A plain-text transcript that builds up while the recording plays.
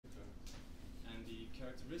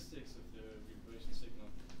characteristics of the reverberation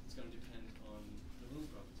signal is going to depend on the room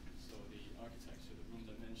properties, so the architecture, the room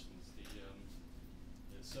dimensions,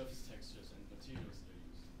 the surface textures and materials that are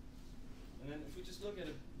used. And then if we just look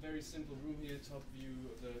at a very simple room here, top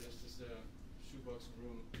view of there's just a shoebox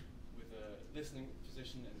room with a listening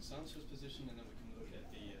position and a sound source position, and then we can look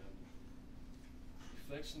at the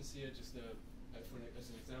reflections here, just as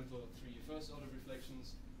an example, 3 first order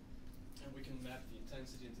reflections, and we can map the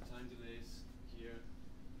intensity into time delays here,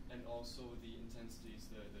 and also the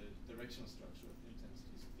intensities, the directional structure of the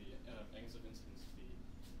intensities, of the angles of incidence of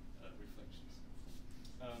the reflections.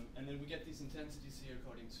 And then we get these intensities here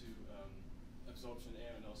according to absorption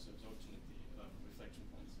air and also absorption at the reflection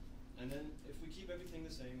points. And then if we keep everything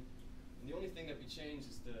the same, and the only thing that we change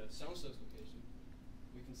is the sound source location,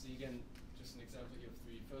 we can see again, just an example here of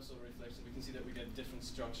 3 first order reflections, we can see that we get different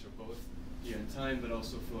structure both here in time but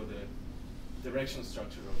also for the directional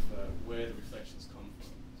structure of where the reflections come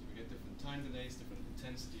from. So we get different time delays, different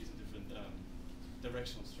intensities, and different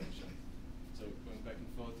directional structure. So going back and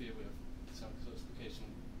forth here, we have sound source location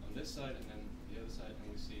on this side and then the other side, and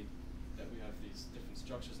we see that we have these different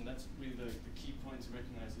structures. And that's really the key point to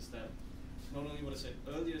recognize, is that not only what I said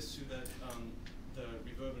earlier is true, that the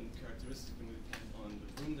reverberant characteristic can depend on the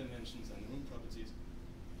room dimensions and the room properties,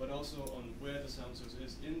 but also on where the sound source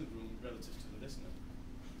is in the room relative to the listener.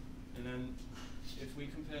 And then if we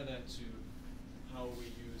compare that to how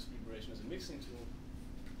we use reverberation as a mixing tool,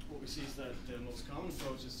 what we see is that the most common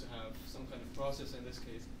approach is to have some kind of processor, in this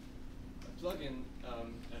case a plugin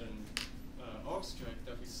at an aux track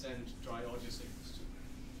that we send dry audio signals to.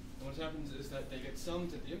 And what happens is that they get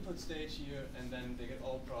summed at the input stage here, and then they get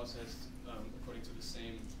all processed according to the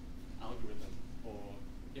same algorithm or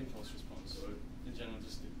impulse response, or in general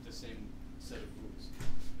just the same set of rules.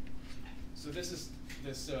 So this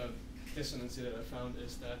dissonance here that I found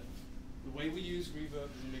is that the way we use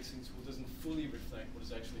reverb as a mixing tool doesn't fully reflect what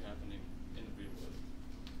is actually happening in the real world.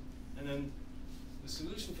 And then the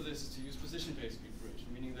solution for this is to use position-based reverberation,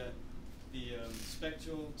 meaning that the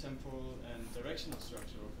spectral, temporal, and directional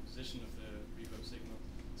structure or composition of the reverb signal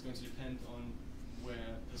is going to depend on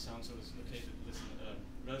where the sound source is located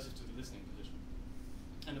relative to the listening position.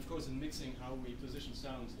 And of course, in mixing, how we position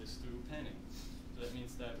sounds is through panning. So that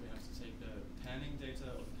means that we have to take the panning data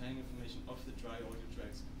or the panning information of the dry audio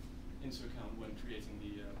tracks into account when creating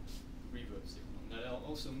the reverb signal. And that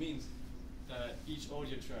also means that each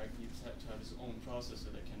audio track needs to have its own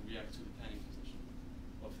processor that can react to the panning position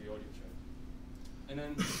of the audio track. And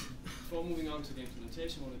then, before moving on to the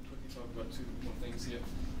implementation, I want to quickly talk about 2 more things here.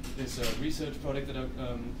 This research project that I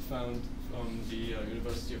found from the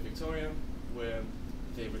University of Victoria, where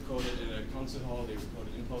they recorded in a concert hall, they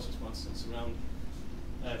recorded impulse responses and surround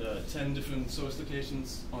at 10 different source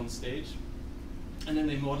locations on stage. And then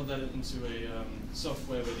they modeled that into a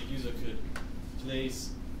software where the user could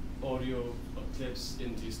place audio clips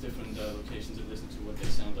in these different locations and listen to what they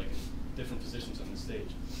sound like in different positions on the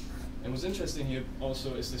stage. And what's interesting here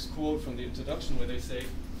also is this quote from the introduction where they say,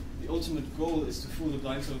 the ultimate goal is to fool the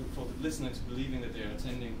blindfolded listener to believing that they are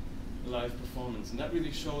attending a live performance. And that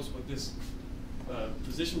really shows what this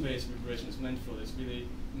position-based reverberation is meant for. It's really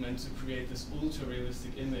meant to create this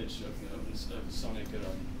ultra-realistic image of a sonic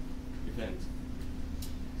event.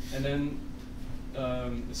 And then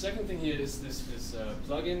the second thing here is this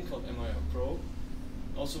plugin called NYU Pro.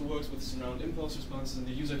 Also works with surround impulse responses, and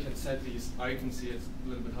the user can set these icons here. It's a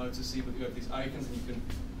little bit hard to see, but you have these icons and you can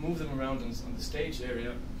move them around on the stage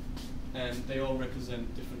area, and they all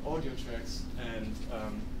represent different audio tracks, and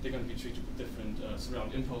they're going to be treated with different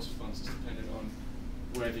surround impulse responses depending on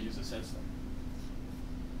where the user sets them.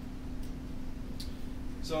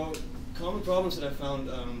 So common problems that I found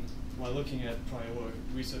while looking at prior work,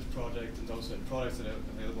 research projects, and also at products that are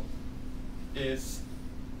available, is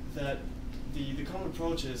that the common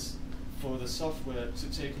approach is for the software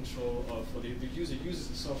to take control of, or the user uses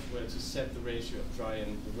the software to set the ratio of dry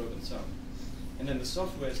and reverberant sound. And then the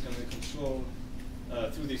software is going to control,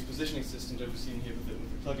 through these positioning systems that we've seen here with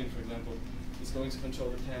the plugin, for example, is going to control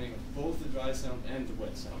the panning of both the dry sound and the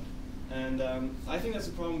wet sound. And I think that's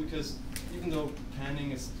a problem because even though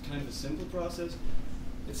panning is kind of a simple process,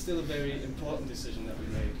 it's still a very important decision that we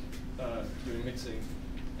make during mixing.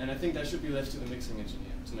 And I think that should be left to the mixing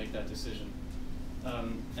engineer to make that decision.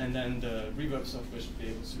 And then the reverb software should be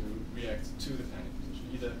able to react to the panning position,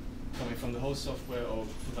 either coming from the host software or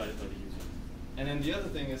provided by the user. And then the other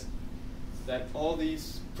thing is that all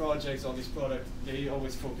these projects, all these products, they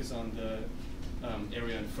always focus on the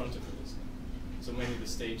area in front of the listener, so mainly the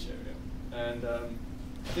stage area. And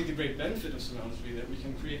I think the great benefit of surround is really that we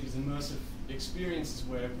can create these immersive experiences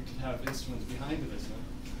where we could have instruments behind the listener.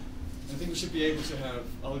 And I think we should be able to have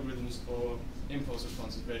algorithms or impulse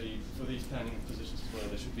responses ready for these panning positions as well.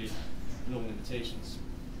 There should be no limitations.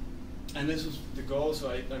 And this was the goal, so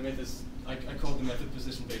I made this, I called the method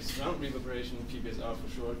position-based surround reverberation, PBSR for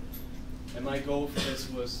short. And my goal for this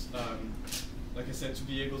was, like I said, to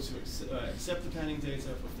be able to accept the panning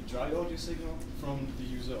data of the dry audio signal from the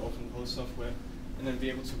user or from the host software, and then be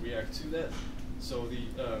able to react to that. So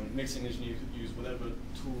the mixing engineer could use whatever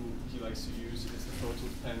tool he likes to use, if it's the Pro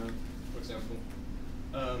Tools panner, for example,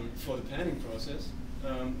 for the panning process.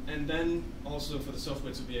 And then also for the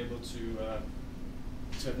software to be able to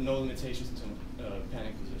have no limitations in terms of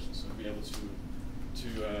panning positions, so be able to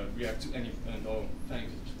react to any and all panning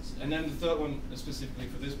positions. And then the third one, specifically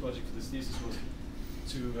for this project, for this thesis, was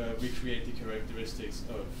to recreate the characteristics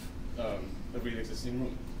of a real existing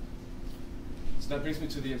room. So that brings me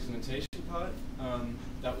to the implementation part.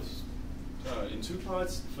 That was in two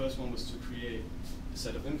parts. The first one was to create a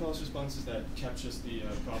set of impulse responses that captures the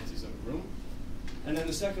properties of a room. And then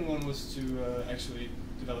the second one was to actually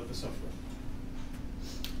develop the software.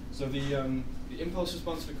 So the impulse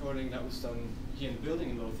response recording, that was done here in the building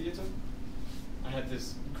in Low Theatre. I had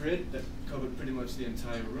this grid that covered pretty much the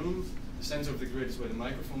entire room. The center of the grid is where the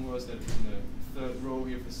microphone was, that is in the third row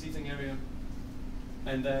here for the seating area.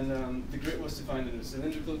 And then the grid was defined in a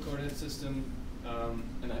cylindrical coordinate system,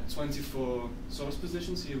 and I had 24 source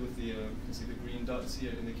positions here with the, you can see the green dots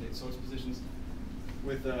here indicate source positions,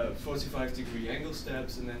 with 45-degree angle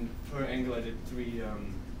steps, and then per angle I did 3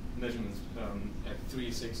 measurements at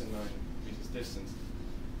 3, 6, and 9 meters distance.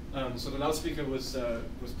 So the loudspeaker was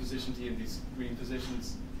positioned here in these green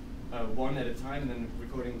positions, one at a time, and then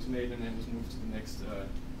recording was made, and then was moved to the next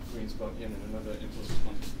green spot here, and then another impulse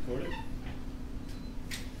response was recorded.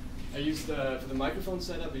 I used, for the microphone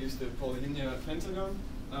setup, I used the polylinear pentagon,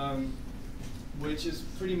 which is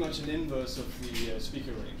pretty much an inverse of the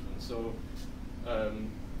speaker arrangement. So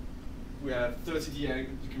we have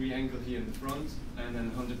 30-degree angle here in the front, and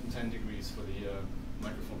then 110 degrees for the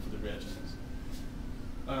microphone for the rear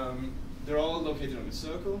channels. They're all located on a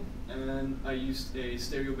circle, and I used a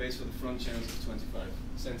stereo base for the front channels of 25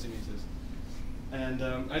 centimeters. And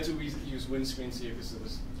I had to use windscreens here because it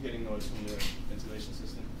was getting noise from the ventilation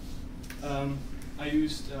system. I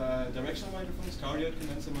used directional microphones, cardioid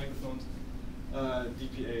condenser microphones,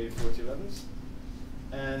 DPA 4011s,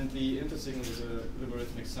 and the input signal was a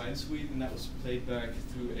logarithmic sine suite, and that was played back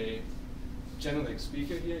through a Genelec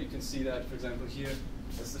speaker here. You can see that, for example, here,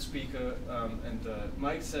 that's the speaker and the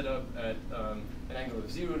mic set up at an angle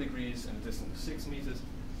of 0 degrees and a distance of 6 meters.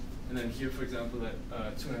 And then here, for example,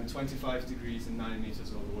 at 225 degrees and 9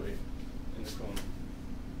 meters all the way in the corner.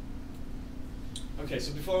 Okay,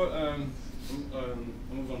 so before I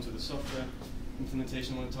move on to the software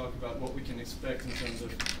implementation, I want to talk about what we can expect in terms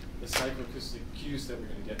of the psychoacoustic cues that we're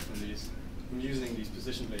going to get from using these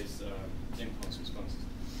position-based impulse responses.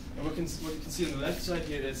 And what you can see on the left side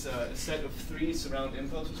here is a set of 3 surround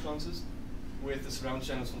impulse responses with the surround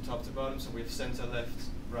channels from top to bottom. So we have center,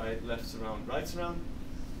 left surround, right surround,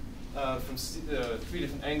 from 3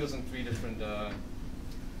 different angles and 3 different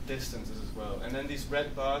distances as well. And then these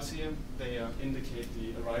red bars here, they indicate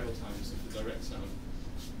the arrival times of the direct sound.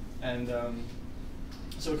 And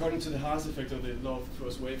so according to the Haas effect, or the law of the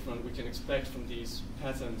first wavefront, we can expect from these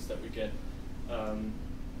patterns that we get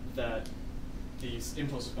that these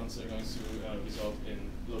impulse responses are going to result in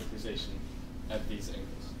localization at these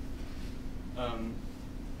angles.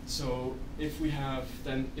 So if we have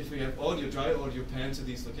dry audio panned to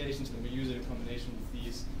these locations, and we use it in combination with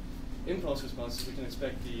these impulse responses, we can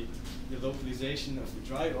expect the localization of the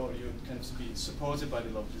dry audio kind of to be supported by the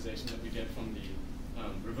localization that we get from the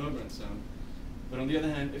reverberant sound. But on the other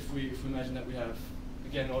hand, if we imagine that we have,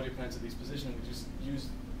 again, audio panned to these positions, and we just use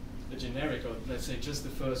a generic, or let's say just the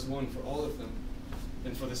first one for all of them,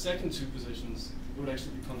 then for the second 2 positions, it would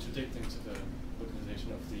actually be contradicting to the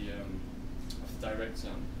localization of the direct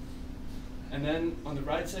sound. And then on the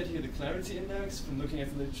right side here, the clarity index, from looking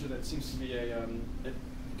at the literature, that seems to be a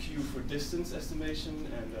cue for distance estimation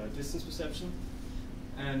and distance perception.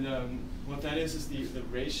 And what that is the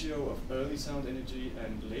ratio of early sound energy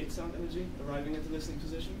and late sound energy arriving at the listening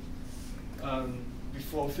position.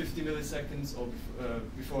 Before 50 milliseconds, or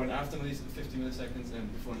before and after 50 milliseconds, and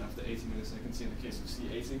before and after 80 milliseconds in the case of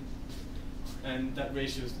C80. And that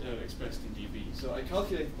ratio is expressed in dB. So I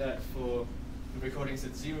calculated that for the recordings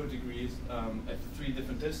at 0 degrees at 3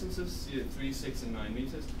 different distances, 3, 6, and 9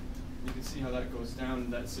 meters. You can see how that goes down.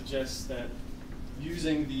 That suggests that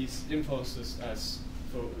using these impulses as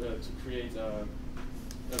to create a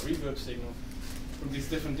reverb signal from these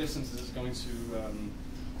different distances is going to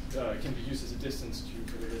can be used as a distance cue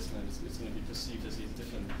for the listener. It's going to be perceived as these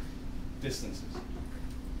different distances.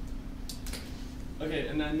 Okay,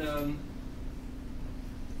 and then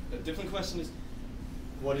a different question is,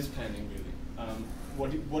 what is panning really?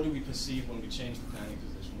 What do we perceive when we change the panning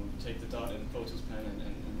position, when we take the dot in the Pro Tools pen and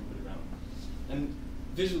move it around? And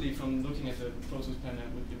visually, from looking at the Pro Tools pen,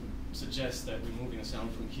 it would suggest that we're moving a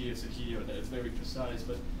sound from here to here, that it's very precise,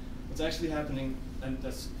 but what's actually happening, and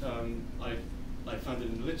that's, I found it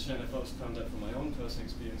in the literature, and I've also found that from my own personal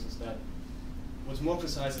experience, is that what's more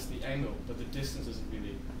precise is the angle, but the distance isn't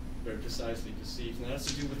really very precisely perceived. And that has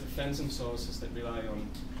to do with the phantom sources that rely on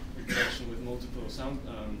reproduction with multiple sound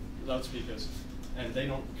loudspeakers, and they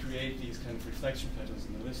don't create these kind of reflection patterns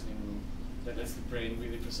in the listening room that lets the brain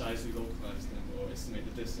really precisely localize them or estimate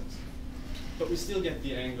the distance. But we still get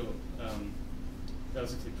the angle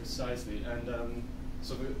relatively precisely, and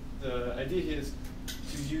so the idea here is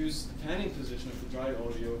to use the panning position of the dry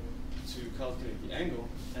audio to calculate the angle,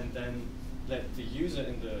 and then let the user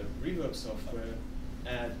in the reverb software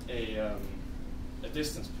add a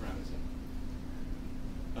distance parameter.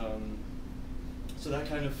 So that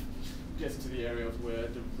kind of gets into the area of where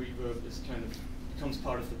the reverb is kind of becomes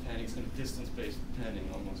part of the panning. It's kind of distance-based panning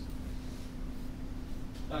almost.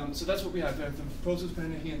 So that's what we have. We have the Pro Tools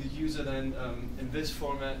panning here, and the user then, in this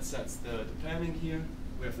format, sets the panning here.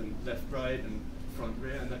 We have the left, right, and front,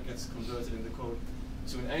 rear, and that gets converted in the code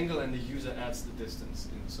to an angle, and the user adds the distance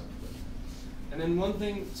in the software. And then one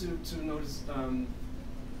thing to notice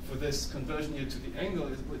for this conversion here to the angle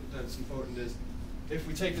that's important is, if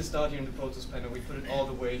we take this dot here in the Pro Tools panel, we put it all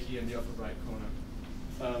the way here in the upper right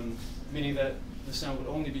corner, meaning that the sound would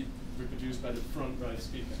only be reproduced by the front right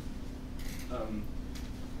speaker.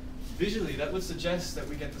 Visually, that would suggest that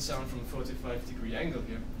we get the sound from a 45-degree angle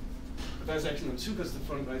here. But that's actually not true, because the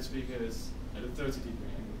front right speaker is at a 30-degree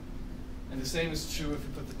angle. And the same is true if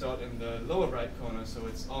we put the dot in the lower right corner, so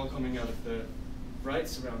it's all coming out of the right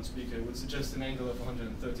surround speaker. It would suggest an angle of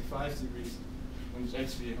 135 degrees, when it's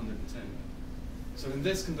actually 110. So in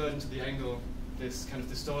this conversion to the angle, this kind of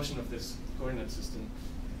distortion of this coordinate system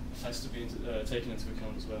has to be taken into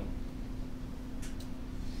account as well.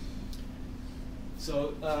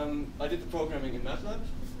 So I did the programming in MATLAB,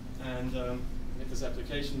 and made this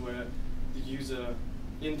application where the user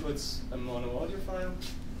inputs a mono audio file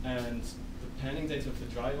and the panning data of the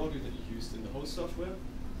dry audio that he used in the host software.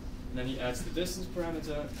 And then he adds the distance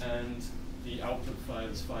parameter, and the output file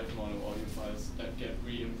is 5 mono audio files that get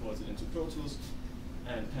re-imported into Pro Tools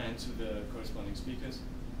and panned to the corresponding speakers.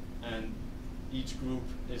 And each group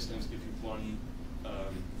is going to give you one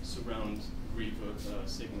surround reverb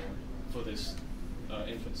signal for this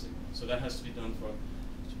input signal. So that has to be done for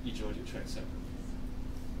each audio track separately.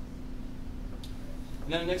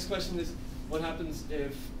 Now the next question is, what happens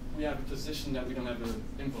if we have a position that we don't have an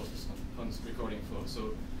impulse response recording for?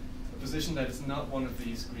 So a position that is not one of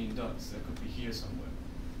these green dots, that could be here somewhere.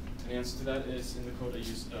 And the answer to that is, in the code I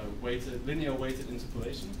use linear weighted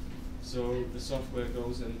interpolation. So the software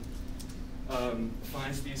goes and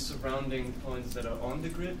finds these surrounding points that are on the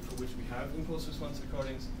grid for which we have impulse response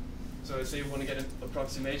recordings. So let's say we want to get an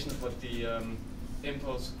approximation of what the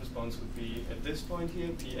impulse response would be at this point here,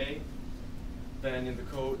 PA. Then in the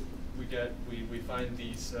code we find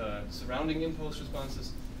these surrounding impulse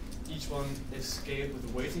responses. Each one is scaled with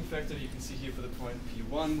a weighting factor. You can see here for the point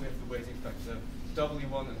P1 we have the weighting factor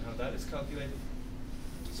W1 and how that is calculated.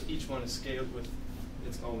 So each one is scaled with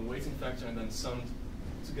its own weighting factor and then summed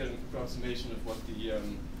to get an approximation of what the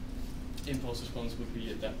impulse response would be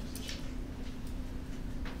at that position.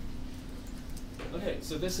 Okay,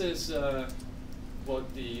 so this is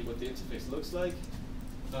what the interface looks like.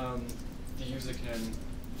 The user can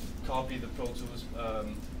copy the Pro Tools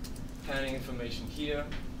panning information here,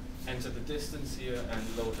 enter the distance here,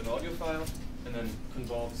 and load an audio file, and then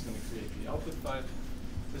convolve is going to create the output file.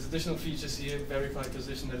 There's additional features here, verify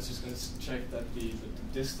position, that is just going to check that the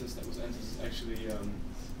distance that was entered is actually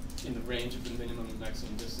in the range of the minimum and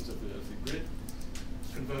maximum distance of the grid.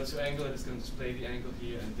 Convert to angle, it is going to display the angle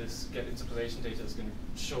here, and this get interpolation data is going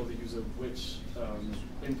to show the user which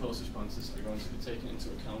impulse responses are going to be taken into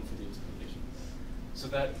account for the interpolation. So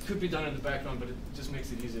that could be done in the background, but it just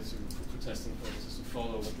makes it easier for testing purposes to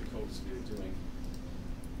follow what the code is really doing.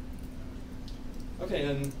 Okay,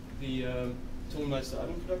 and the Tonmeister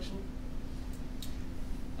album production.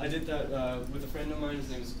 I did that with a friend of mine. His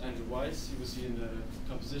name is Andrew Weiss. He was here in the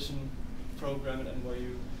composition program at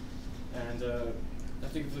NYU, and I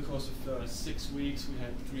think over the course of 6 weeks, we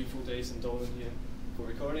had 3 full days in Dolan here for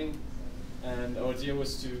recording. And our idea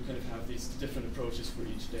was to kind of have these different approaches for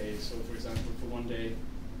each day. So for example, for one day,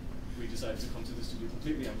 we decided to come to the studio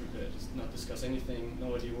completely unprepared, just not discuss anything,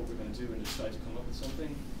 no idea what we're going to do, and just try to come up with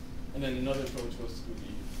something. And then another approach was to do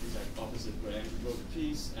the exact opposite. opposite, where Andrew wrote the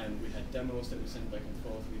piece, and we had demos that we sent back and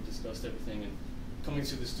forth. We discussed everything, and coming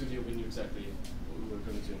to the studio, we knew exactly what we were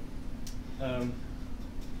going to do.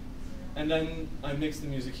 And then I mixed the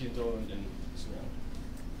music here in Dolan and surround.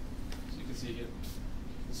 So you can see here,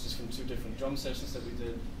 it's just from 2 different drum sessions that we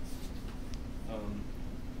did.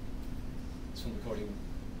 It's from recording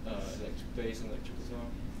electric bass and electric guitar.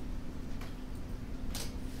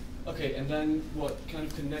 Okay, and then what kind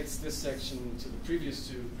of connects this section to the previous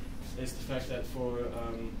 2 is the fact that for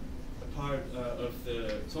a part of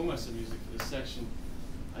the Tollmaster music for this section,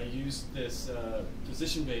 I used this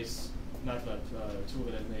position-based MATLAB tool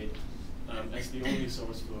that I made as the only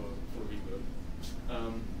source for reverb.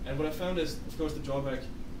 And what I found is, of course, the drawback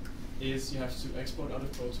is you have to export out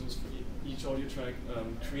of Pro Tools for each audio track,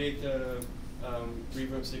 create the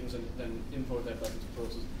reverb signals, and then import that back into Pro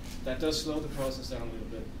Tools. That does slow the process down a little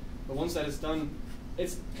bit. But once that is done,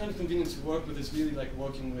 it's kind of convenient to work with. It's really like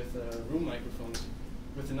working with room microphones,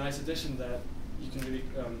 with the nice addition that you can really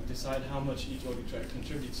decide how much each audio track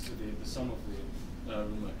contributes to the sum of the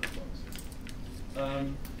room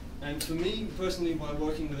microphones. And for me, personally, while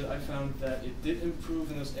working with it, I found that it did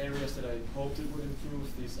improve in those areas that I hoped it would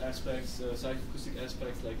improve, these aspects, psychoacoustic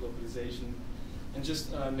aspects like localization, and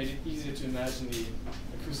just made it easier to imagine the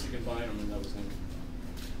acoustic environment I was in.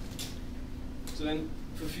 So then,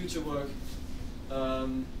 for future work,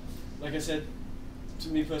 like I said, to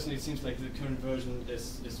me personally, it seems like the current version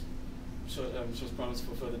shows promise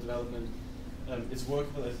for further development. It's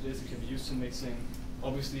workable as it is. It can be used in mixing.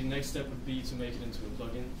 Obviously, the next step would be to make it into a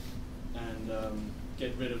plugin and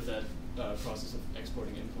get rid of that process of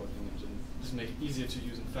exporting, importing, and just make it easier to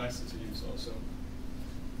use and faster to use also.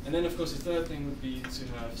 And then, of course, the third thing would be to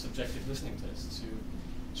have subjective listening tests to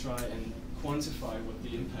try and quantify what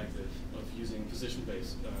the impact is of using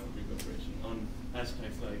position-based reverberation on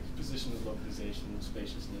aspects like position of localization,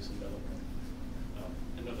 spaciousness, envelopment,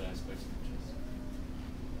 and other aspects of the jazz.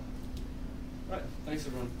 Right, thanks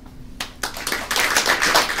everyone.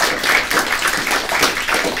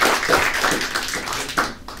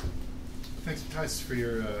 Thanks, Matthijs, for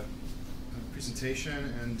your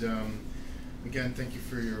presentation, and again, thank you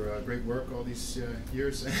for your great work all these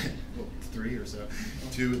years, well, 3 or so,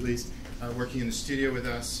 2 at least, working in the studio with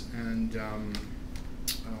us. And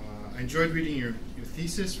I enjoyed reading your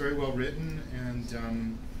thesis, very well written,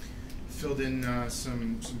 and filled in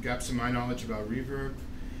some gaps in my knowledge about reverb.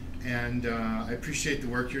 And I appreciate the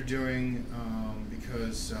work you're doing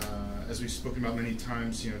because, as we've spoken about many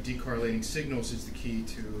times, decorrelating signals is the key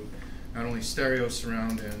to not only stereo,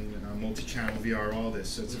 surround, and multi-channel VR, all this.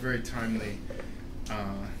 So it's a very timely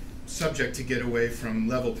subject to get away from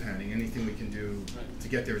level panning. Anything we can do to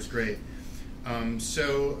get there is great.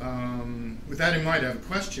 With that in mind, I have a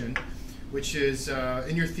question, which is,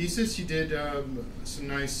 in your thesis, you did some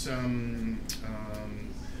nice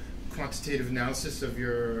quantitative analysis of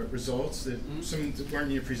your results that some that weren't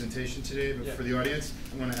in your presentation today, but for the audience,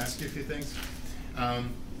 I want to ask you a few things. I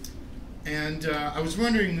was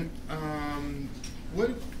wondering,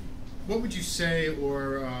 what would you say,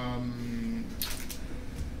 or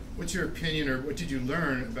what's your opinion, or what did you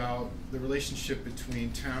learn about the relationship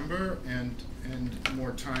between timbre and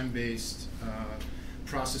more time-based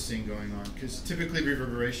processing going on? Because typically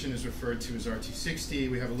reverberation is referred to as RT60.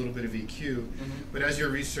 We have a little bit of EQ, but as your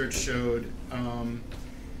research showed,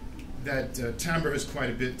 that timbre has quite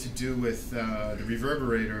a bit to do with the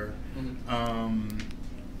reverberator.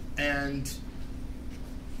 And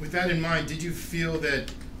with that in mind, did you feel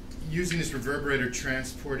that using this reverberator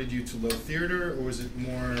transported you to low theater, or was it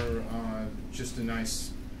more just a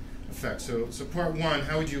nice effect? So part one,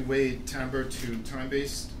 how would you weigh timbre to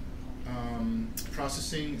time-based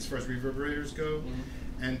processing as far as reverberators go?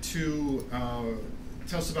 And two,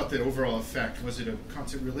 tell us about the overall effect. Was it a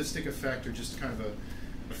concert realistic effect, or just kind of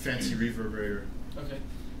a fancy reverberator? Okay.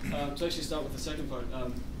 To actually start with the second part,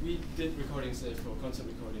 we did recordings there for concert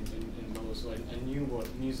recordings in Low, so I knew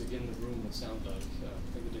what music in the room would sound like. I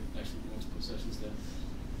think we did actually multiple sessions there.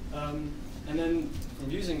 And then from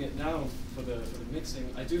using it now for the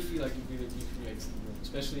mixing, I do feel like it really recreates the room,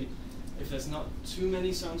 especially if there's not too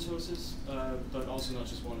many sound sources, but also not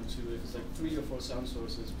just 1 or 2. If it's like 3 or 4 sound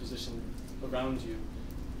sources positioned around you,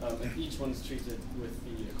 and each one's treated with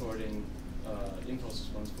the according impulse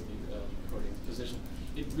response for the according position.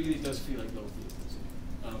 It really does feel like low theater.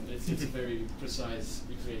 It's a very precise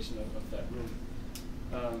recreation of that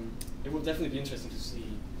room. It will definitely be interesting to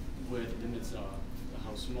see where the limits are,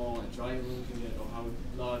 how small and dry a room can get, or how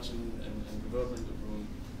large and reverberant a room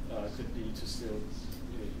could be to still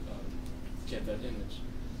really get that image.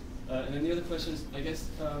 And then the other questions, I guess,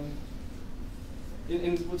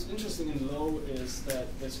 What's interesting in low is that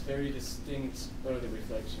there's very distinct early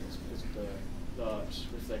reflections because of the large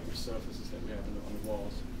reflective surfaces that we have on the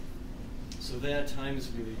walls. So there, time is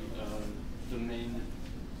really the main,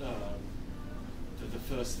 the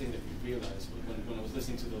first thing that we realized when I was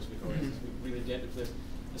listening to those recordings. We really get if the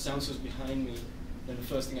sound source behind me, then the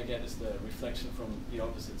first thing I get is the reflection from the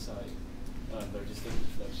opposite side, very distinct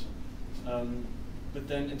reflection. But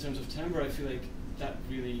then in terms of timbre, I feel like that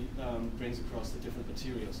really brings across the different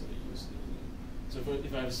materials that are used. So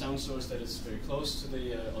if I have a sound source that is very close to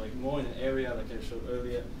the, or like more in an area like I showed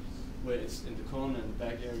earlier, where it's in the corner and the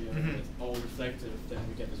back area, and it's all reflective, then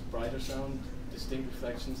we get this brighter sound, distinct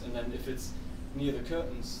reflections. And then if it's near the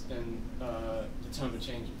curtains, then the timbre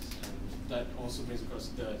changes. And that also brings across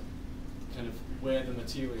the kind of where the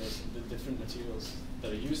materials, the different materials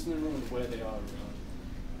that are used in the room and where they are around.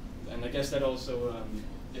 And I guess that also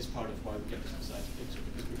is part of why we get this precise picture,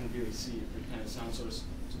 because we can really see if we kind of sound source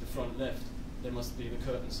to the front left, there must be the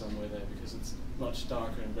curtain somewhere there because it's much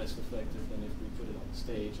darker and less reflective than if we put it on the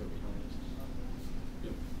stage or behind it.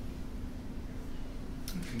 Yep.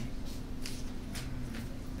 Okay.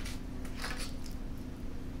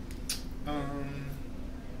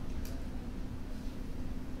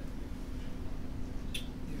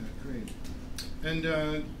 Yeah, great. And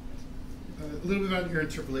a little bit about your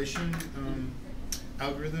interpolation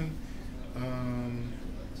algorithm.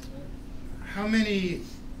 How many,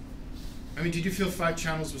 I mean, did you feel 5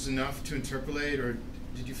 channels was enough to interpolate, or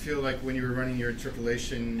did you feel like when you were running your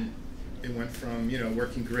interpolation, it went from, you know,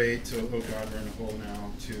 working great to, oh God, we're in a hole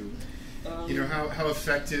now, to, you know, how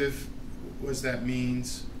effective was that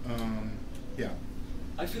means? Yeah.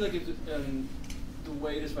 I feel like the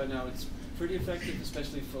way it is right now, it's pretty effective,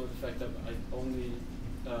 especially for the fact that I only,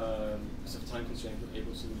 because of time constraint, was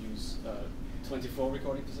able to use 24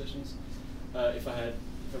 recording positions. If I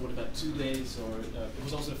would have had 2 days, or it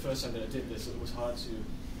was also the first time that I did this, so it was hard to,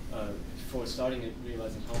 before starting it,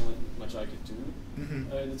 realizing how much I could do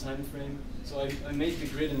in the time frame. So I made the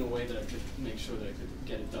grid in a way that I could make sure that I could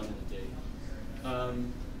get it done in a day.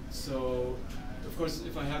 So, of course,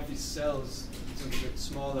 if I have these cells, it's a bit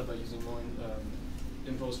smaller by using more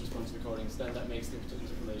impulse response recordings, then that makes the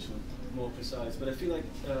interpolation more precise. But I feel like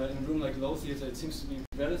in a room like low theater, it seems to be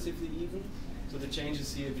relatively even. So the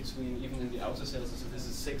changes here between, even in the outer cells, so this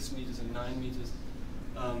is 6 meters and 9 meters,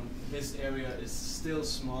 this area is still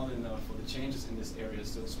small enough, or the changes in this area is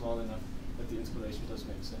still small enough that the interpolation does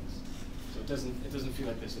make sense. So it doesn't feel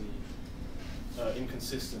like there's any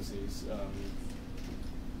inconsistencies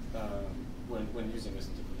when using this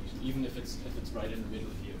interpolation, even if it's right in the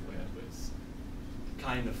middle here, where it's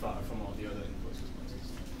kind of far from all the other impulse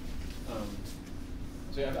responses.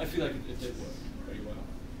 So yeah, I feel like it did work very well.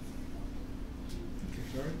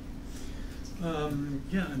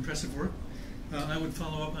 Yeah, impressive work. I would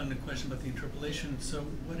follow up on the question about the interpolation. So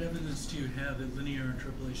what evidence do you have that linear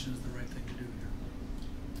interpolation is the right thing to do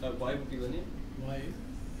here? Why would it be linear?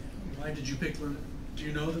 Why did you pick linear? Do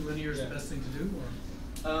you know that linear is the best thing to do?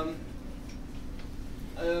 Or?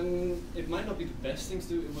 It might not be the best thing to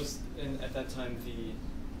do. It was, at that time, the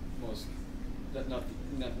most,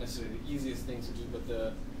 not necessarily the easiest thing to do, but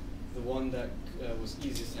the one that was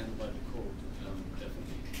easiest handled by the code, definitely.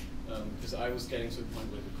 Because I was getting to a point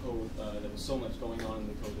where the code, there was so much going on in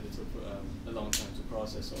the code that it took a long time to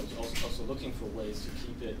process. So I was also looking for ways to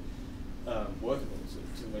keep it workable,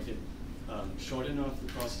 to make it short enough, the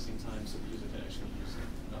processing time, so the user can actually use it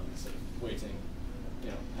instead of waiting,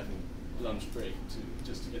 having lunch break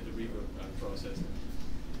just to get the reverb processed.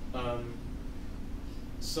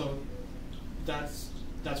 So that's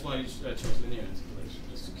why I chose linear interpolation,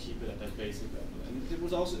 just to keep it at that basic level. And it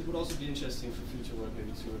would also be interesting for future work,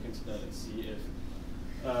 maybe to look into that and see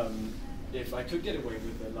if I could get away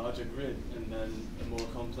with a larger grid and then a more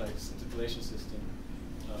complex interpolation system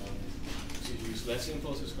to use less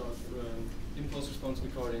impulse response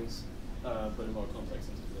recordings, but a more complex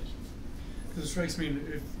interpolation. Because it strikes me,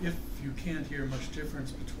 if you can't hear much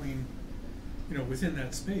difference between, within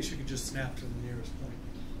that space, you could just snap to the nearest point.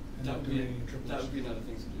 And that would be another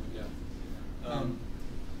thing to do, yeah.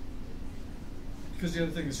 Because the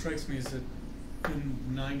other thing that strikes me is that in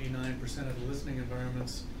 99% of the listening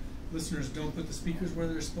environments, listeners don't put the speakers where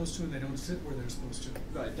they're supposed to, and they don't sit where they're supposed to.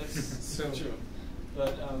 Right, that's true.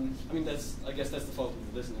 But I guess that's the fault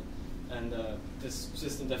of the listener. And this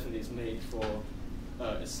system definitely is made for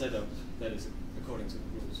a setup that is according to the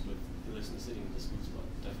rules, with the listener sitting in the sweet spot.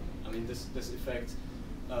 Definitely. I mean, this effect,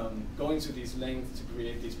 going to these lengths to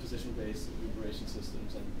create these position-based reverberation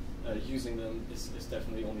systems and using them is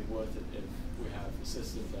definitely only worth it if we have a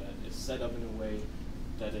system that is set up in a way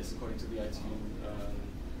that is according to the ITU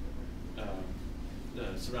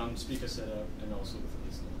surround speaker setup and also with the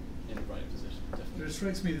listener in the right position. Definitely. But it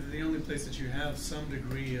strikes me that the only place that you have some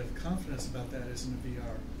degree of confidence about that is in the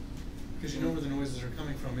VR. Because you know where the noises are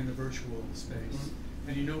coming from in the virtual space.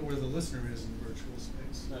 And you know where the listener is in the virtual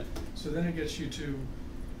space. Right. So then it gets you to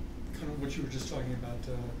kind of what you were just talking about,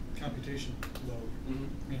 computation load. I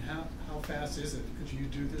mean, how fast is it? Could you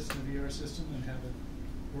do this in a VR system and have it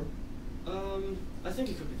work? I think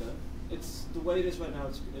it could be done. It's the way it is right now.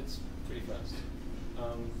 It's pretty fast.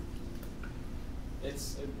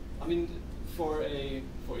 I mean, for a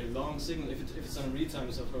long signal, if it's on read time,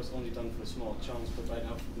 it's of course only done for small chunks. But right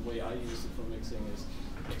now, the way I use it for mixing is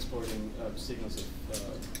exporting signals of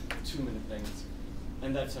 2-minute lengths,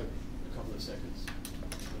 and that's a couple of seconds.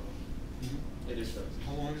 So it is fast.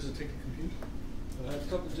 How long does it take to compute?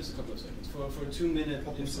 Just a couple of seconds. For a 2-minute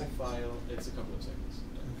input file, it's a couple of seconds.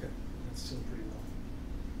 Okay, that's still pretty long.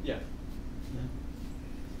 Yeah.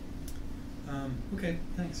 Okay,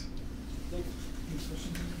 thanks. Thank you. Any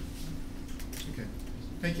questions? Okay.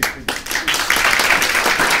 Thank you. Thank you.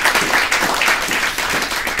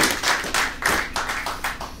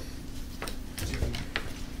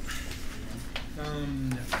 No.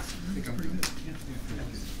 I think I'm pretty good.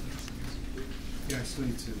 good. Yeah, I still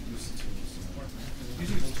need to listen to it.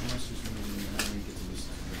 Usually it's too much just when we get to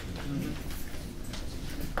listen to it.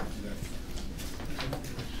 Do that.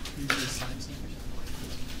 Usually assign something.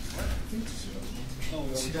 I think so. Oh, we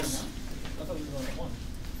already done that? I thought we were on at 1.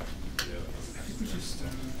 I think we just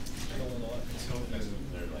Going on what? until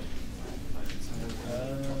they're like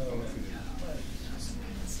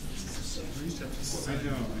We used to have to I know.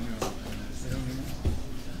 I don't know.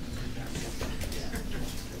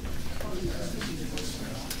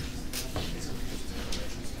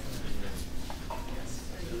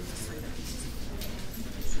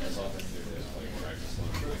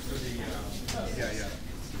 Yeah.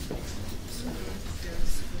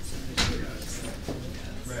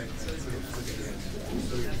 Right.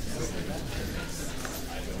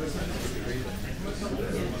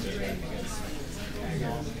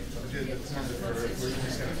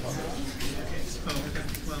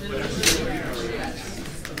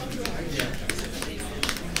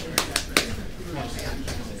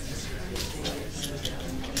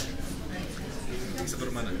 ¿Dice tu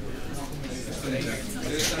hermana?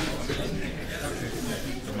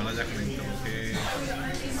 Tu hermana ya comentó que...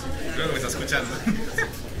 Creo que me está escuchando.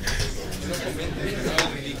 No comente, no es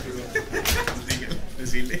ridículo.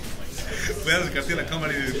 Decirle. Puedes acercarte a la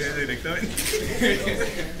cámara y decirle directamente.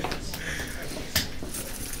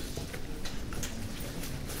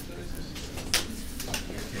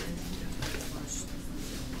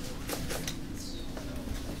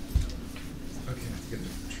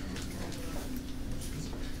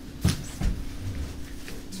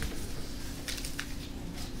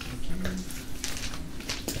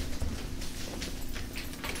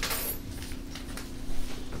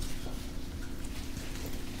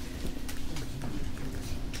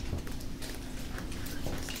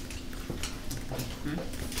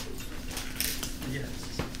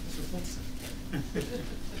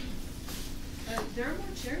 There are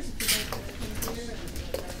more chairs if you'd like to come here and grab a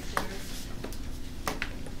chair.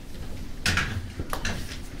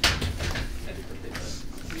 Happy birthday, bud.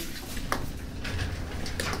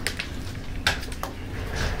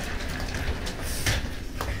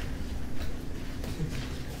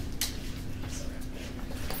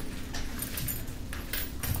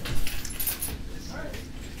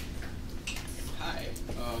 Hi,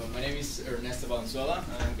 my name is Ernesto Valenzuela,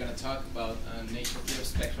 and I'm going to talk about a native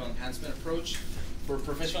spectral enhancement approach for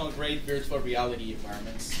professional-grade virtual reality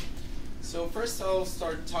environments. So first I'll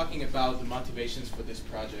start talking about the motivations for this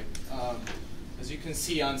project. As you can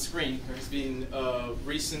see on screen, there's been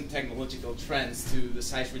recent technological trends to the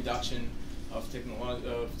size reduction of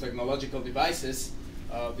technological devices.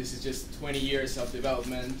 This is just 20 years of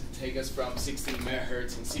development to take us from 16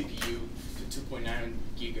 megahertz in CPU to 2.9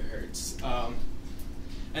 gigahertz.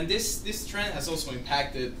 And this trend has also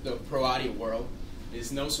impacted the pro audio world.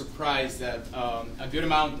 It's no surprise that a good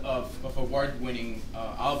amount of award-winning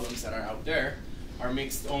albums that are out there are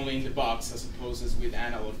mixed only in the box as opposed to with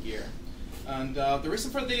analog gear. And the reason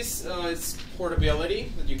for this is portability,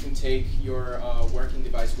 that you can take your working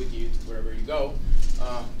device with you to wherever you go.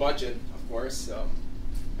 Budget, of course.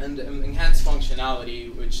 And enhanced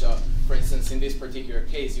functionality, which, for instance, in this particular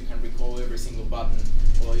case, you can recall every single button,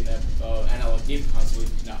 while in an analog DIV console, you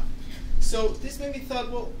cannot. So this made me thought,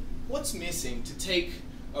 well, what's missing to take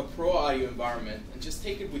a pro audio environment and just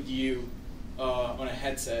take it with you on a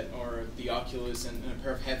headset or the Oculus and a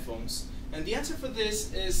pair of headphones? And the answer for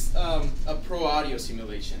this is a pro audio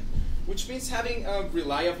simulation. which means having a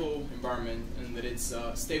reliable environment and that it's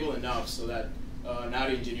stable enough so that an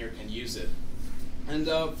audio engineer can use it. And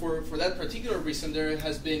for that particular reason, there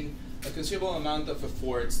has been a considerable amount of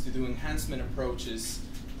efforts to do enhancement approaches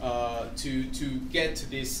to get to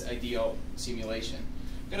this ideal simulation.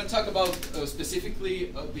 I'm going to talk about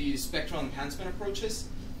specifically the spectral enhancement approaches.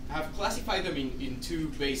 I've classified them in two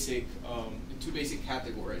basic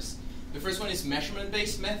categories. The first one is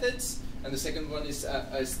measurement-based methods, and the second one is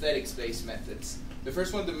aesthetics-based methods. The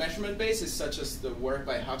first one, the measurement-based, is such as the work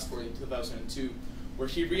by Huxford in 2002, where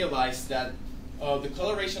he realized that the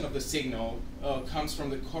coloration of the signal comes from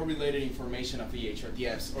the correlated information of the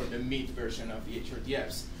HRTFs, or the mid version of the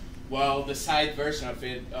HRTFs, while the side version of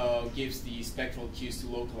it gives the spectral cues to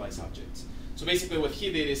localized objects. So basically what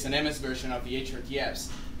he did is an MS version of the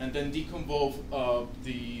HRTFs, and then deconvolve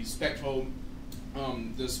the spectral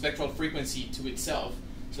frequency to itself,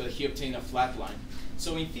 so that he obtained a flat line.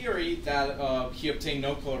 So in theory, that he obtained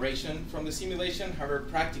no coloration from the simulation. However,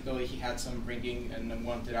 practically, he had some ringing and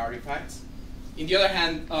unwanted artifacts. On the other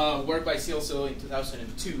hand, work by Silso in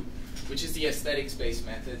 2002, which is the aesthetics-based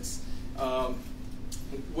methods.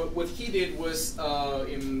 What he did was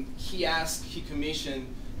he commissioned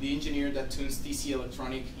the engineer that tunes DC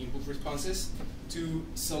electronic input responses to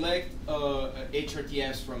select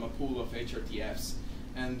HRTFs from a pool of HRTFs.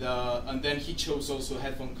 And then he chose also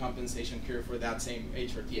headphone compensation curve for that same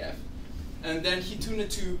HRTF. And then he tuned it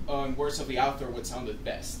to, in words of the author, what sounded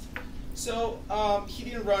best. So he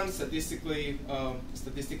didn't run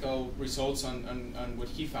statistical results on what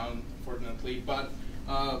he found, fortunately, but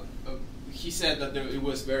he said that it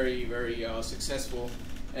was very, very successful.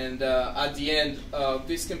 And at the end,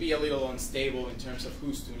 this can be a little unstable in terms of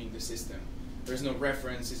who's tuning the system. There's no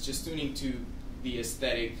reference, it's just tuning to the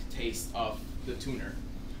aesthetic taste of the tuner.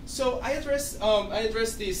 So I addressed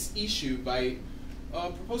this issue by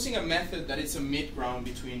proposing a method that is a mid-ground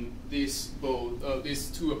between these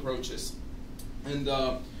two approaches. And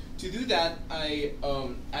to do that, I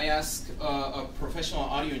asked a professional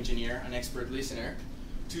audio engineer, an expert listener,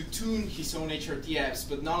 to tune his own HRTFs,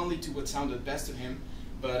 but not only to what sounded best to him,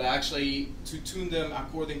 but actually to tune them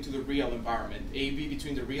according to the real environment, A/B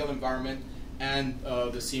between the real environment and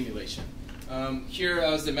the simulation. Here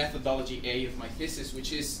is the methodology A of my thesis,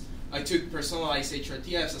 which is I took personalized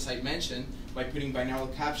HRTFs, as I mentioned, by putting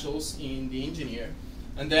binaural capsules in the engineer.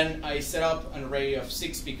 And then I set up an array of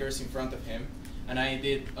 6 speakers in front of him, and I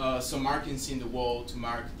did some markings in the wall to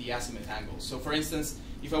mark the azimuth angle. So for instance,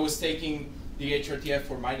 if I was taking the HRTF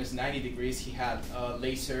for -90 degrees, he had a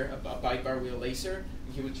laser, a bi-bar wheel laser,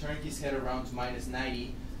 and he would turn his head around to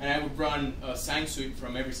 -90, and I would run a sine sweep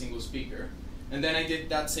from every single speaker. And then I did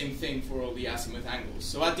that same thing for all the azimuth angles.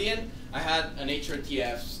 So at the end, I had an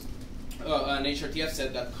HRTF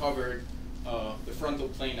set that covered the frontal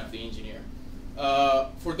plane of the engineer.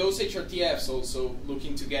 For those HRTFs, also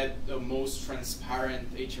looking to get the most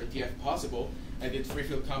transparent HRTF possible, I did free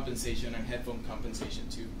field compensation and headphone compensation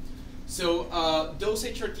too. So those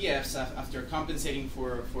HRTFs, after compensating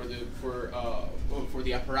for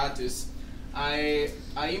the apparatus, I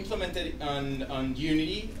implemented on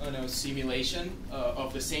Unity on a simulation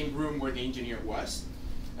of the same room where the engineer was.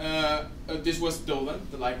 This was Dolan,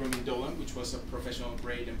 the live room in Dolan, which was a professional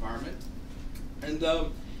grade environment. And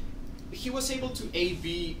he was able to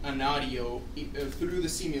A/B an audio through the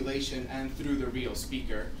simulation and through the real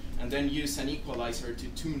speaker, and then use an equalizer to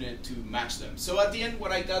tune it to match them. So at the end,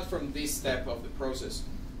 what I got from this step of the process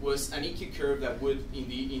was an EQ curve that would, in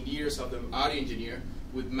the ears of the audio engineer,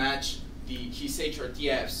 would match his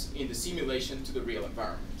HRTFs in the simulation to the real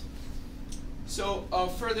environment. So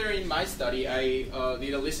further in my study, I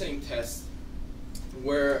did a listening test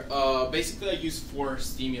where basically I used 4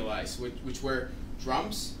 stimuli, which were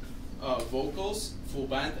drums, vocals, full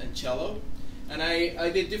band, and cello. And I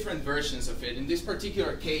did different versions of it. In this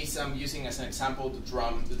particular case, I'm using as an example the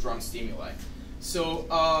drum stimuli. So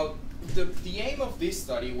the aim of this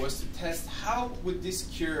study was to test how would this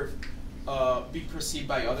curve be perceived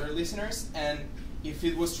by other listeners, and if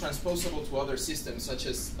it was transposable to other systems, such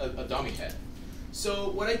as a dummy head. So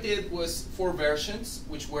what I did was 4 versions,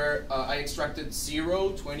 which were I extracted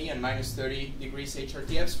 0, 20, and -30 degrees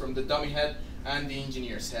HRTFs from the dummy head and the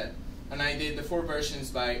engineer's head. And I did the 4 versions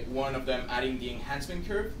by one of them adding the enhancement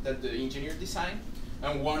curve that the engineer designed,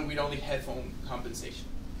 and one with only headphone compensation.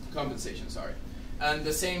 And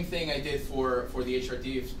the same thing I did for the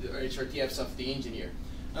HRTFs of the engineer.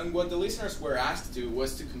 And what the listeners were asked to do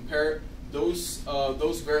was to compare those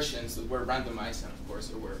versions that were randomized, and of course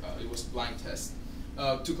it was a blind test,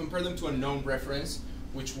 to compare them to a known reference,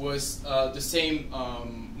 which was the same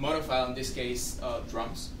monophile, in this case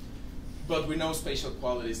drums. but with no spatial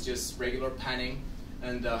qualities, just regular panning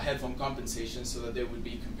and headphone compensation, so that they would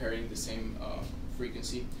be comparing the same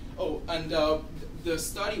frequency. Oh, and the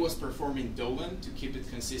study was performed in Dolan to keep it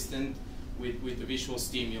consistent with the visual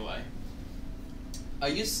stimuli. I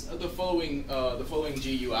used the following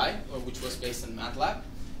GUI, which was based on MATLAB.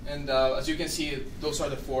 And as you can see, those are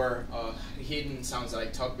the 4 hidden sounds that I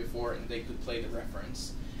talked before, and they could play the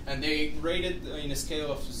reference. And they rated in a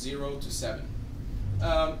scale of 0 to 7.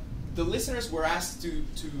 The listeners were asked to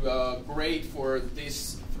grade for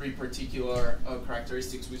these 3 particular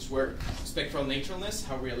characteristics, which were spectral naturalness,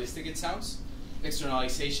 how realistic it sounds,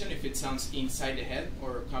 externalization, if it sounds inside the head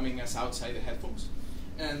or coming as outside the headphones,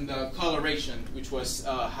 and coloration, which was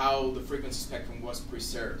how the frequency spectrum was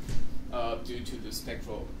preserved due to the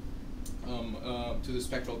spectral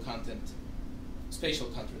content, spatial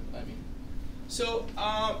content, I mean. So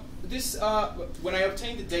when I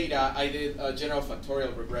obtained the data, I did a general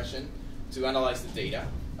factorial regression to analyze the data.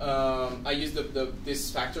 I used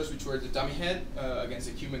these factors, which were the dummy head against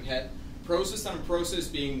the human head, processed and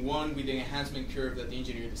unprocessed being one with the enhancement curve that the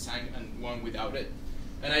engineer designed and one without it.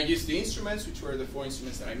 And I used the instruments, which were the 4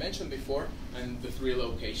 instruments that I mentioned before, and the 3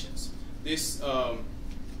 locations.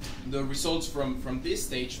 The results from this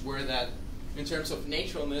stage were that in terms of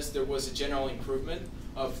naturalness, there was a general improvement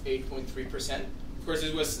of 8.3%. Of course,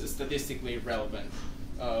 it was statistically relevant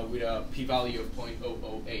with a p-value of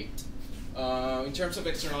 0.008. In terms of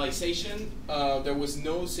externalization, there was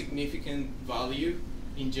no significant value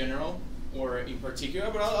in general or in particular,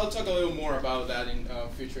 but I'll talk a little more about that in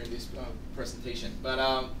future in this presentation. But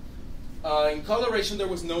in coloration, there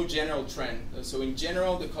was no general trend. So in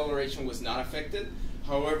general, the coloration was not affected.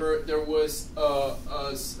 However, there was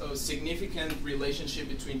a significant relationship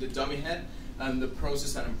between the dummy head and the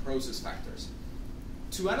process and unprocessed factors.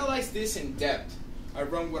 To analyze this in depth, I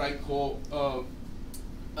run what I call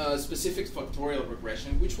a specific factorial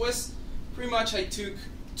regression, which was pretty much I took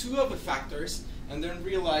 2 of the factors and then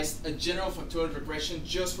realized a general factorial regression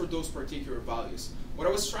just for those particular values. What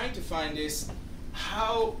I was trying to find is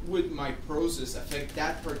how would my process affect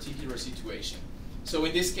that particular situation. So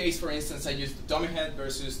in this case, for instance, I used the dummy head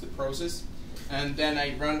versus the process, and then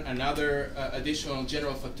I run another additional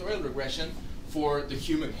general factorial regression for the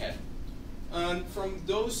human head. And from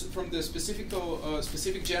the specific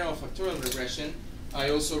general factorial regression, I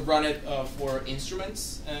also run it for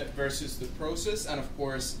instruments versus the process, and of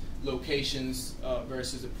course locations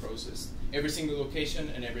versus the process. Every single location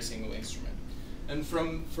and every single instrument. And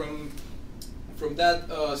from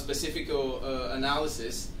that specific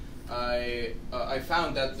analysis, I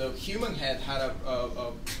found that the human head had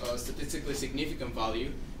a statistically significant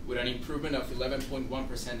value with an improvement of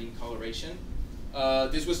 11.1% in coloration.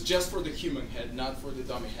 This was just for the human head, not for the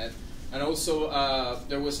dummy head. And also,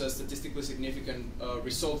 there was a statistically significant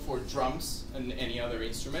result for drums and any other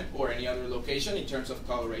instrument or any other location in terms of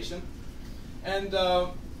coloration. And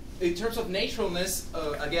in terms of naturalness,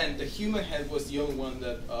 again, the human head was the only one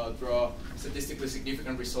that draw statistically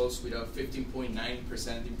significant results with a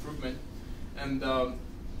 15.9% improvement. And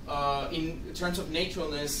in terms of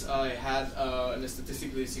naturalness, I had a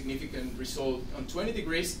statistically significant result on 20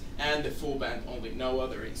 degrees and the full band only, no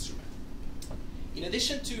other instrument. In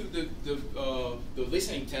addition to the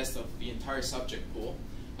listening test of the entire subject pool,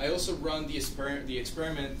 I also run the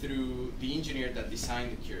experiment through the engineer that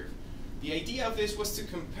designed the curve. The idea of this was to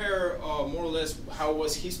compare more or less how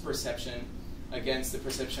was his perception against the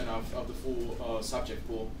perception of the full subject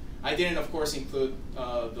pool. I didn't, of course, include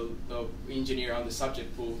the engineer on the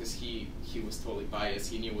subject pool because he was totally biased.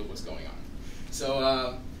 He knew what was going on.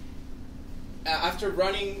 So after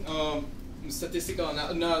running not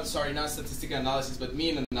statistical analysis, but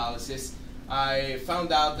mean analysis, I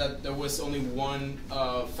found out that there was only one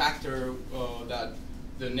factor that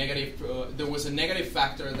there was a negative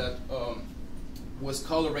factor that was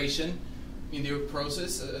coloration in the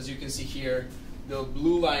process. As you can see here, the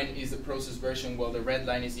blue line is the process version, while the red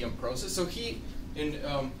line is the unprocessed. So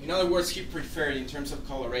in other words, he preferred, in terms of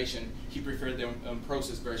coloration, he preferred the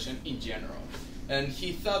unprocessed version in general. And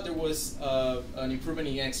he thought there was an improvement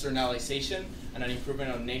in externalization and an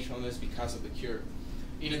improvement on naturalness because of the curve.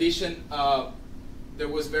 In addition, there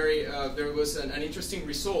was an interesting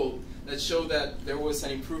result that showed that there was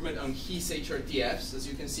an improvement on his HRTFs, as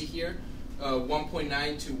you can see here,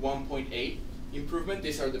 1.9 to 1.8 improvement.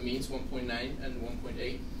 These are the means, 1.9 and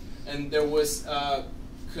 1.8. And there was a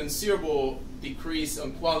considerable decrease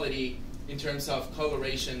on quality in terms of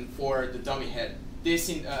coloration for the dummy head. This,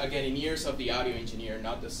 again, in ears of the audio engineer,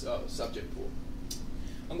 not the subject pool.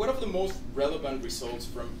 And one of the most relevant results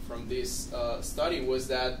from this study was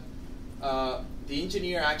that the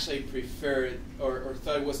engineer actually preferred or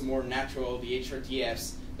thought it was more natural the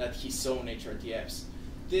HRTFs that he saw in HRTFs.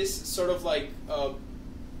 This sort of like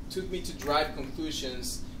took me to drive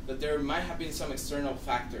conclusions that there might have been some external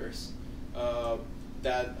factors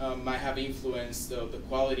that might have influenced the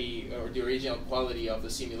quality or the original quality of the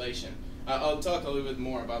simulation. I'll talk a little bit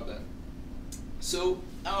more about that. So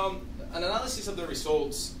an analysis of the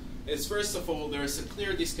results is, first of all, there is a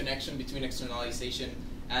clear disconnection between externalization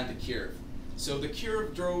and the curve. So the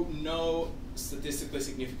curve drew no statistically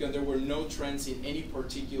significant, there were no trends in any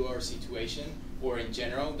particular situation or in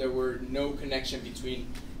general. There were no connection between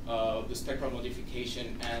the spectral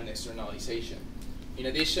modification and externalization. In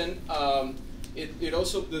addition,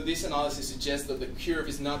 this analysis suggests that the curve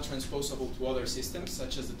is not transposable to other systems,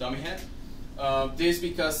 such as the dummy head. This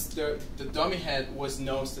because the dummy head was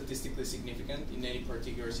not statistically significant in any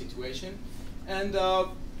particular situation, and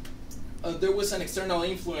there was an external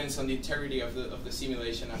influence on the integrity of the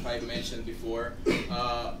simulation, as I mentioned before.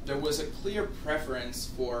 There was a clear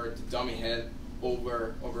preference for the dummy head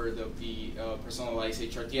over the personalized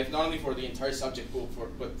HRTF, not only for the entire subject pool,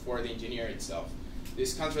 but for the engineer itself.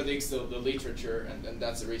 This contradicts the literature, and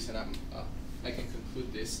that's the reason I can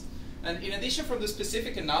conclude this. And in addition, from the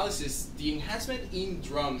specific analysis, the enhancement in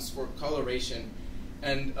drums for coloration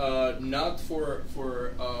and not for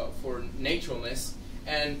naturalness,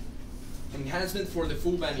 and enhancement for the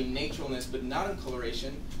full band in naturalness but not in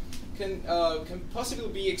coloration, can possibly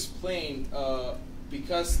be explained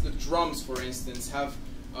because the drums, for instance, have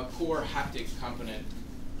a core haptic component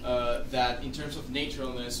that, in terms of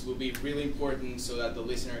naturalness, will be really important so that the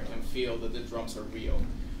listener can feel that the drums are real.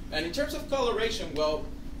 And in terms of coloration, well,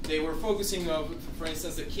 they were focusing on, for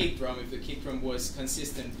instance, the kick drum. If the kick drum was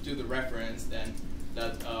consistent to the reference, then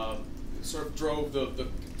that sort of drove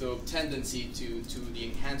the tendency to the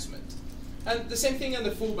enhancement. And the same thing on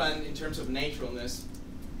the full band in terms of naturalness.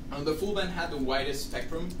 The full band had the widest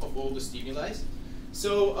spectrum of all the stimuli.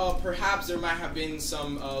 So perhaps there might have been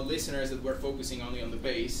some listeners that were focusing only on the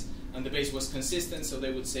bass, and the bass was consistent, so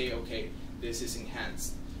they would say, okay, this is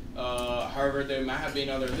enhanced. However, there might have been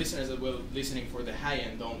other listeners that were listening for the high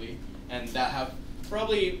end only, and that have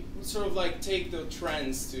probably sort of like take the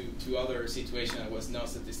trends to other situations that was not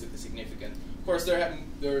statistically significant. Of course,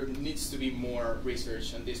 there needs to be more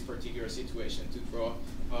research on this particular situation to draw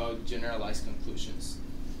generalized conclusions.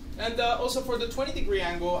 And also for the 20-degree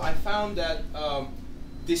angle, I found that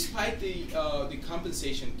despite the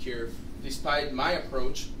compensation curve, despite my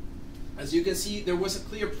approach, as you can see, there was a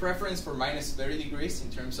clear preference for minus 30 degrees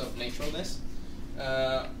in terms of naturalness.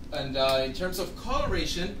 And in terms of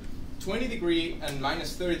coloration, 20 degree and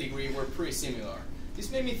minus 30 degree were pretty similar.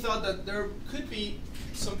 This made me thought that there could be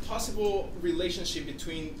some possible relationship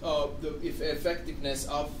between the effectiveness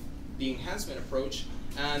of the enhancement approach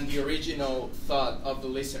and the original thought of the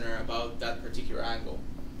listener about that particular angle.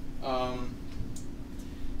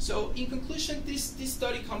 So in conclusion, this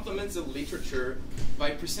study complements the literature by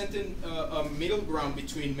presenting a middle ground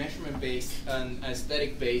between measurement-based and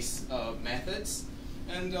aesthetic-based methods,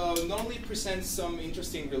 and not only presents some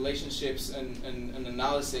interesting relationships and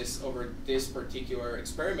analysis over this particular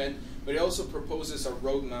experiment, but it also proposes a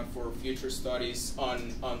roadmap for future studies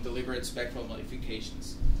on deliberate spectral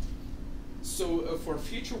modifications. So for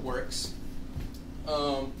future works,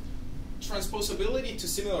 transposability to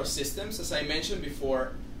similar systems, as I mentioned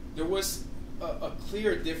before, there was a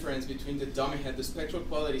clear difference between the dummy head, the spectral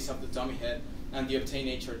qualities of the dummy head, and the obtained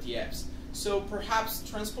HRTFs. So perhaps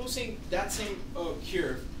transposing that same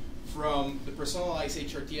curve from the personalized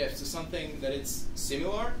HRTFs to something that is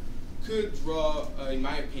similar could draw, in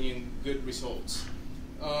my opinion, good results.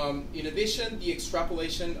 In addition, the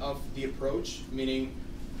extrapolation of the approach, meaning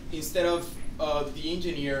instead of the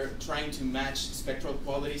engineer trying to match spectral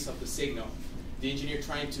qualities of the signal, the engineer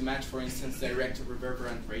trying to match, for instance, direct to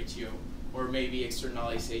reverberant ratio, or maybe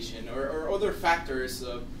externalization, or other factors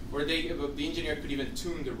where the engineer could even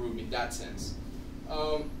tune the room in that sense.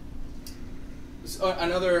 So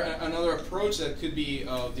another approach that could be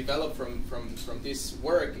developed from this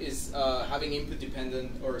work is having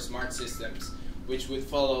input-dependent or smart systems, which would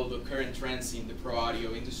follow the current trends in the pro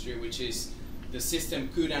audio industry, which is the system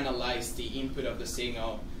could analyze the input of the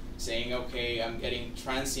signal, saying, okay, I'm getting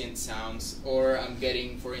transient sounds, or I'm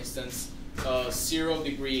getting, for instance, a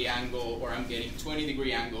 0-degree angle, or I'm getting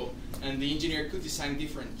 20-degree angle, and the engineer could design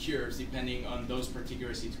different curves depending on those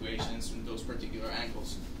particular situations and those particular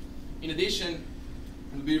angles. In addition,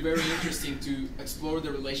 it would be very interesting to explore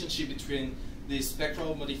the relationship between the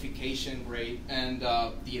spectral modification rate and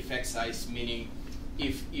the effect size, meaning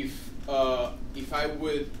if I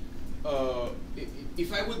would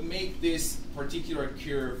if I would make this particular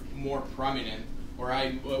curve more prominent, or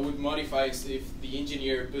I would modify if the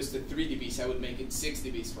engineer boosted 3 dBs, I would make it 6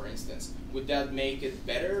 dBs, for instance. Would that make it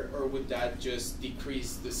better, or would that just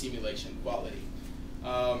decrease the simulation quality?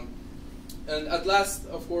 And at last,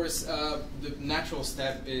 of course, the natural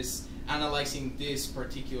step is analyzing this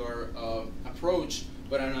particular approach,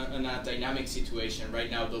 but in a dynamic situation.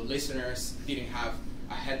 Right now, the listeners didn't have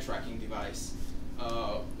a head tracking device.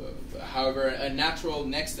 However, a natural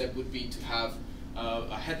next step would be to have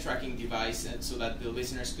a head tracking device, and so that the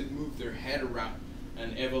listeners could move their head around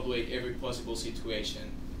and evaluate every possible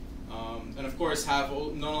situation. And of course, have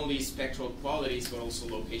not only spectral qualities, but also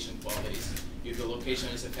location qualities, if the location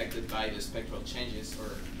is affected by the spectral changes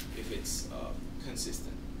or if it's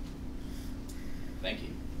consistent. Thank you.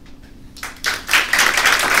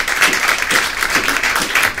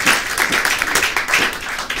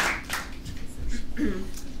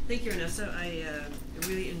 Thank you, Ernesto. I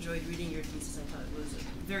really enjoyed reading your thesis. I thought it was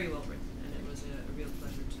very well written, and it was a real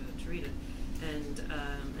pleasure to read it. And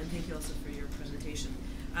thank you also for your presentation.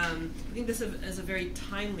 I think this is a very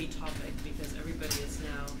timely topic because everybody is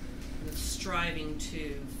now kind of striving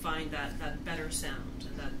to find that better sound.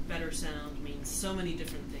 And that better sound means so many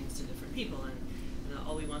different things to different people. And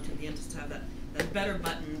all we want in the end is to have that better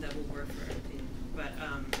button that will work for everything.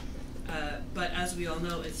 But as we all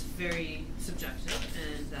know, it's very subjective,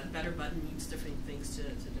 and that better button means different things to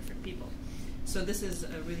different people. So this is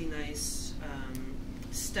a really nice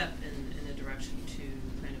step in a direction to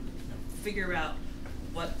kind of figure out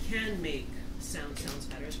what can make sounds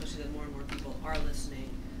better, especially that more and more people are listening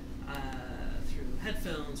through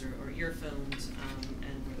headphones or earphones,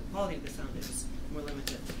 and where the quality of the sound is more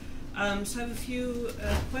limited. So I have a few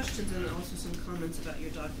questions and also some comments about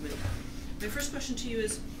your document. My first question to you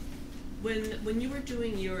is, when you were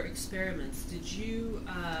doing your experiments, did you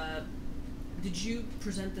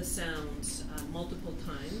present the sounds multiple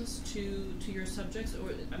times to your subjects,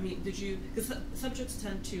 or I mean, did you? Because subjects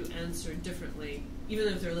tend to answer differently, even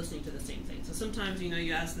if they're listening to the same thing. So sometimes,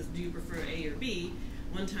 you ask this, do you prefer A or B?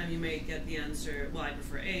 One time you may get the answer, well, I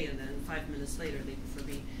prefer A, and then 5 minutes later they prefer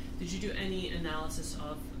B. Did you do any analysis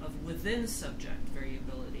of within subject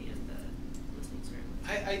variability in the listening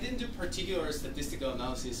experiment? I didn't do particular statistical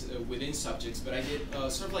analysis within subjects, but I did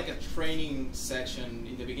sort of like a training section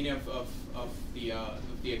in the beginning of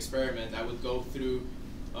the experiment. I would go through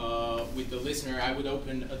with the listener. I would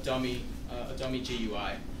open a dummy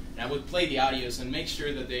GUI, and I would play the audios and make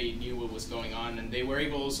sure that they knew what was going on, and they were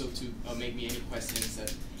able also to make me any questions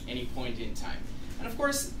at any point in time. And of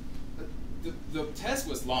course, the test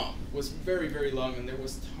was long, was very, very long, and there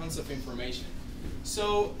was tons of information.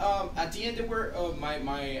 So at the end, there were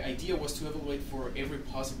my idea was to evaluate for every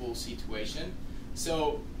possible situation.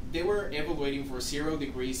 So they were evaluating for 0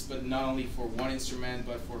 degrees, but not only for one instrument,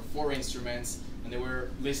 but for 4 instruments, and they were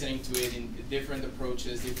listening to it in different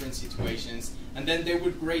approaches, different situations, and then they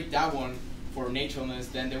would grade that one for naturalness,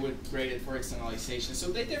 then they would grade it for externalization.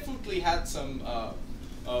 So they definitely had some,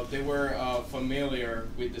 they were familiar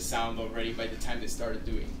with the sound already by the time they started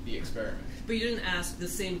doing the experiment. But you didn't ask the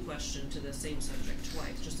same question to the same subject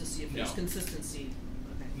twice, just to see if there's consistency.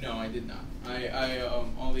 Okay. No, I did not. I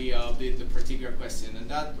only did the particular question, and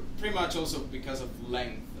that pretty much also because of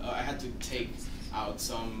length. I had to take out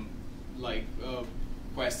some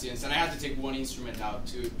questions, and I had to take one instrument out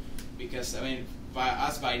too, because I mean,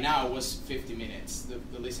 by now it was 50 minutes.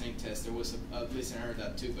 The listening test. There was a listener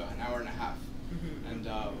that took an hour and a half, and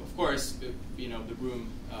of course, the room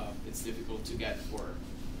it's difficult to get for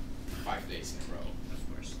 5 days in a row.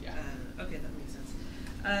 Of course. Yeah. Okay, that makes sense.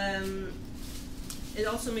 It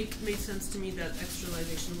also made sense to me that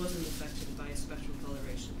externalization wasn't affected by spectral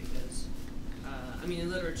coloration because, I mean, in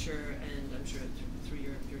literature, and I'm sure through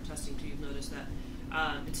your testing too, you've noticed that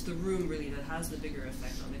it's the room really that has the bigger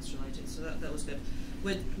effect on externalization. So that was good.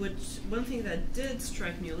 One thing that did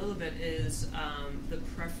strike me a little bit is the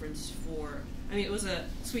preference for, I mean, it was a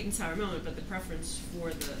sweet and sour moment, but the preference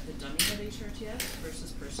for the dummy head HRTF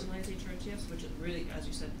versus personalized HRTFs, which really, as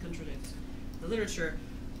you said, contradicts the literature.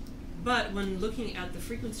 But when looking at the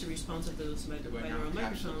frequency response of those binaural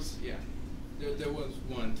microphones, yeah, there was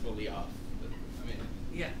one totally off. But, I mean,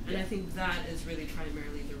 yeah, and I think that is really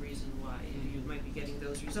primarily the reason why you might be getting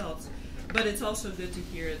those results. But it's also good to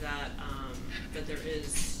hear that that there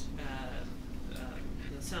is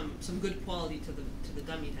some good quality to the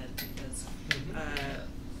dummy head, because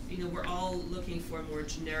we're all looking for a more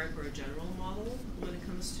generic or a general model when it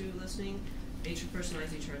comes to listening.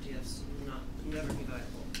 Personalized HRTFs never be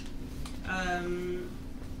viable.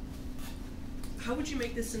 How would you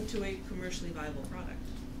make this into a commercially viable product?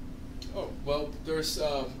 Oh, well, there's,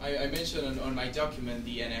 I mentioned on my document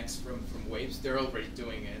the NX from Waves. They're already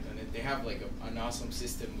doing it, and they have like an awesome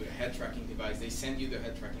system with a head tracking device. They send you the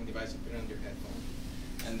head tracking device, you put it on your headphone,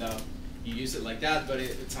 and you use it like that, but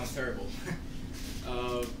it sounds terrible.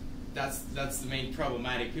 That's the main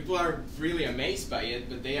problematic. People are really amazed by it,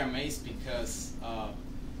 but they are amazed because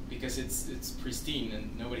it's pristine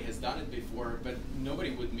and nobody has done it before, but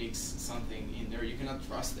nobody would mix something in there. You cannot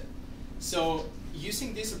trust it. So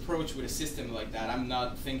using this approach with a system like that, I'm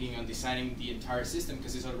not thinking on designing the entire system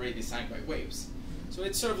because it's already designed by Waves. So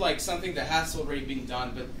it's sort of like something that has already been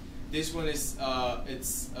done, but this one is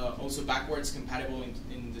also backwards compatible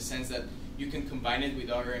in the sense that you can combine it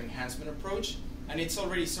with our enhancement approach, and it's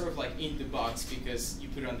already sort of like in the box because you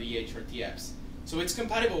put it on the HRTFs. So it's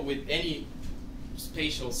compatible with any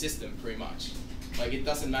spatial system pretty much. Like it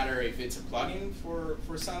doesn't matter if it's a plugin for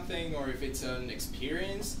something or if it's an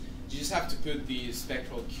experience. You just have to put the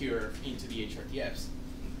spectral curve into the HRTFs.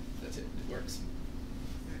 That's it. It works.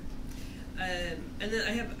 And then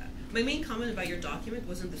I have my main comment about your document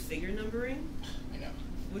wasn't the figure numbering. I know.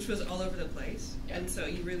 Which was all over the place. Yeah. And so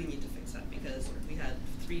you really need to fix that because we had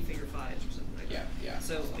 3 figure 5s or something like that. Yeah.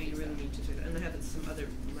 So you really need to fix that. And I have some other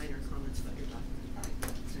minor comments about your document.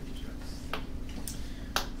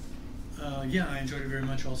 Yeah, I enjoyed it very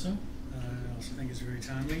much also. I also think it's very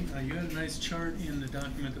timely. You had a nice chart in the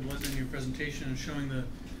document that wasn't in your presentation showing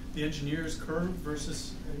the engineer's curve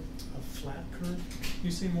versus a flat curve. Can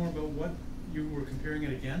you say more about what you were comparing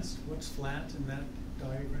it against? What's flat in that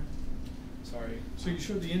diagram? Sorry. So you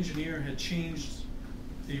showed the engineer had changed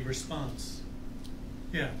the response.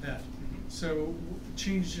 Yeah, that. Mm-hmm. So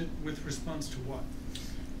changed it with response to what?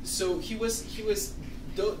 So he was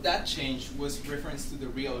that change was reference to the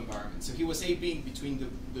real environment. So he was A/B-ing between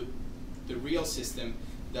the real system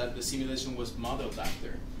that the simulation was modeled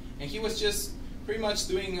after, and he was just pretty much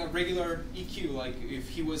doing a regular EQ, like if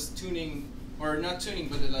he was tuning, or not tuning,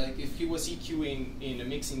 but like if he was EQing in a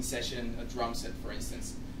mixing session, a drum set, for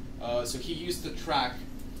instance. So he used the track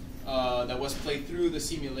that was played through the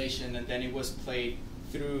simulation, and then it was played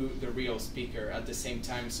through the real speaker at the same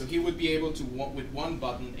time. So he would be able to, with one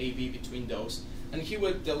button, A/B between those, and he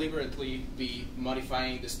would deliberately be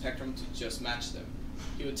modifying the spectrum to just match them.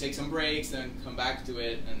 He would take some breaks, then come back to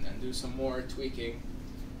it, and do some more tweaking.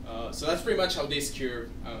 So that's pretty much how this curve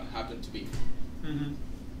happened to be. Mm-hmm.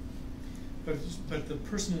 But the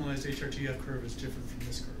personalized HRTF curve is different from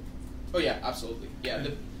this curve. Oh yeah, absolutely. Yeah.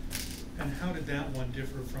 And how did that one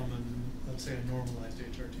differ from, let's say, a normalized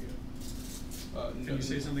HRTF? Can you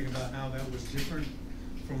say something about how that was different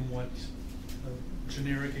from what a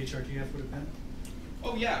generic HRTF would have been?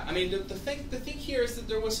 Oh yeah, I mean the thing here is that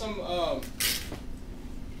there was some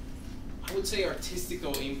I would say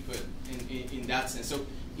artistical input in that sense. So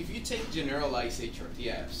if you take generalized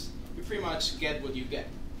HRTFs, you pretty much get what you get,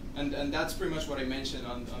 and that's pretty much what I mentioned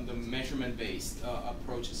on the measurement-based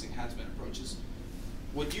approaches, enhancement approaches.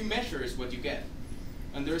 What you measure is what you get,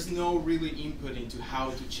 and there's no really input into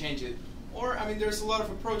how to change it. Or I mean, there's a lot of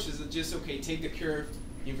approaches that just take the curve,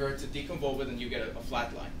 invert it, deconvolve it, and you get a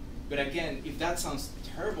flat line. But again, if that sounds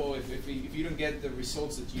terrible, if you don't get the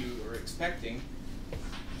results that you are expecting,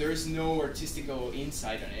 there's no artistical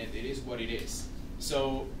insight on it. It is what it is.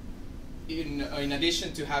 So in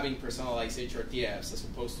addition to having personalized HRTFs as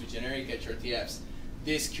opposed to generic HRTFs,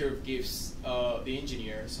 this curve gives the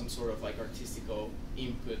engineer some sort of like artistical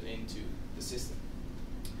input into the system.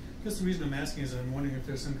 I guess the reason I'm asking is I'm wondering if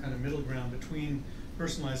there's some kind of middle ground between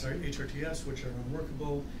personalized HRTFs, which are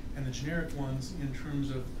unworkable, and the generic ones in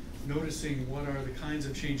terms of noticing what are the kinds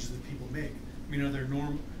of changes that people make. I mean, are there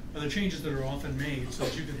changes that are often made so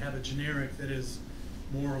that you can have a generic that is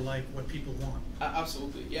more like what people want?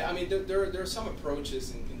 Absolutely. Yeah, I mean, there are some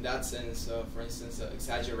approaches in that sense. For instance,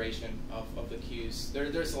 exaggeration of the cues.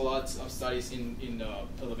 There's a lot of studies in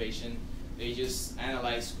elevation. They just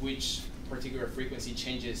analyze which particular frequency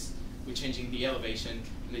changes with changing the elevation,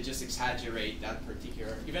 and they just exaggerate that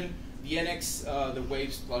particular. Even the NX, the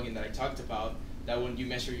Waves plugin that I talked about, that when you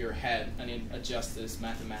measure your head and it adjusts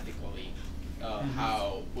mathematically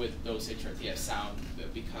how would those HRTFs sound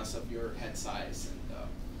because of your head size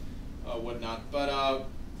and whatnot. But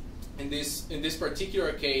in this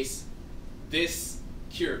particular case, this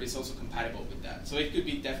curve is also compatible with that, so it could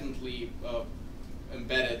be definitely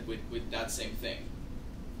embedded with that same thing.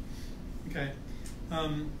 Okay.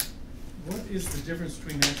 What is the difference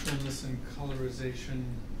between naturalness and colorization,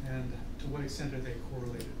 and to what extent are they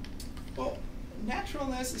correlated? Well,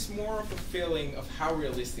 naturalness is more of a feeling of how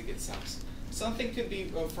realistic it sounds. Something could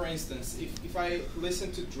be, for instance, if I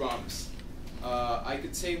listen to drums, I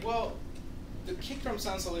could say, well, the kick drum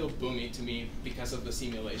sounds a little boomy to me because of the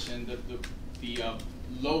simulation. The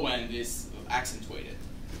low end is accentuated,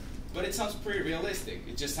 but it sounds pretty realistic.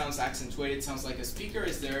 It just sounds accentuated. It sounds like a speaker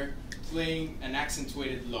is there playing an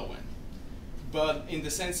accentuated low end. But in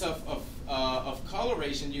the sense of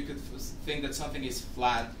coloration, you could think that something is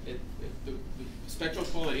flat. The spectral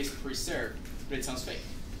quality is preserved, but it sounds fake.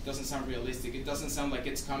 It doesn't sound realistic. It doesn't sound like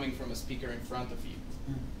it's coming from a speaker in front of you.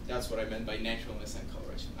 That's what I meant by naturalness and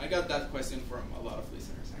coloration. I got that question from a lot of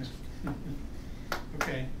listeners, actually.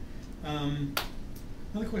 Okay.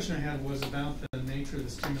 Another question I had was about the nature of the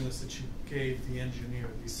stimulus that you gave the engineer,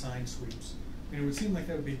 these sine sweeps. I mean, it would seem like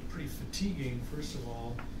that would be pretty fatiguing, first of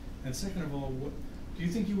all. And second of all, do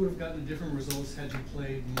you think you would have gotten different results had you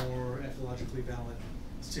played more ethologically valid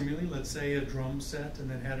stimuli? Let's say a drum set and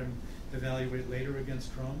then had him evaluate later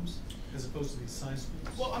against drums, as opposed to these sine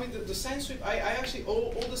sweeps? Well, I mean, the sine sweep, I actually,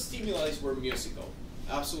 all the stimuli were musical.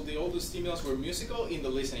 Absolutely, all the stimuli were musical in the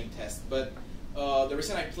listening test. But the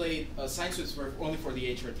reason I played sine sweeps were only for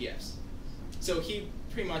the HRTFs. So he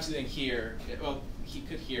pretty much didn't hear it. Well, he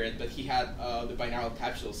could hear it, but he had the binaural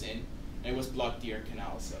capsules in. And it was blocked ear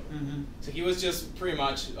canal, so so he was just pretty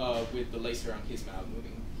much with the laser on his mouth,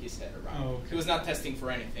 moving his head around. Oh, okay. He was not testing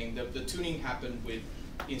for anything. The tuning happened with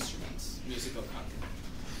instruments, musical content.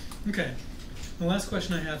 Okay. The last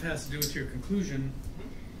question I have has to do with your conclusion,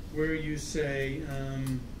 where you say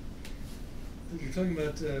you're talking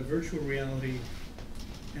about virtual reality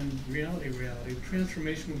and reality. The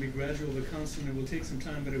transformation will be gradual but constant. It will take some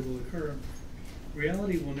time, but it will occur.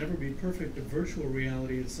 Reality will never be perfect, but virtual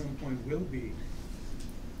reality at some point will be.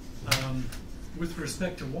 With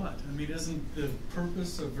respect to what? I mean, isn't the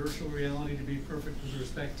purpose of virtual reality to be perfect with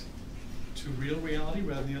respect to real reality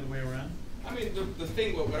rather than the other way around? I mean, the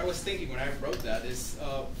thing, what I was thinking when I wrote that is,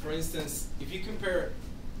 for instance, if you compare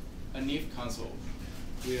a NIF console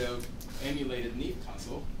with an emulated NIF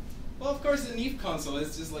console, well, of course, the NIF console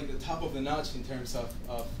is just like the top of the notch in terms of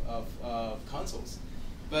consoles.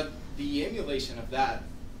 But the emulation of that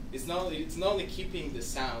is not only keeping the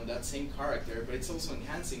sound, that same character, but it's also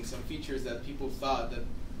enhancing some features that people thought that,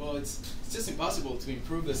 well, it's just impossible to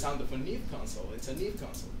improve the sound of a NIF console. It's a NIF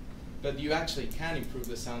console. But you actually can improve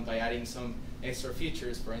the sound by adding some extra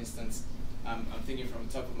features. For instance, I'm thinking from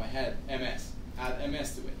the top of my head, MS. Add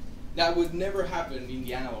MS to it. That would never happen in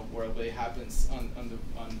the analog world, but it happens on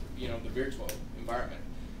the virtual environment.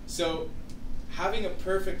 So having a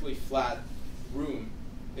perfectly flat room,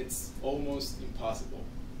 it's almost impossible.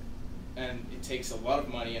 And it takes a lot of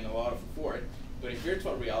money and a lot of effort. But in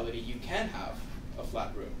virtual reality, you can have a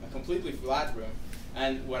flat room, a completely flat room.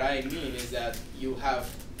 And what I mean is that you have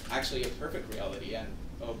actually a perfect reality, and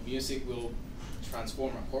music will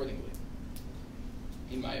transform accordingly,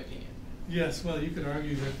 in my opinion. Yes, well, you could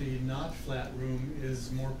argue that the not flat room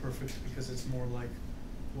is more perfect because it's more like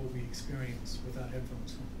what we experience without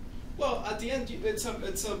headphones. Well, at the end, it's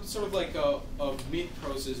a sort of like a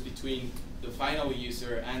mid-process between the final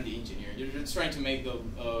user and the engineer. You're just trying to make the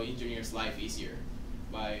engineer's life easier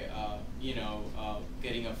by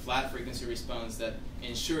getting a flat frequency response that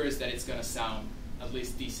ensures that it's going to sound at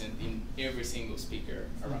least decent in every single speaker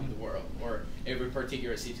around the world or every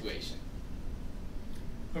particular situation.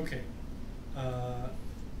 Okay.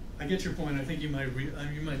 I get your point. I think you might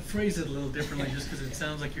phrase it a little differently just because it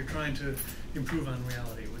sounds like you're trying to improve on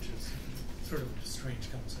reality, which is sort of a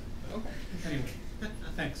strange concept. Okay. Anyway,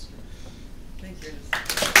 thanks. Thank you.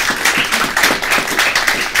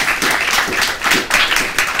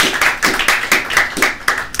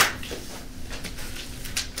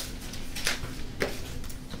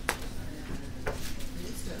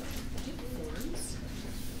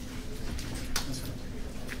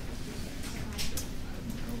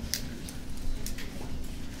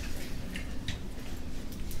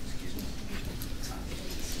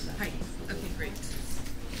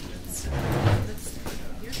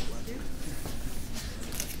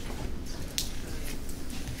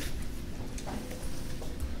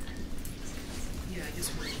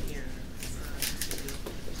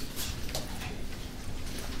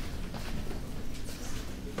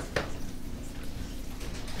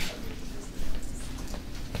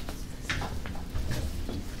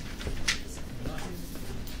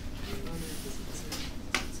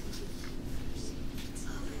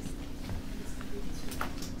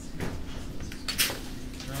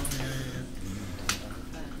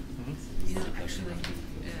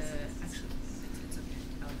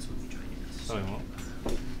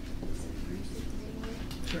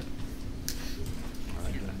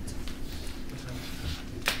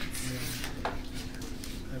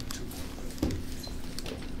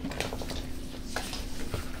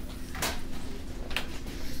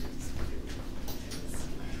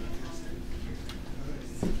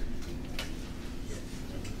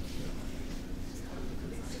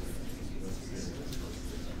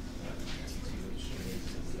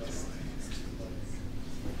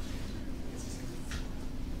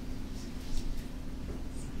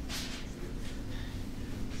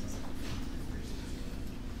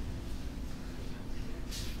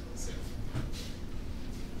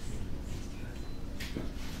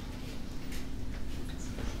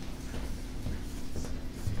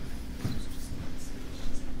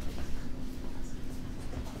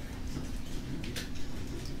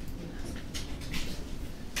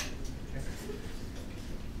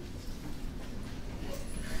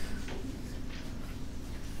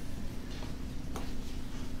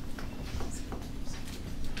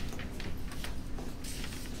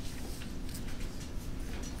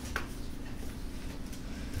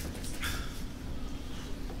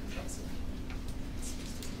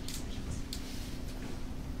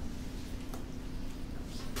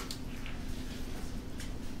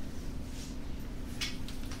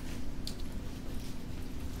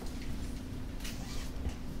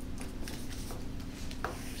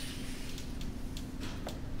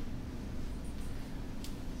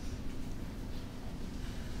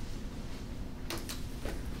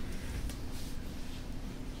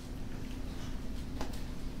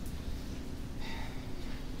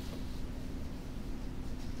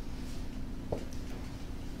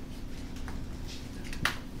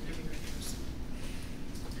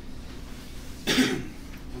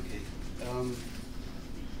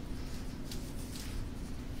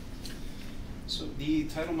 The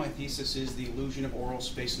title of my thesis is The Illusion of Oral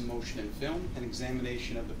Space and Motion in Film, an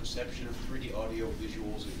examination of the perception of 3D audio,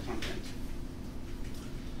 visuals, and content.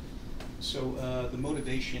 So the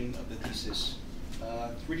motivation of the thesis.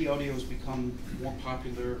 3D audio has become more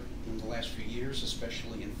popular in the last few years,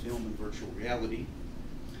 especially in film and virtual reality.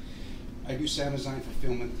 I do sound design for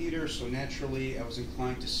film and theater, so naturally I was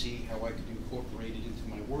inclined to see how I could incorporate it into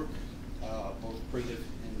my work, both creative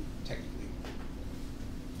and technically.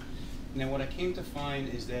 Now, what I came to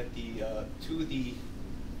find is that the two of the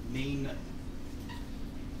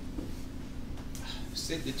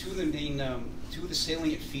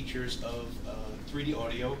salient features of 3D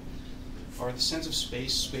audio are the sense of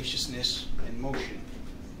space, spaciousness, and motion.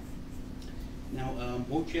 Now,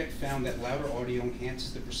 Wojciech found that louder audio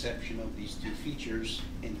enhances the perception of these two features,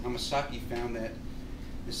 and Hamasaki found that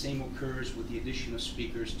the same occurs with the addition of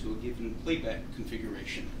speakers to a given playback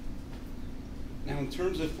configuration. Now, in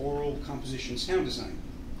terms of oral composition sound design,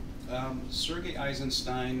 Sergei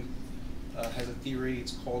Eisenstein has a theory.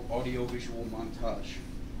 It's called audio-visual montage,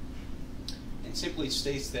 and simply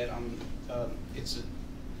states that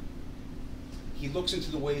he looks into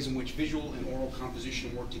the ways in which visual and oral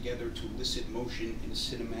composition work together to elicit motion in a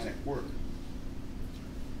cinematic work.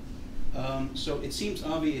 So it seems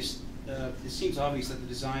obvious. That the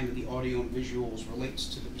design of the audio and visuals relates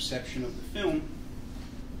to the perception of the film,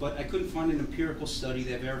 but I couldn't find an empirical study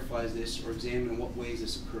that verifies this or examine in what ways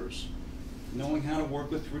this occurs. Knowing how to work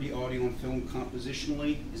with 3D audio and film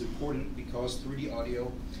compositionally is important because 3D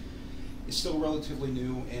audio is still relatively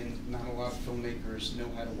new and not a lot of filmmakers know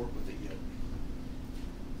how to work with it yet.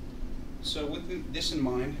 So with this in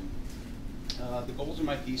mind, the goals of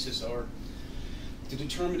my thesis are to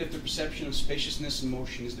determine if the perception of spaciousness and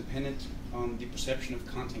motion is dependent on the perception of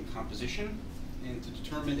content composition, and to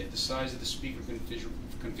determine if the size of the speaker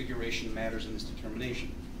configuration matters in this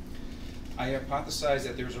determination. I hypothesize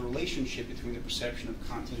that there's a relationship between the perception of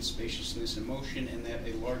content, spaciousness, and motion, and that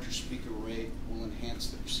a larger speaker array will enhance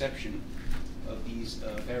the perception of these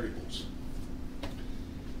variables.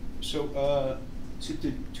 So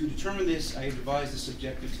to determine this, I have devised a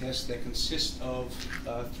subjective test that consists of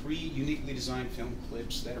 3 uniquely designed film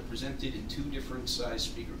clips that are presented in 2 different size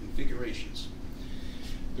speaker configurations.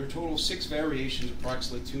 There are a total of 6 variations,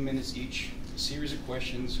 approximately 2 minutes each. A series of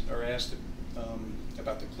questions are asked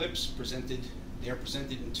about the clips presented. They are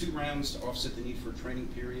presented in 2 rounds to offset the need for a training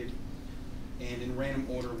period, and in random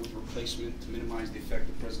order with replacement to minimize the effect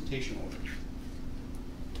of presentation order.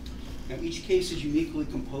 Now, each case is uniquely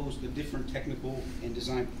composed of different technical and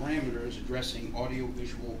design parameters addressing audio,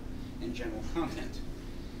 visual, and general content.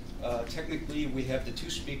 Technically, we have the 2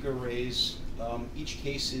 speaker arrays. Each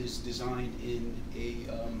case is designed in a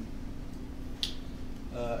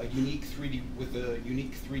unique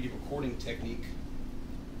 3D recording technique,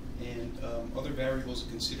 and other variables of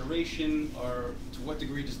consideration are to what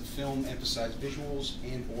degree does the film emphasize visuals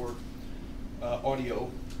and or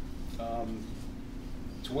audio.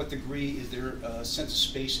 To what degree is there a sense of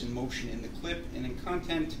space and motion in the clip, and in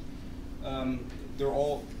content,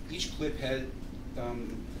 each clip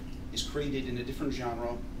is created in a different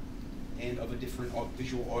genre and of a different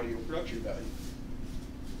visual audio production value.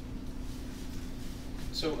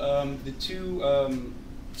 So the 2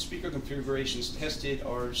 speaker configurations tested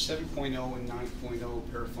are 7.0 and 9.0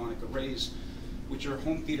 paraphonic arrays, which are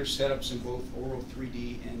home theater setups in both Aural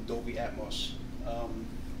 3D and Dolby Atmos.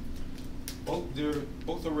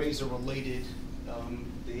 Both arrays are related.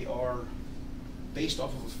 They are based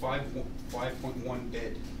off of a 5.1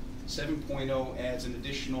 bed. 7.0 adds an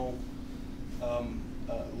additional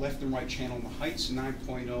left and right channel in the heights.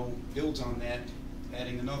 9.0 builds on that,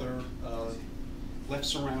 adding another left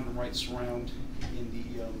surround and right surround in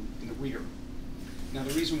the rear. Now,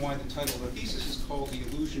 the reason why the title of the thesis is called The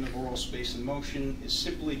Illusion of Oral Space and Motion is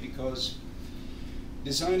simply because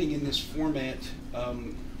designing in this format,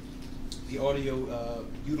 the audio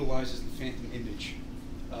utilizes the phantom image.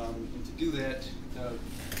 And to do that,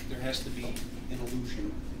 there has to be an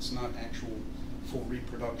illusion. It's not actual full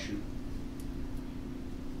reproduction.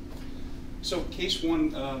 So case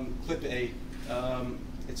 1, clip A.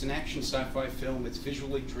 It's an action sci-fi film. It's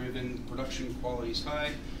visually driven. Production quality is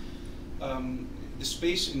high. The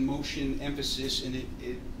space and motion emphasis in it,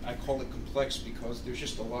 I call it complex because there's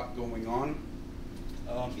just a lot going on.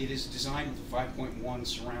 It is designed with a 5.1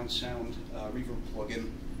 surround sound reverb plugin.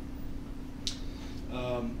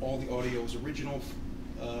 All the audio is original,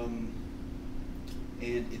 and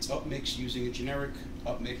it's upmixed using a generic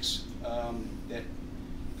upmix that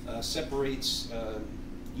separates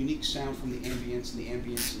unique sound from the ambience, and the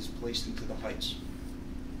ambience is placed into the heights.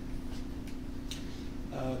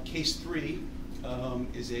 Case 3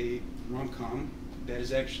 is a rom-com that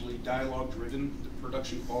is actually dialogue driven. The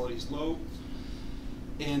production quality is low,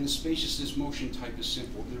 and the spaciousness motion type is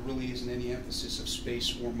simple. There really isn't any emphasis of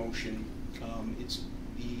space or motion.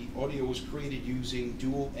 The audio was created using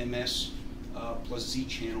dual MS plus Z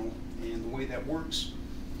channel, and the way that works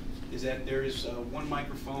is that there is one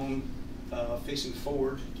microphone facing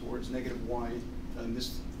forward towards negative Y, and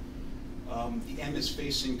the M is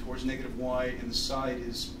facing towards negative Y, and the side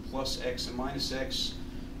is plus X and minus X,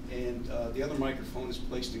 and the other microphone is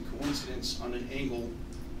placed in coincidence on an angle,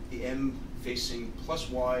 the M facing plus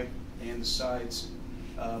Y, and the sides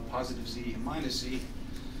positive Z and minus Z.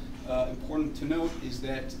 Important to note is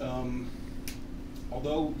that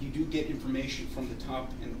although you do get information from the top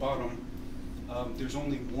and the bottom, there's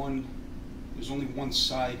only one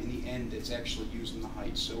side in the end that's actually used in the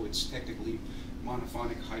height, so it's technically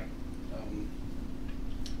monophonic height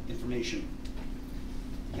information.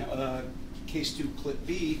 Now, case 2, clip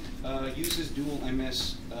B, uses dual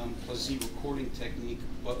MS plus Z recording technique,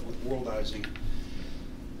 but with worldizing.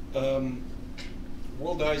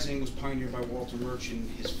 Worldizing was pioneered by Walter Murch in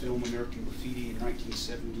his film American Graffiti in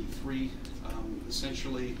 1973.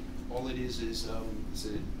 Essentially, all it is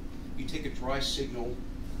you take a dry signal,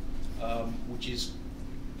 which is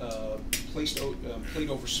played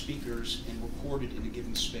over speakers and recorded in a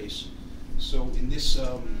given space. So in this,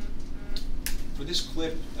 for this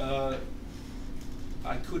clip,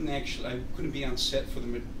 I couldn't be on set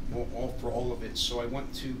for all of it. So I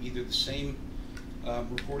went to either the same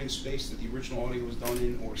recording space that the original audio was done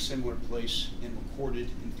in, or a similar place, and recorded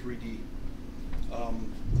in 3D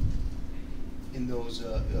in those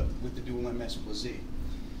with the dual MS plus Z.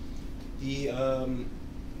 The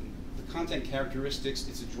content characteristics,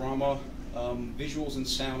 it's a drama. Visuals and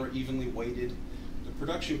sound are evenly weighted. The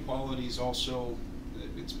production quality is also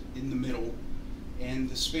it's in the middle, and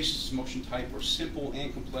the spaciousness motion type are simple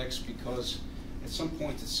and complex, because at some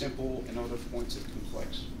points it's simple and other points it's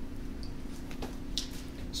complex.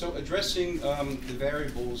 So addressing the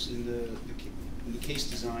variables in the case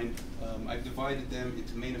design, I've divided them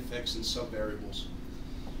into main effects and sub-variables.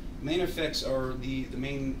 Main effects are the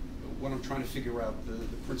main, what I'm trying to figure out,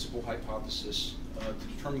 the principal hypothesis to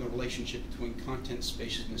determine the relationship between content,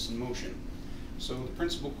 spaciousness, and motion. So the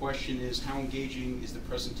principal question is, how engaging is the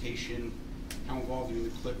presentation, how involved are you in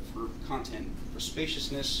the clip for content? For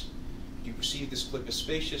spaciousness, do you perceive this clip as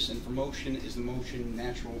spacious? And for motion, is the motion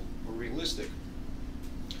natural or realistic?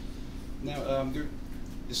 Now,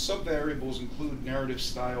 the sub-variables include narrative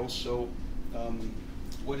style, so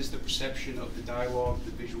what is the perception of the dialogue,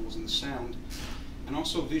 the visuals, and the sound, and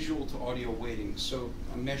also visual to audio weighting. So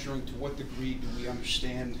I'm measuring to what degree do we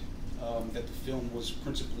understand that the film was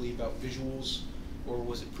principally about visuals, or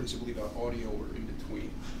was it principally about audio, or in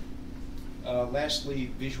between.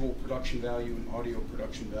 Lastly, visual production value and audio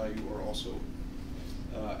production value are also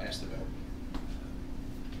asked about.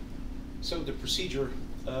 So the procedure,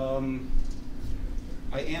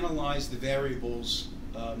 I analyzed the variables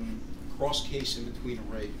cross-case and between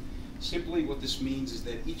array. Simply what this means is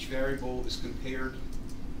that each variable is compared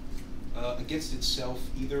against itself,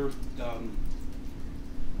 either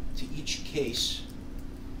to each case.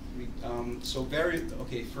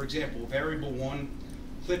 For example, variable 1,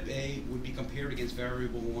 clip A would be compared against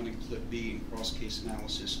variable 1 in clip B in cross-case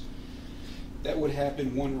analysis. That would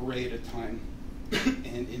happen one array at a time.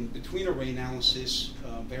 And in between array analysis,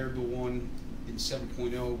 variable 1 in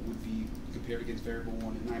 7.0 would be compared against variable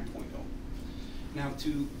 1 in 9.0. Now,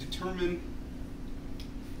 to determine,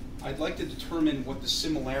 I'd like to determine what the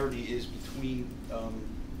similarity is between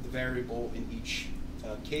the variable in each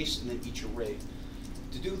case and then each array.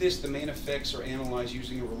 To do this, the main effects are analyzed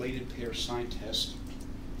using a related pair sign test.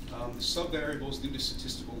 The sub-variables, due to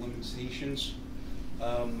statistical limitations,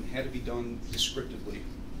 had to be done descriptively.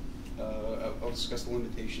 I'll discuss the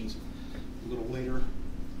limitations a little later.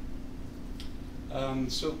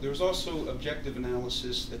 So there was also objective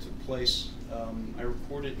analysis that took place. I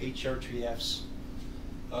recorded HRTFs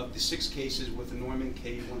of the 6 cases with a Neumann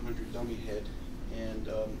K100 dummy head, and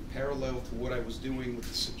parallel to what I was doing with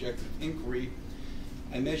the subjective inquiry,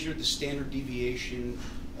 I measured the standard deviation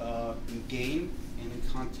in gain and in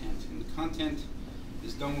content. And the content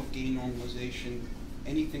is done with gain normalization.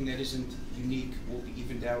 Anything that isn't unique will be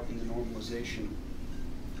evened out in the normalization.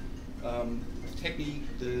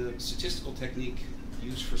 The statistical technique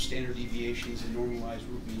used for standard deviations and normalized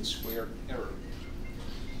root mean square error.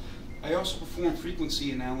 I also performed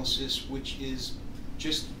frequency analysis, which is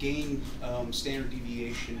just gain standard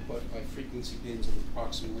deviation, but by frequency bins of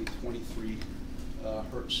approximately 23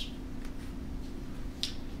 hertz.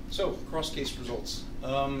 So, cross-case results.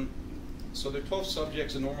 So there are 12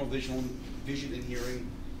 subjects, a normal vision and hearing.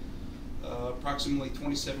 approximately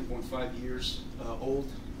 27.5 years old.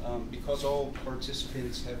 Because all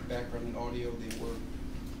participants have a background in audio, they were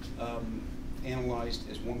analyzed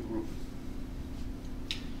as one group.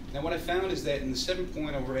 Now what I found is that in the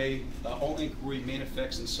 7-point array, all inquiry main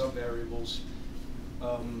effects and subvariables,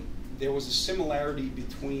 there was a similarity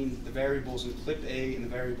between the variables in clip A and the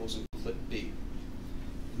variables in clip B.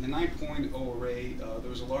 In the 9.0 array, there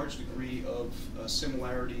was a large degree of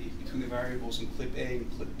similarity between the variables in clip A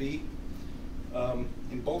and clip B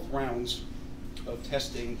in both rounds of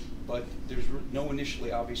testing, but there's no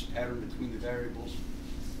initially obvious pattern between the variables.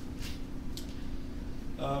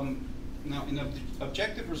 Now, in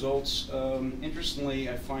objective results, interestingly,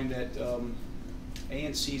 I find that A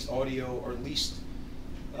and C's audio are least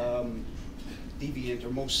deviant or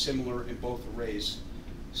most similar in both arrays.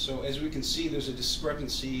 So as we can see, there's a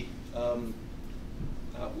discrepancy, well,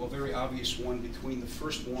 a very obvious one between the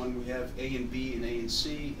first one. We have A and B and A and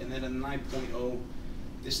C, and then in the 9.0,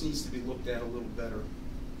 this needs to be looked at a little better.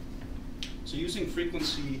 So using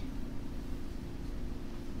frequency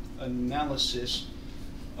analysis,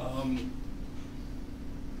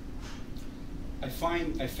 I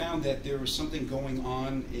found that there was something going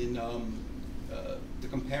on in the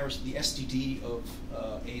comparison, the STD of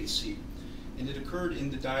A and C, and it occurred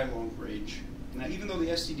in the dialogue range. Now, even though the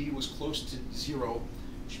STD was close to 0,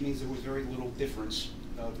 which means there was very little difference,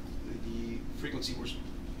 the frequency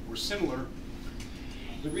were similar,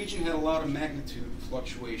 the region had a lot of magnitude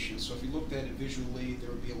fluctuations. So if you looked at it visually,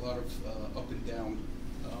 there would be a lot of up and down.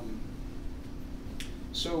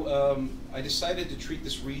 So I decided to treat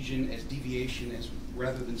this region as deviation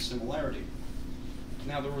rather than similarity.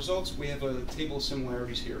 Now the results, we have a table of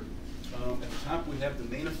similarities here. At the top we have the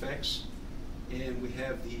main effects, and we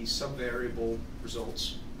have the subvariable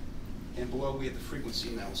results, and below we have the frequency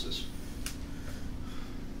analysis.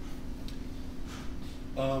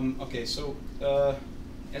 Okay, so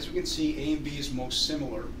as we can see, A and B is most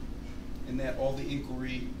similar in that all the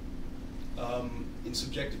inquiry in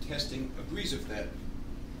subjective testing agrees with that.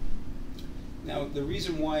 Now, the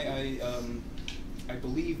reason why I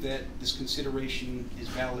believe that this consideration is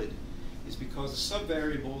valid is because the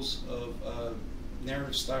subvariables of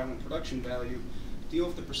narrative style and production value deal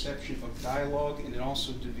with the perception of dialogue, and it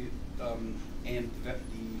also and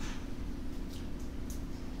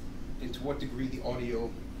to what degree the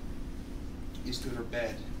audio is good or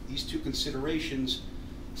bad. These two considerations,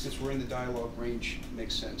 since we're in the dialogue range,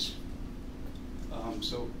 make sense.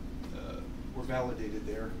 So we're validated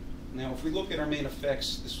there. Now, if we look at our main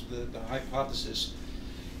effects, the hypothesis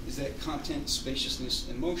is that content, spaciousness,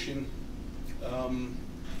 and motion,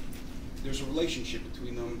 there's a relationship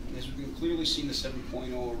between them. And as we can clearly see in the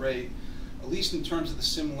 7.0 array, at least in terms of the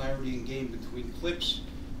similarity in gain between clips,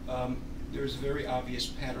 there's a very obvious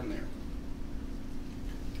pattern there.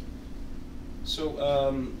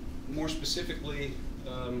 So more specifically,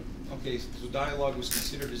 okay, so dialogue was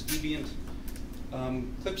considered as deviant.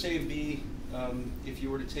 Clips A and B, if you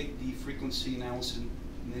were to take the frequency analysis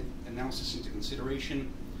into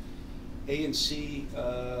consideration, A and C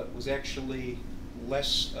was actually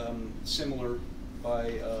less similar by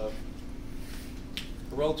a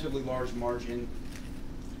relatively large margin.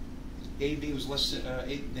 A and B was less than A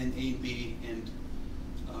and B, and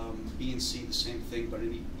B and C the same thing, but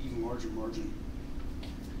an even larger margin.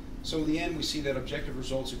 So in the end, we see that objective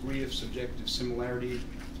results agree of subjective similarity.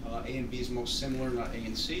 A and B is most similar, not A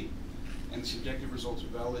and C. And the subjective results are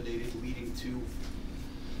validated, leading to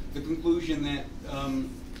the conclusion that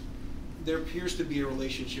there appears to be a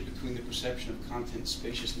relationship between the perception of content,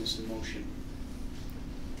 spaciousness, and motion.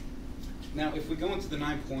 Now, if we go into the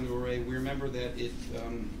 9-point array, we remember that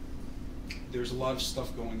there's a lot of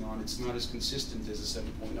stuff going on. It's not as consistent as a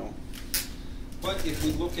 7.0. But if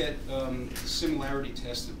we look at the similarity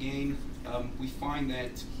test of gain, we find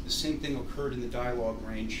that the same thing occurred in the dialogue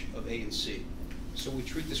range of A and C. So we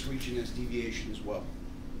treat this region as deviation as well.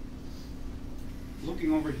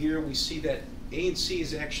 Looking over here, we see that A and C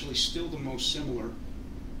is actually still the most similar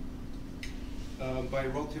by a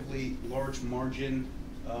relatively large margin,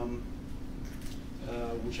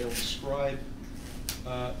 which I will describe.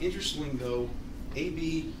 Interestingly, though,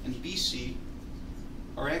 AB and BC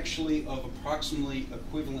are actually of approximately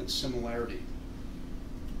equivalent similarity.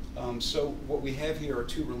 So what we have here are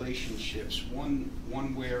two relationships.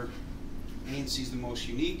 One where A and C is the most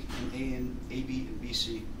unique, and AB and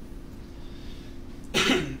BC.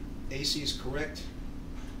 AC is correct.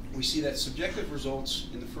 We see that subjective results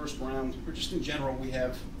in the first round, or just in general, we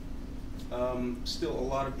have still a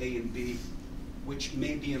lot of A and B, which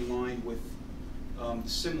may be in line with the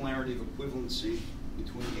similarity of equivalency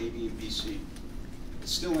between AB and BC.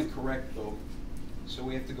 It's still incorrect, though. So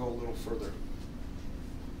we have to go a little further.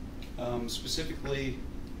 Specifically,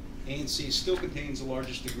 A and C still contains the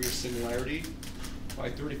largest degree of similarity by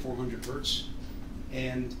 3,400 hertz.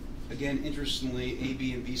 And again, interestingly, A,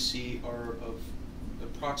 B, and BC are of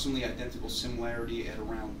approximately identical similarity at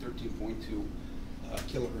around 13.2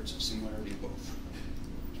 kilohertz of similarity both.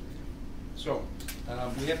 So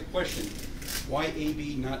we have a question: why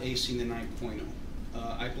AB, not AC in the 9.0?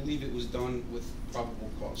 I believe it was done with probable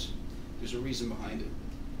cause. There's a reason behind it.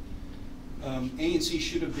 A and C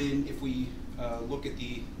should have been, if we look at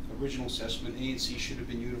the original assessment, A and C should have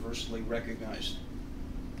been universally recognized.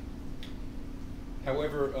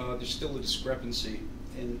 However, there's still a discrepancy,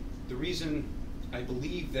 and the reason I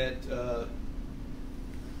believe that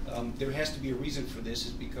there has to be a reason for this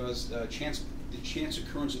is because the chance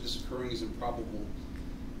occurrence of this occurring is improbable,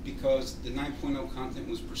 because the 9.0 content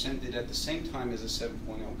was presented at the same time as the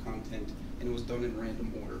 7.0 content, and it was done in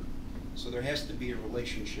random order. So there has to be a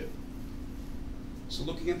relationship. So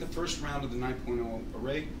looking at the first round of the 9.0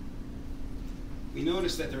 array, we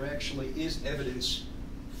notice that there actually is evidence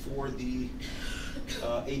for the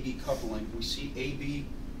AB coupling. We see AB,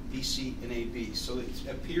 BC, and AB. So it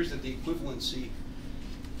appears that the equivalency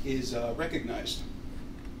is recognized,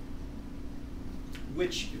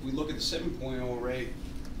 which, if we look at the 7.0 array,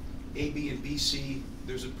 AB and BC,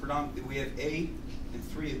 there's a predominant, we have A and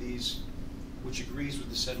 3 of these, which agrees with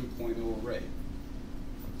the 7.0 array.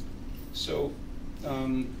 So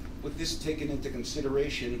with this taken into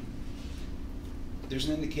consideration, there's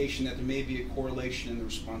an indication that there may be a correlation in the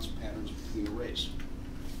response patterns between arrays.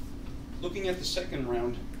 Looking at the second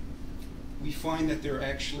round, we find that there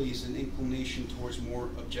actually is an inclination towards more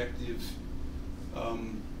objective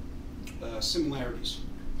similarities.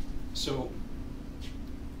 So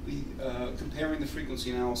we, comparing the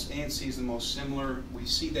frequency analysis, A and C is the most similar. We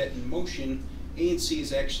see that in motion, A and C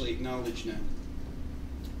is actually acknowledged now,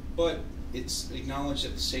 but it's acknowledged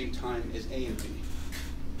at the same time as A and B.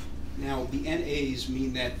 Now, the NAs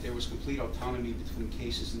mean that there was complete autonomy between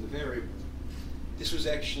cases in the variable. This was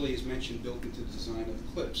actually, as mentioned, built into the design of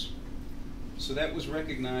the clips. So that was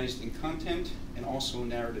recognized in content and also in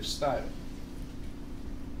narrative style.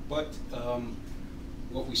 But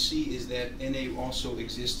what we see is that NA also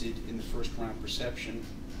existed in the first round perception,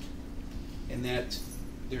 and that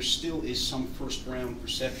there still is some first round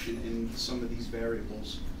perception in some of these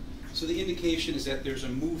variables. So the indication is that there's a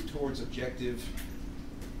move towards objective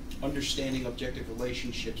understanding, objective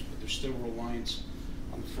relationships, but there's still reliance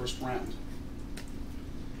on the first round.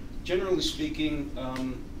 Generally speaking,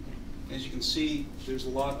 as you can see, there's a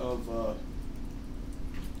lot of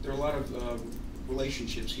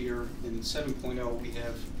relationships here. In 7.0, we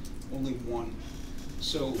have only one.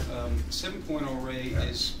 So 7.0 array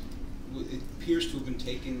it appears to have been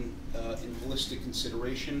taken in holistic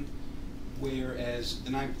consideration, whereas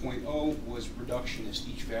the 9.0 was reductionist.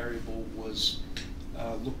 Each variable was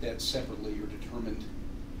looked at separately or determined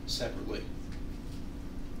separately.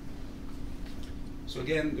 So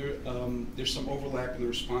again, there's some overlap in the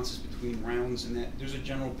responses between rounds, and that there's a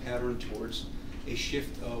general pattern towards a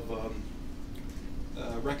shift of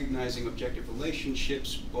recognizing objective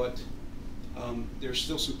relationships, but there's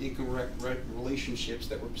still some incorrect relationships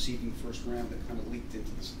that were perceived in the first round that kind of leaked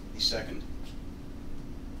into the second.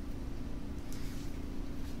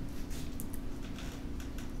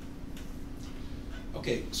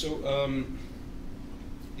 Okay, so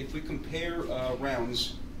if we compare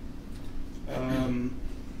rounds,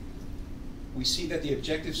 we see that the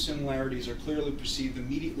objective similarities are clearly perceived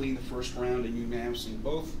immediately in the first round and unanimously in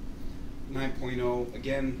both. 9.0,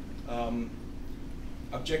 again,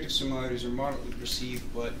 objective similarities are moderately perceived,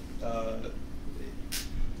 but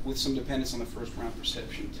with some dependence on the first round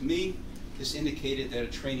perception. To me, this indicated that a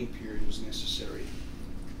training period was necessary.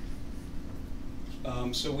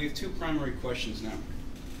 So we have two primary questions now.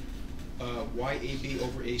 Why AB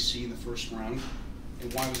over AC in the first round,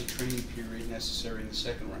 and why was a training period necessary in the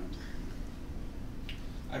second round?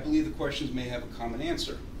 I believe the questions may have a common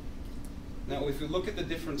answer. Now, if we look at the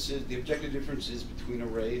differences, the objective differences between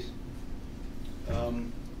arrays,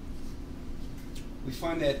 we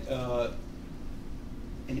find that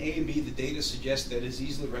in A and B, the data suggests that it's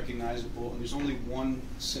easily recognizable, and there's only one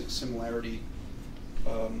similarity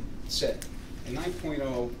set. In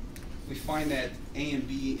 9.0, we find that A and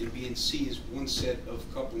B and B and C is one set of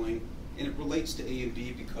coupling, and it relates to A and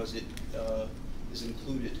B because it is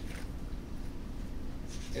included.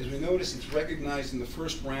 As we notice, it's recognized in the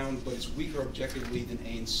first round, but it's weaker objectively than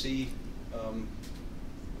A and C.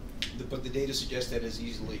 But the data suggests that it's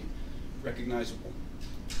easily recognizable.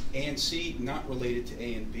 A and C, not related to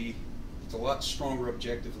A and B. It's a lot stronger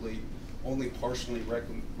objectively, only partially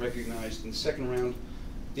recognized. In the second round,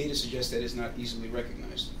 data suggests that is not easily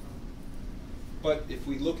recognized. But if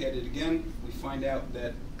we look at it again, we find out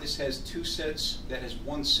that this has two sets, that has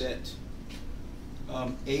one set.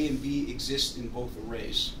 A and B exist in both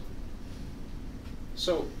arrays.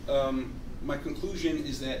 So my conclusion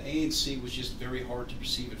is that A and C was just very hard to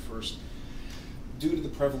perceive at first due to the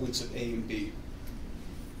prevalence of A and B.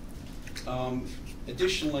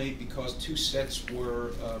 Additionally, because two sets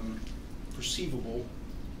were perceivable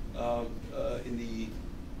in the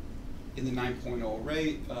 9.0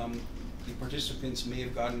 array, the participants may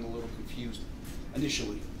have gotten a little confused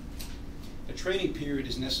initially. A training period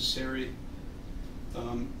is necessary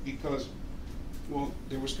because, well,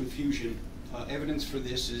 there was confusion. Evidence for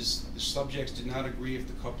this is the subjects did not agree of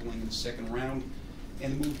the coupling in the second round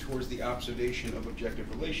and moved towards the observation of objective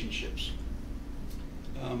relationships.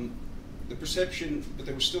 The perception, but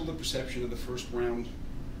there was still the perception of the first round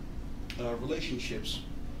relationships.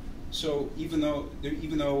 So even though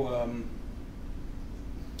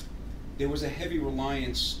there was a heavy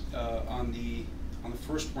reliance on the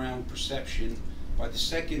first round perception, by the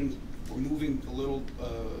second we're moving a little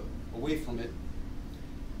away from it.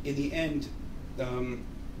 In the end,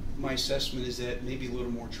 my assessment is that maybe a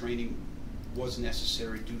little more training was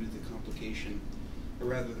necessary due to the complication, or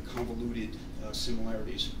rather the convoluted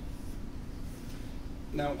similarities.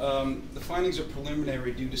 Now, the findings are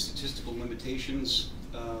preliminary due to statistical limitations.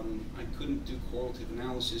 I couldn't do correlative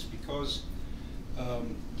analysis because,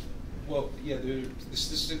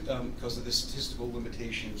 because of the statistical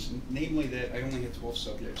limitations, namely that I only had 12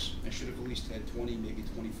 subjects. I should have at least had 20, maybe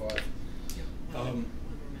 25.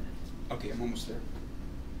 Okay, I'm almost there.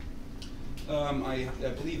 I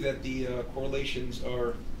believe that the correlations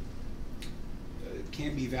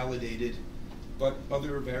can be validated, but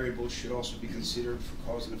other variables should also be considered for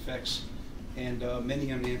cause and effects. And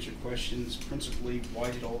many unanswered questions, principally,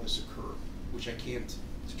 why did all this occur, which I can't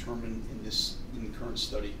determine in the current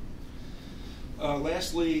study.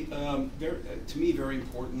 Lastly, to me, very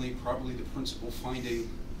importantly, probably the principal finding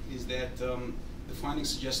is that the findings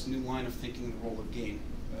suggest a new line of thinking in the role of gain.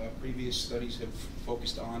 Previous studies have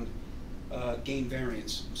focused on gain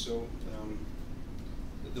variance. So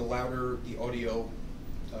the louder the audio,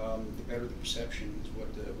 the better the perception is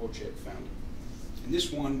what Wojciech found. In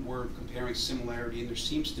this one, we're comparing similarity, and there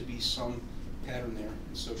seems to be some pattern there,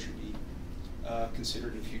 and so should be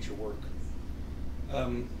considered in future work.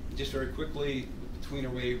 Just very quickly, between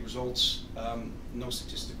array results, no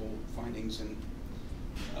statistical findings, and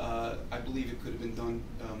I believe it could have been done,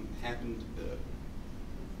 happened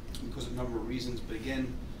because of a number of reasons, but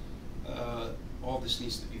again, all this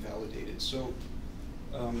needs to be validated. So,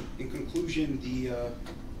 in conclusion, the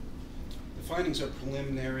findings are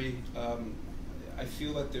preliminary. I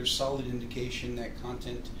feel that there's solid indication that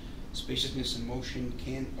content, spaciousness, and motion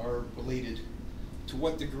are related. To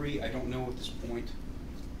what degree, I don't know at this point.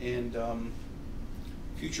 And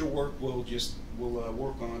future work will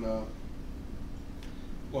work on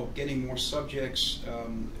getting more subjects.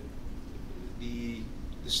 The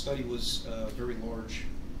study was very large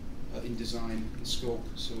in design and scope,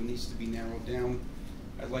 so it needs to be narrowed down.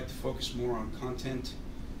 I'd like to focus more on content,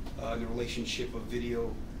 the relationship of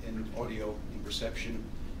video and audio and perception.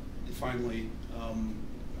 And finally,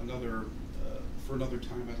 for another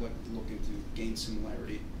time, I'd like to look into gain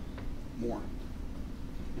similarity more.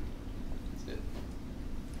 That's it.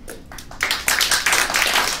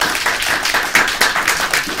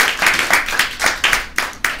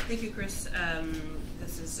 Thank you, Chris.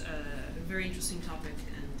 This is a very interesting topic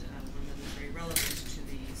and one that is very relevant to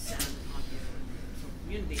the sound and audio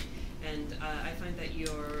community. And I find that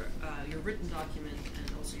your written document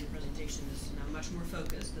and also your presentation is now much more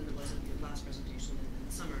focused than it was in your last presentation in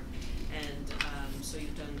the summer. And so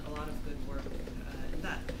you've done a lot of good work in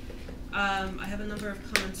that. I have a number of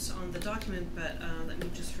comments on the document, but let me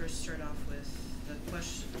just first start off with the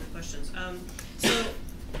questions. So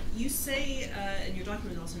you say in your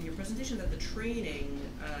document, also in your presentation, that the training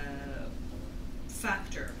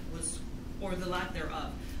factor was, or the lack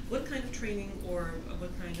thereof. What kind of training or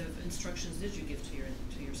what kind of instructions did you give to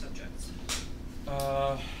your subjects?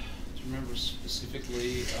 To remember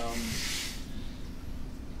specifically,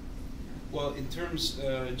 well, in terms,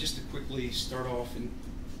 just to quickly start off, in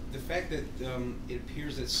the fact that it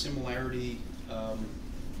appears that similarity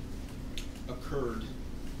occurred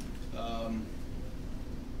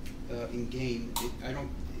in gain,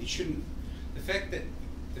 it shouldn't. The fact that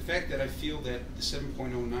I feel that the 7.0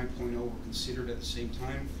 and 9.0 were considered at the same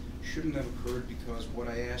time shouldn't have occurred, because what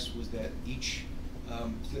I asked was that each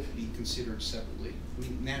clip be considered separately. I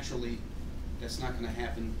mean, naturally, that's not going to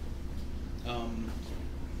happen.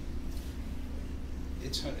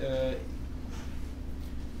 it's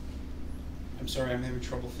I'm sorry, I'm having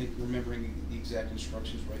trouble remembering the exact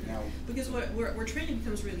instructions right now. Because where training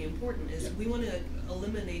becomes really important is we want to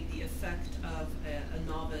eliminate the effect of a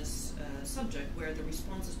novice subject where the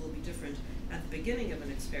responses will be different at the beginning of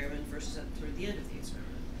an experiment versus toward the end of the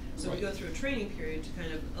experiment. So we go through a training period to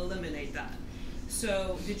kind of eliminate that.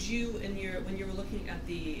 So did you, when you were looking at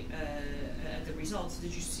the results,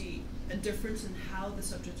 did you see a difference in how the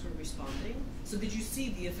subjects were responding? So did you see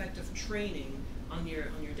the effect of training on your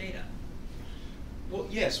data? Well,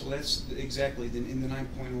 yes. Well, that's exactly in the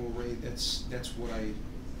 9.0 array. That's what I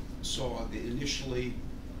saw. Initially,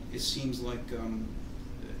 it seems like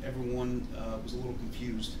everyone was a little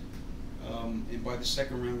confused, and by the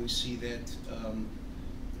second round, we see that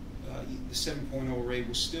the 7.0 array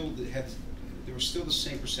was still there was still the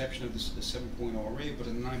same perception of the 7.0 array, but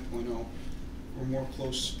in the 9.0, we're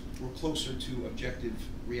closer to objective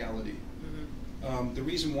reality. The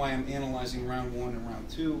reason why I'm analyzing round 1 and round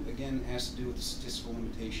 2, again, has to do with the statistical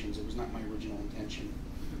limitations. It was not my original intention.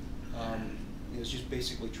 It was just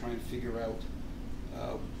basically trying to figure out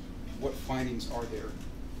what findings are there.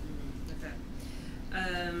 Okay.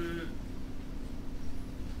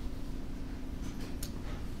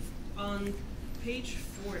 On page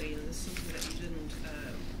 40, and this is something that you didn't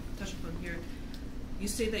touch upon here, you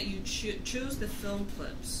say that you chose the film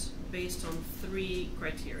clips based on 3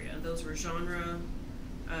 criteria, and those were genre,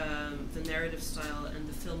 the narrative style, and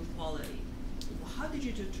the film quality. How did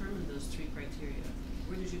you determine those 3 criteria?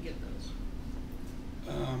 Where did you get those?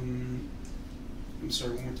 I'm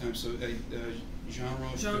sorry, one more time. So,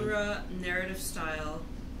 genre, narrative style,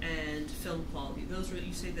 and film quality. Those were,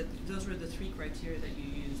 you say that those were the 3 criteria that you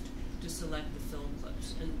used to select the film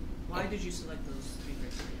clips. And why did you select those 3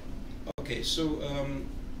 criteria? Okay, so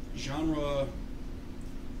genre.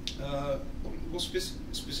 Well,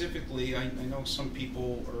 specifically, I know some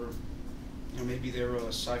people are, maybe they're a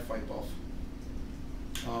sci-fi buff.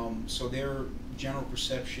 So their general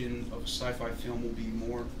perception of a sci-fi film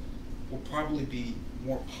will probably be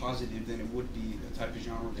more positive than it would be the type of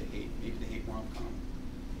genre they hate. Maybe they hate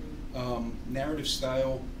rom-com. Narrative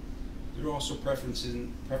style, there are also preferences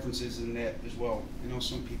in that as well. I know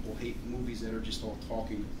some people hate movies that are just all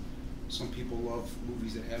talking. Some people love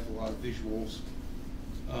movies that have a lot of visuals.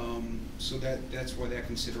 So that's why that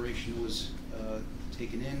consideration was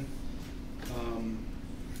taken in.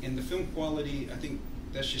 And the film quality, I think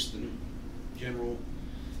that's just the general.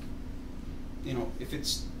 If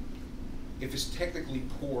it's technically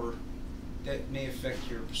poor, that may affect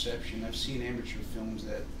your perception. I've seen amateur films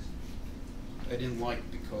that I didn't like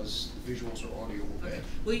because the visuals or audio were bad.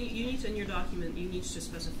 Well, you need to, in your document, you need to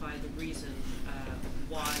specify the reason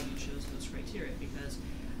why you chose those criteria, because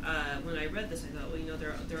when I read this, I thought, well,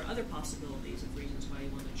 there are other possibilities of reasons why you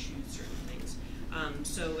want to choose certain things.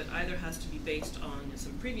 So it either has to be based on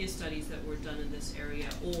some previous studies that were done in this area,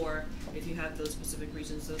 or if you have those specific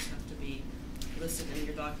reasons, those have to be listed in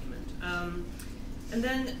your document. And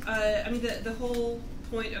then, the whole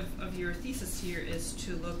point of your thesis here is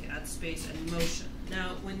to look at space and motion.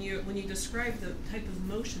 Now, when you describe the type of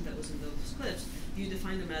motion that was in those clips, you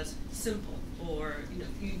define them as simple, or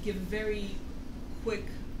you give very quick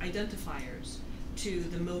identifiers to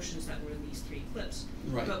the motions that were in these 3 clips.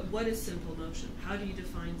 Right. But what is simple motion? How do you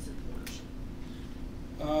define simple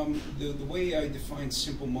motion? The way I define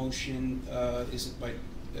simple motion is by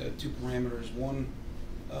 2 parameters. One,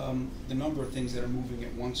 the number of things that are moving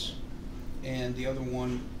at once, and the other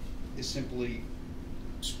one is simply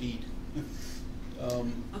speed.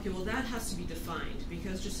 Okay, well that has to be defined,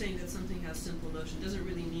 because just saying that something has simple motion doesn't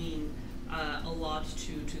really mean a lot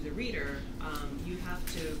to the reader. You have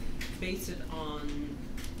to base it on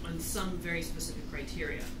some very specific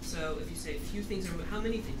criteria. So if you say a few things, or how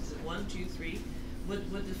many things? Is it 1, 2, 3?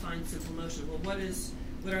 What defines simple motion? Well, what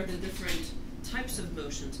are the different types of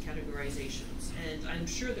motions, categorizations? And I'm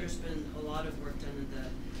sure there's been a lot of work done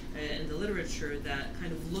in the literature that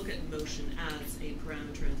kind of look at motion as a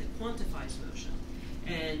parameter and that quantifies motion.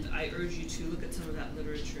 And I urge you to look at some of that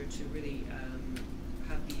literature to really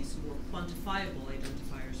have these more quantifiable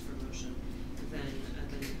identifiers for motion than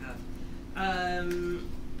you have.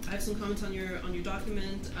 I have some comments on your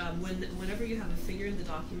document. Whenever you have a figure in the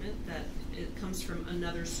document that it comes from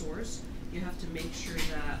another source, you have to make sure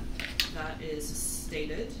that is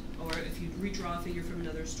stated. Or if you redraw a figure from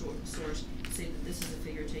another source, say that this is a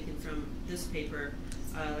figure taken from this paper.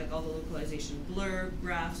 Like all the localization blur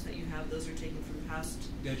graphs that you have, those are taken from past.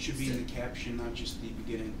 That should be in the caption, not just the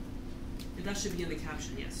beginning. That should be in the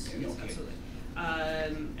caption, yes. Yeah, Yes, okay. absolutely.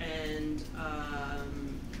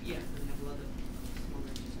 Yeah, we have a lot of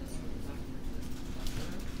smaller details in the document.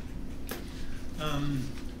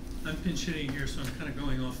 I'm pinch hitting here, so I'm kind of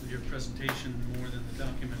going off of your presentation more than the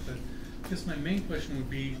document, but I guess my main question would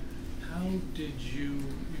be, how did you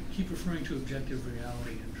keep referring to objective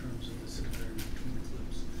reality in terms of the similarity between the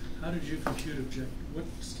clips. How did you compute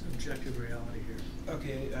what's objective reality here?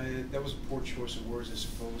 Okay, that was a poor choice of words, I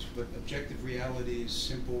suppose, but objective reality is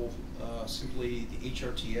simply the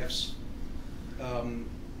HRTFs.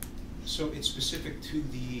 So it's specific to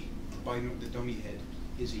the dummy head,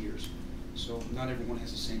 his ears. So not everyone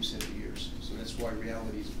has the same set of ears. So that's why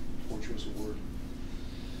reality is a poor choice of word.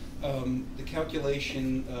 The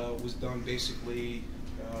calculation was done basically,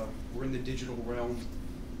 we're in the digital realm.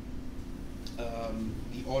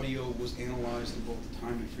 The audio was analyzed in both the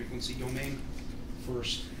time and frequency domain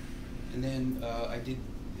first. And then I did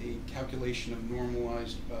a calculation of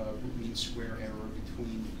normalized root mean square error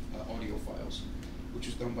between audio files, which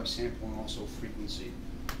was done by sample and also frequency.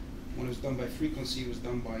 When it was done by frequency, it was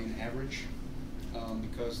done by an average,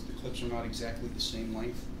 because the clips are not exactly the same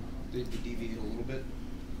length. They deviate a little bit.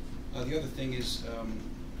 The other thing is,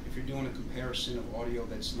 if you're doing a comparison of audio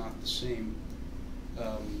that's not the same,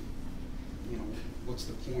 you know, what's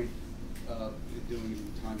the point of doing it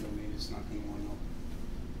in the time domain? It's not going to line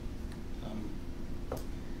up.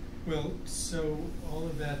 Well, so all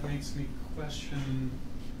of that makes me question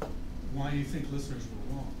why you think listeners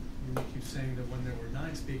were wrong. You keep saying that when there were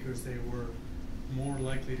 9 speakers, they were more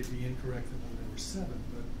likely to be incorrect than when there were 7.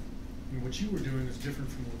 But I mean, what you were doing is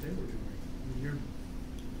different from what they were doing. I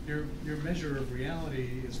mean, your measure of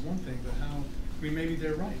reality is one thing, but how? I mean, maybe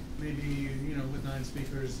they're right. Maybe, you know, with 9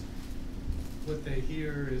 speakers, what they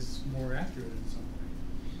hear is more accurate in some way.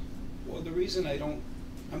 Well, the reason I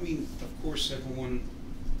mean, of course, everyone,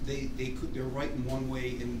 they're right in one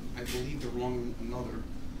way, and I believe they're wrong in another.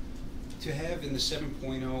 To have in the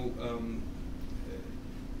 7.0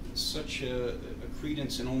 such a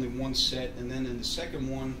credence in only one set, and then in the second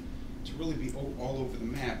one to really be all over the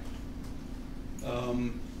map.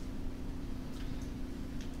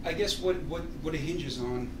 I guess what it hinges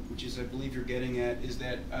on, which is I believe you're getting at, is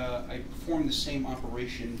that I performed the same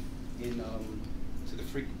operation in to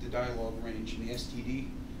the dialogue range in the STD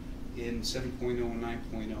in 7.0 and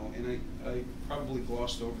 9.0, and I probably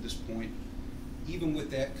glossed over this point. Even with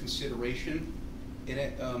that consideration,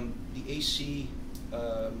 the AC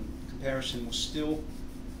comparison was still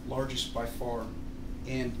largest by far.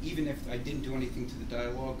 And even if I didn't do anything to the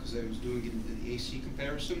dialogue, because I was doing it in the AC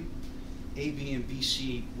comparison, AB and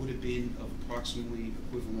BC would have been of approximately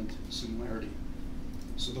equivalent similarity.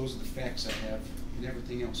 So those are the facts I have, and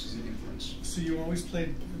everything else is an inference. So you always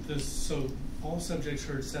played this, so all subjects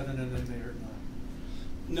heard 7 and then they heard 9?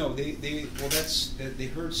 No, they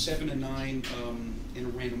heard 7 and 9 in a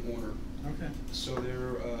random order. Okay. So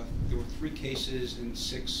there were 3 cases and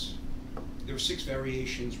 6. There were 6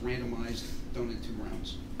 variations randomized, done in 2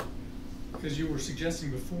 rounds. Because you were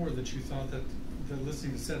suggesting before that you thought that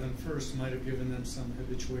listening to 7 first might have given them some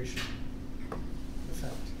habituation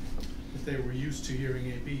effect. If they were used to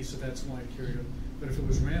hearing AB, so that's why it carried on. But if it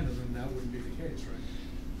was random, then that wouldn't be the case,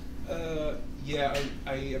 right? Yeah,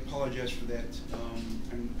 I apologize for that.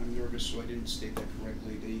 I'm nervous, so I didn't state that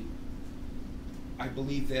correctly. I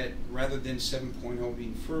believe that rather than 7.0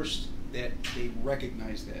 being first, that they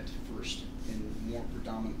recognized that first and more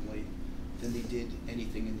predominantly than they did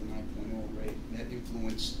anything in the 9.0 array. And that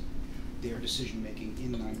influenced their decision making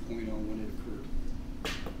in 9.0 when it occurred.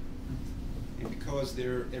 And because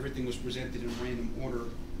everything was presented in random order,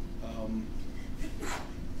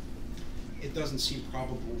 it doesn't seem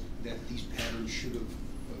probable that these patterns should have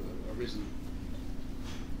arisen.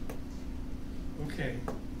 Okay.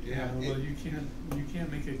 Yeah. Well, you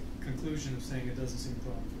can't make a conclusion of saying it doesn't seem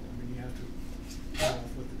probable. I mean, you have to go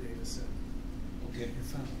off what the data said. Okay. You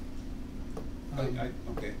found.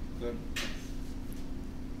 Okay. Good.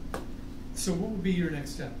 So what would be your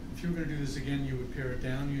next step? If you were going to do this again, you would pare it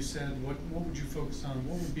down. You said, what would you focus on?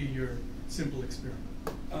 What would be your simple experiment?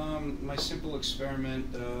 My simple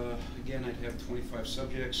experiment, again, I'd have 25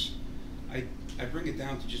 subjects. I bring it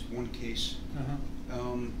down to just one case.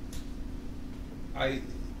 I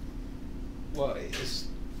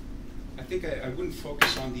think I wouldn't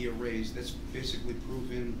focus on the arrays. That's basically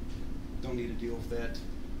proven. Don't need to deal with that.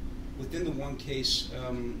 Within the one case,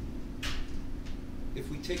 if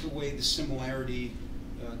we take away the similarity,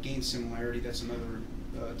 gain similarity, that's another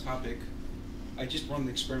topic. I just run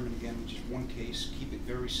the experiment again with just one case, keep it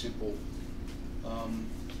very simple.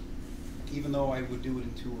 Even though I would do it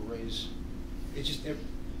in 2 arrays, it just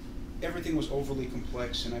everything was overly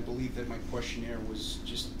complex, and I believe that my questionnaire was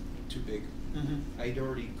just too big. I'd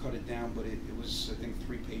already cut it down, but it was, I think,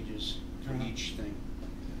 3 pages for each thing.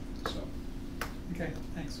 So. Okay,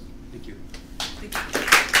 thanks. Thank you. Thank you.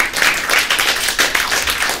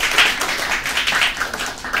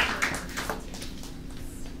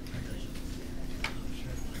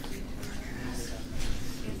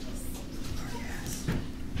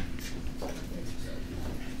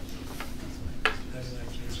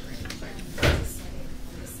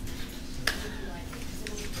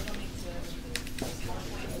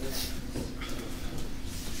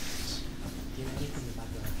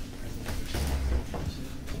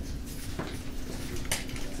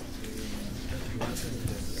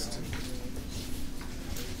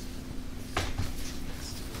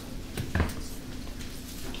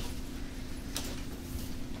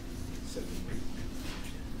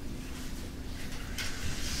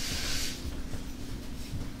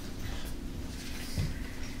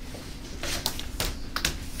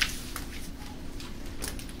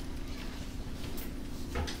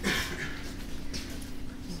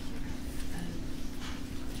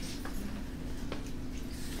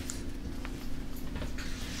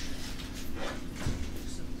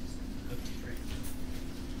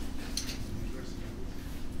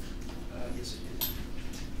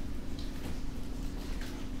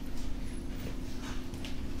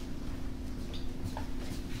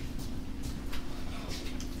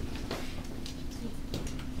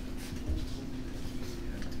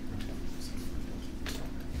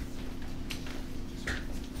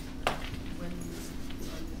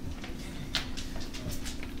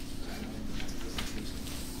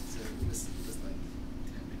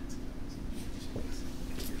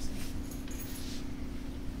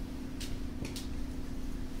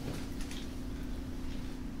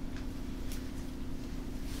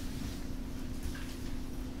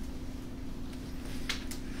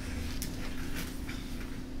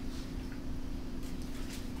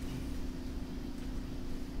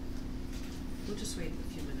 We'll just wait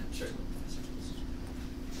a few minutes. Sure.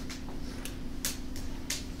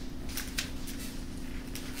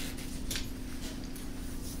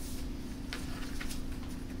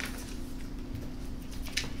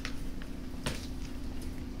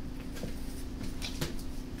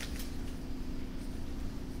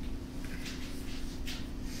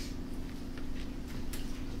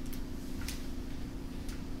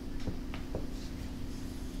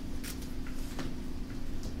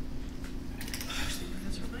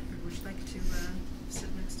 Professor Feinberg, would you like to sit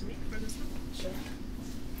next to me for this one? Sure.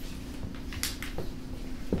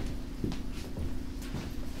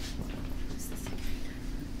 Who's the second?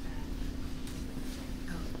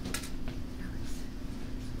 Oh, Alex.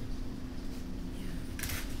 Yeah.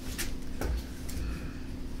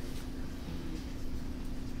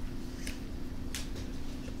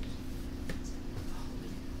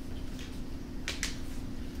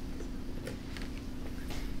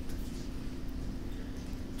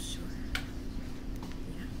 Sure.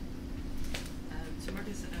 Yeah. So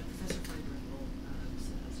Marcus, Professor Feinberg will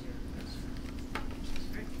sit as your professor.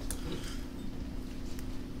 Great.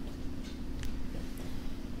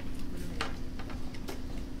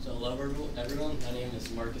 So hello everyone, my name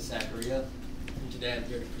is Marcus Zachariah, and today I'm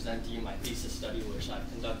here to present to you my thesis study which I've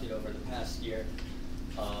conducted over the past year,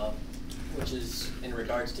 which is in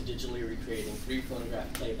regards to digitally recreating 3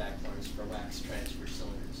 phonograph playback horns for wax transfer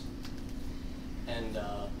cylinders. And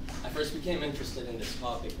I first became interested in this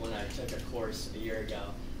topic when I took a course a year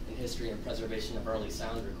ago in history and preservation of early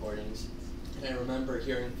sound recordings, and I remember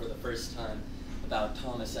hearing for the first time about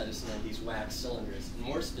Thomas Edison and these wax cylinders, and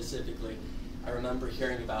more specifically, I remember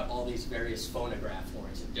hearing about all these various phonograph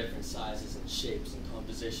horns of different sizes and shapes and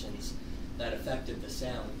compositions that affected the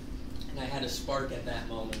sound. And I had a spark at that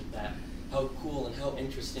moment that how cool and how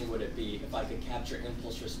interesting would it be if I could capture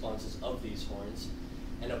impulse responses of these horns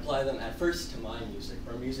and apply them at first to my music,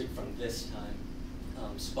 or music from this time,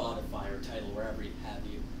 Spotify or Tidal, wherever you have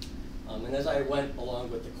you. And as I went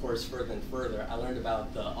along with the course further and further, I learned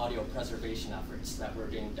about the audio preservation efforts that were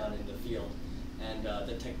being done in the field, and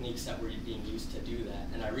the techniques that were being used to do that.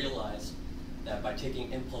 And I realized that by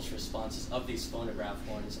taking impulse responses of these phonograph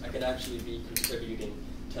horns, I could actually be contributing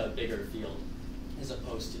to a bigger field, as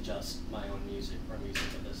opposed to just my own music or music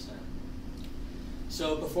of this time.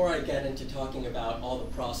 So before I get into talking about all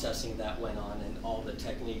the processing that went on and all the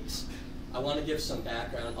techniques, I want to give some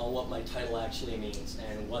background on what my title actually means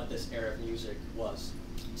and what this era of music was.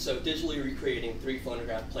 So digitally recreating 3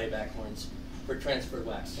 phonograph playback horns for transferred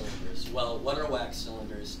wax cylinders. Well, what are wax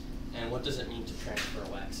cylinders, and what does it mean to transfer a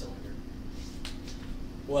wax cylinder?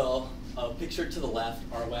 Well, pictured to the left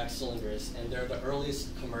are wax cylinders, and they're the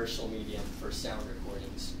earliest commercial medium for sound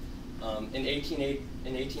recordings. In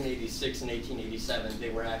 1886 and 1887, they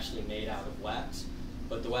were actually made out of wax,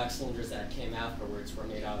 but the wax cylinders that came afterwards were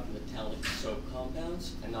made out of metallic soap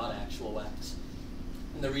compounds and not actual wax.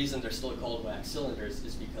 And the reason they're still called wax cylinders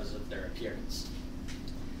is because of their appearance.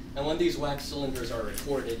 And when these wax cylinders are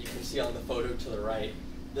recorded, you can see on the photo to the right,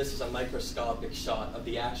 this is a microscopic shot of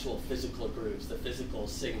the actual physical grooves, the physical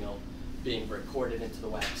signal being recorded into the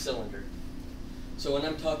wax cylinder. So when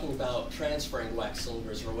I'm talking about transferring wax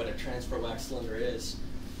cylinders, or what a transfer wax cylinder is,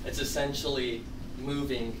 it's essentially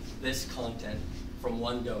moving this content from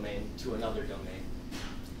one domain to another domain.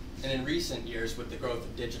 And in recent years, with the growth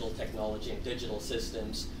of digital technology and digital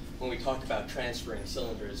systems, when we talk about transferring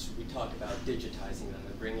cylinders, we talk about digitizing them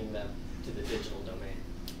and bringing them to the digital domain.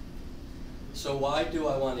 So why do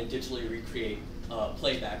I want to digitally recreate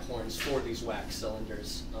playback horns for these wax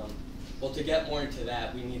cylinders? Well, to get more into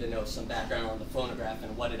that, we need to know some background on the phonograph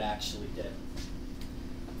and what it actually did.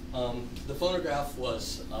 The phonograph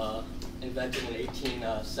was invented in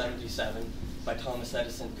 1877 by Thomas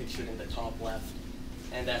Edison, pictured in the top left.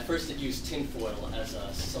 And at first it used tinfoil as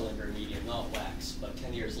a cylinder medium, not wax, but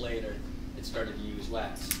 10 years later it started to use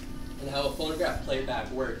wax. And how a phonograph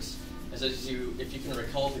playback works is if you can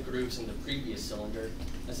recall the grooves in the previous cylinder,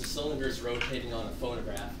 as the cylinder is rotating on a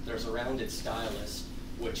phonograph, there's a rounded stylus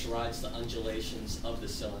which rides the undulations of the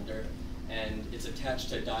cylinder, and it's attached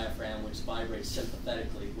to a diaphragm which vibrates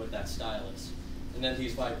sympathetically with that stylus. And then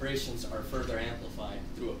these vibrations are further amplified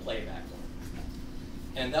through a playback horn.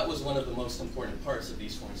 And that was one of the most important parts of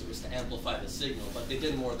these horns. It was to amplify the signal, but they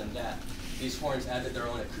did more than that. These horns added their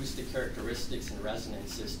own acoustic characteristics and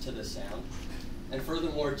resonances to the sound. And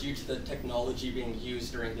furthermore, due to the technology being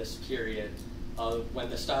used during this period, when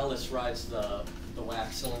the stylus rides the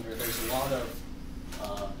wax cylinder, there's a lot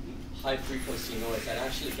of high-frequency noise that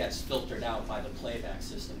actually gets filtered out by the playback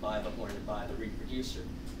system, by the horn, and by the reproducer.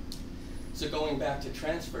 So going back to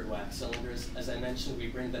transferred wax cylinders, as I mentioned, we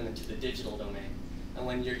bring them into the digital domain. And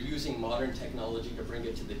when you're using modern technology to bring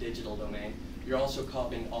it to the digital domain, you're also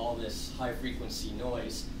copying all this high-frequency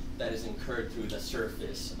noise that is incurred through the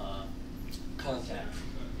surface contact.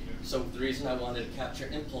 So the reason I wanted to capture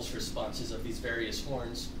impulse responses of these various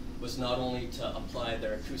horns was not only to apply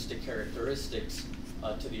their acoustic characteristics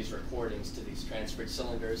to these recordings, to these transferred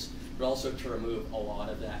cylinders, but also to remove a lot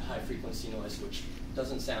of that high-frequency noise, which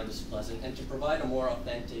doesn't sound as pleasant, and to provide a more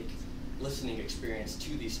authentic listening experience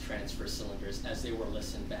to these transfer cylinders as they were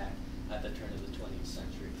listened back at the turn of the 20th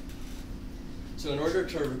century. So in order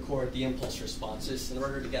to record the impulse responses, in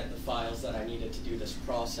order to get the files that I needed to do this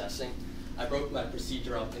processing, I broke my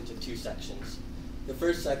procedure up into two sections. The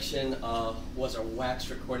first section was a wax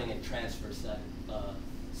recording and transfer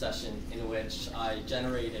session in which I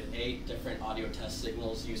generated 8 different audio test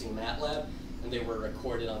signals using MATLAB, and they were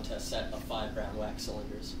recorded onto a set of 5 brown wax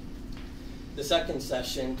cylinders. The second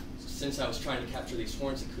session, since I was trying to capture these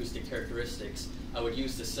horns' acoustic characteristics, I would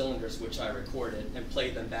use the cylinders which I recorded and play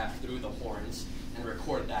them back through the horns and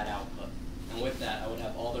record that output. And with that, I would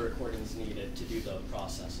have all the recordings needed to do the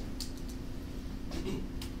processing.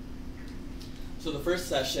 So the first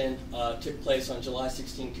session took place on July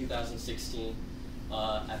 16, 2016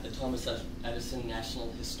 at the Thomas Edison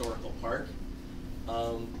National Historical Park.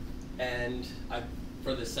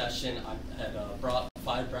 For this session, I had brought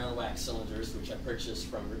 5 brown wax cylinders, which I purchased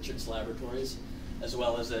from Richards Laboratories, as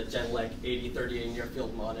well as a Genelec 8038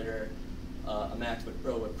 near-field monitor, a MacBook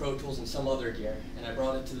Pro with Pro Tools, and some other gear. And I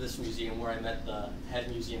brought it to this museum where I met the head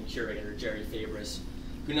museum curator, Jerry Fabris,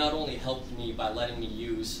 who not only helped me by letting me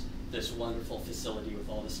use this wonderful facility with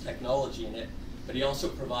all this technology in it, but he also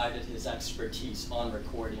provided his expertise on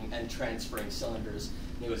recording and transferring cylinders,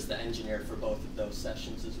 and he was the engineer for both of those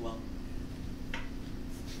sessions as well.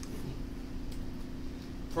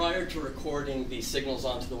 Prior to recording the signals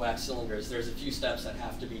onto the wax cylinders, there's a few steps that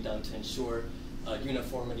have to be done to ensure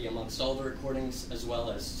uniformity amongst all the recordings, as well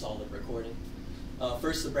as solid recording.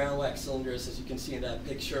 First, the brown wax cylinders, as you can see in that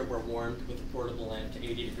picture, were warmed with a portable lamp to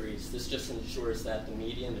 80 degrees. This just ensures that the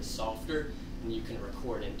medium is softer and you can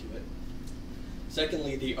record into it.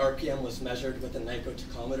 Secondly, the RPM was measured with a Nyko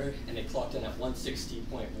tachometer, and it clocked in at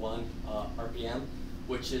 160.1 RPM,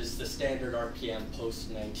 which is the standard RPM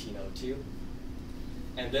post-1902.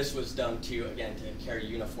 And this was done again, to carry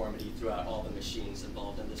uniformity throughout all the machines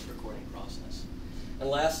involved in this recording process. And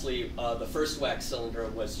lastly, the first wax cylinder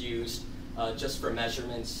was used just for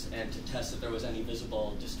measurements and to test if there was any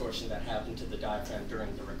visible distortion that happened to the diaphragm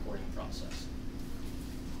during the recording process.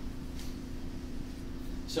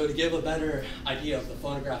 So to give a better idea of the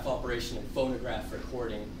phonograph operation and phonograph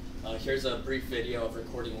recording, here's a brief video of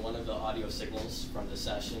recording one of the audio signals from the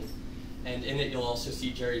session. And in it, you'll also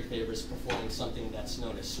see Jerry Fabris performing something that's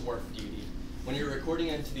known as swarf duty. When you're recording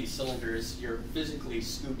into these cylinders, you're physically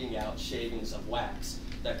scooping out shavings of wax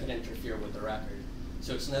that could interfere with the record.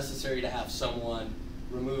 So it's necessary to have someone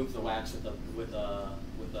remove the wax with a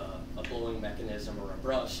blowing mechanism or a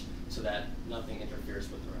brush so that nothing interferes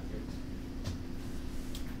with the record.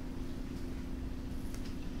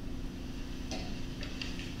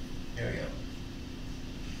 There we go.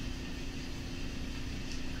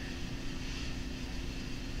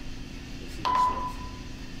 Let's see this works.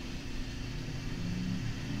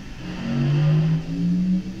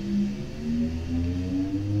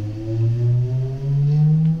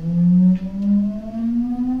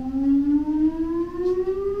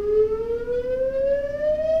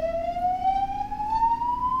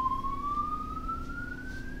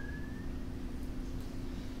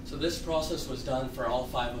 So this process was done for all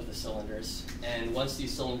 5 of the cylinders, and once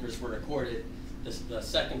these cylinders were recorded, the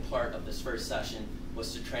second part of this first session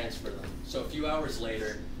was to transfer them. So a few hours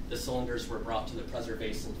later, the cylinders were brought to the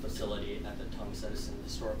preservation facility at the Tongues Edison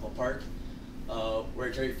Historical Park, where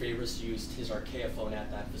Jerry Fabris used his archaeophone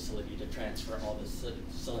at that facility to transfer all the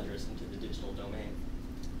cylinders into the digital domain.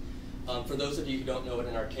 For those of you who don't know what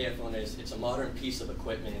an archaeophone is, it's a modern piece of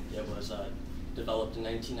equipment. It was developed in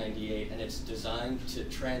 1998, and it's designed to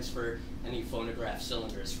transfer any phonograph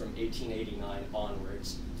cylinders from 1889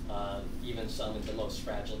 onwards, even some in the most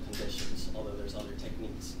fragile conditions, although there's other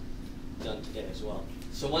techniques done today as well.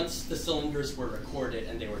 So once the cylinders were recorded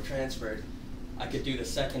and they were transferred, I could do the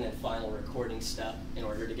second and final recording step in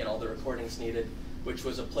order to get all the recordings needed, which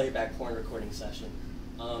was a playback horn recording session.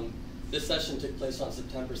 This session took place on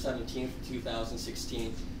September 17th,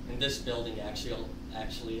 2016, in this building,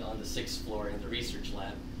 actually on the 6th floor in the research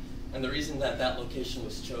lab. And the reason that that location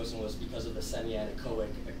was chosen was because of the semi-anechoic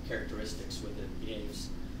characteristics with it behaves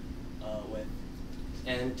with.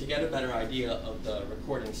 And to get a better idea of the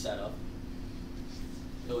recording setup,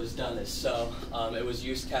 it was done as so. It was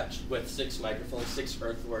used with 6 microphones, 6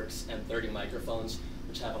 earthworks, and 30 microphones,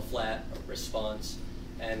 which have a flat response.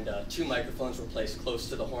 And 2 microphones were placed close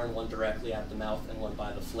to the horn, one directly at the mouth and one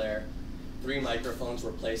by the flare. 3 microphones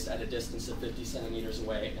were placed at a distance of 50 centimeters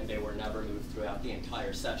away, and they were never moved throughout the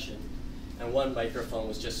entire session. And 1 microphone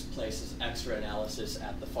was just placed as extra analysis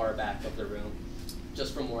at the far back of the room,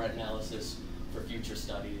 just for more analysis for future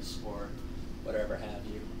studies or whatever have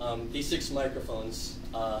you. These 6 microphones,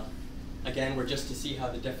 again, were just to see how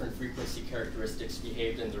the different frequency characteristics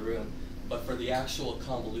behaved in the room, but for the actual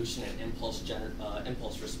convolution and impulse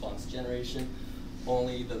response generation,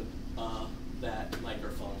 only that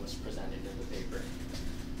microphone was presented in the paper.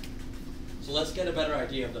 So let's get a better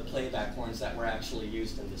idea of the playback horns that were actually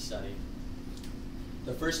used in this study.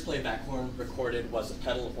 The first playback horn recorded was a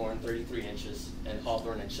pedal horn, 33 inches, and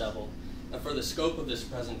Hawthorne and Shovel. And for the scope of this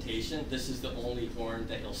presentation, this is the only horn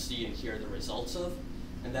that you'll see and hear the results of,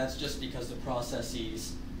 and that's just because the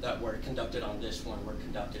processes that were conducted on this horn were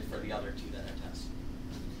conducted for the other 2 that I tested.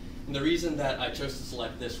 And the reason that I chose to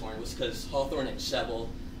select this horn was because Hawthorne and Shovel,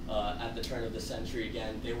 at the turn of the century,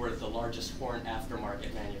 again, they were the largest horn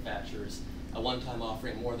aftermarket manufacturers, at one time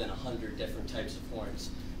offering more than 100 different types of horns.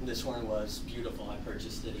 And this horn was beautiful. I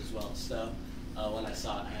purchased it as well. So when I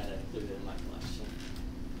saw it, I had it included in my collection.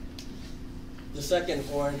 The second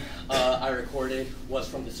horn I recorded was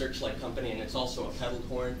from the Searchlight Company, and it's also a pedal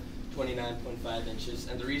horn, 29.5 inches.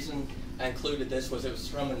 And the reason I included this was it was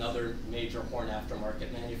from another major horn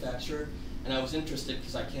aftermarket manufacturer. And I was interested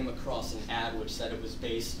because I came across an ad which said it was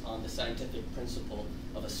based on the scientific principle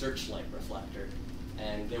of a searchlight reflector.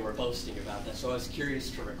 And they were boasting about that. So I was curious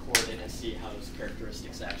to record it and see how those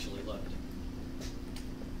characteristics actually looked.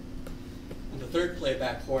 And the third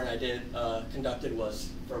playback horn I conducted was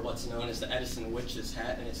for what's known as the Edison Witch's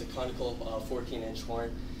Hat, and it's a conical 14-inch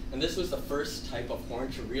horn. And this was the first type of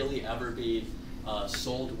horn to really ever be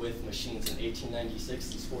sold with machines in 1896,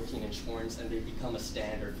 these 14-inch horns, and they've become a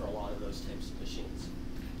standard for a lot of those types of machines.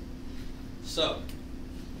 So,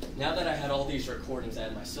 now that I had all these recordings, I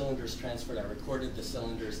had my cylinders transferred, I recorded the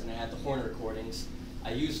cylinders, and I had the horn recordings,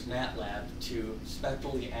 I used MATLAB to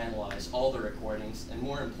spectrally analyze all the recordings, and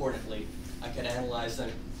more importantly, I could analyze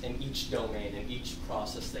them in each domain, in each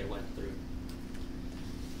process they went through.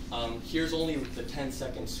 Here's only the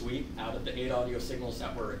 10-second sweep out of the 8 audio signals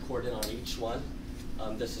that were recorded on each one.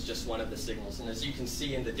 This is just one of the signals. And as you can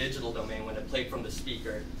see in the digital domain, when it played from the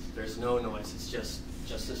speaker, there's no noise. It's just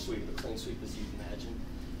a sweep, a clean sweep as you can imagine.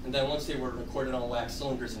 And then once they were recorded on wax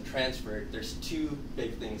cylinders and transferred, there's 2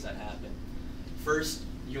 big things that happen. First,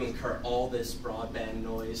 you incur all this broadband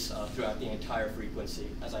noise throughout the entire frequency,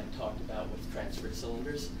 as I talked about with transferred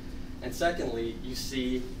cylinders. And secondly, you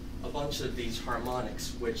see a bunch of these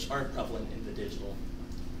harmonics, which aren't prevalent in the digital.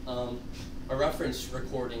 A reference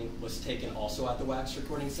recording was taken also at the wax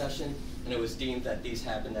recording session, and it was deemed that these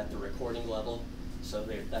happened at the recording level, so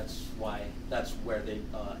that's where they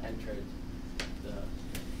entered. the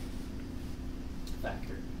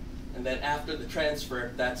factor. And then after the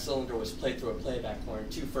transfer, that cylinder was played through a playback horn.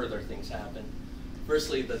 Two further things happened.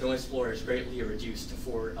 Firstly, the noise floor is greatly reduced to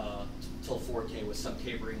till 4K with some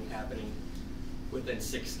tapering happening within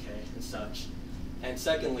 6K and such. And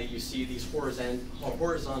secondly, you see these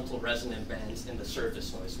horizontal resonant bands in the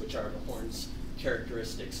surface noise, which are the horn's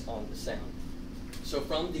characteristics on the sound. So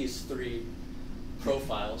from these three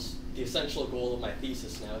profiles, the essential goal of my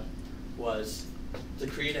thesis now was to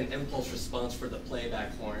create an impulse response for the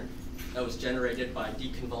playback horn that was generated by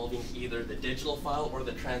deconvolving either the digital file or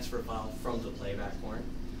the transfer file from the playback horn.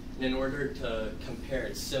 And in order to compare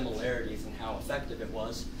its similarities and how effective it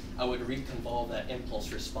was, I would reconvolve that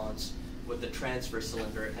impulse response with the transfer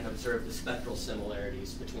cylinder and observe the spectral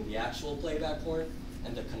similarities between the actual playback horn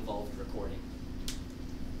and the convolved recording.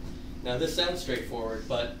 Now this sounds straightforward,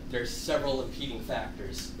 but there's several impeding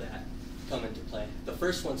factors that come into play. The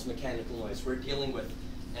first one's mechanical noise. We're dealing with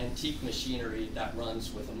antique machinery that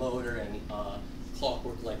runs with a motor and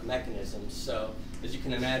clockwork-like mechanisms. So as you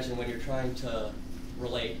can imagine, when you're trying to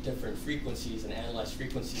relate different frequencies and analyze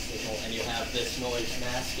frequency signal, and you have this noise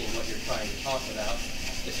masking what you're trying to talk about,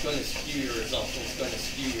 it's going to skew your results, and it's going to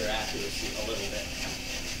skew your accuracy a little bit.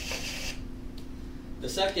 The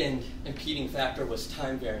second impeding factor was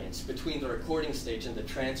time variance. Between the recording stage and the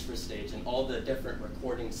transfer stage and all the different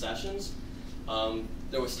recording sessions,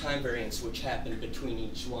 there was time variance which happened between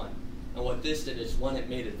each one. And what this did is, one, it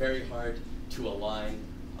made it very hard to align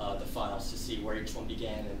the files to see where each one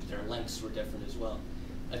began, and their lengths were different as well.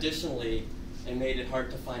 Additionally, it made it hard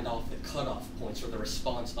to find out the cutoff points or the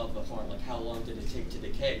response of the horn, like how long did it take to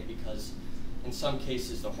decay, because in some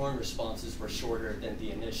cases the horn responses were shorter than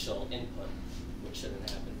the initial input, which shouldn't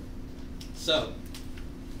happen. So,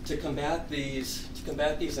 to combat these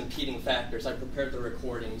impeding factors, I prepared the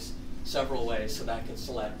recordings several ways so that I could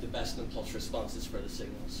select the best impulse responses for the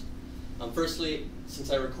signals. Firstly,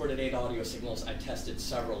 since I recorded 8 audio signals, I tested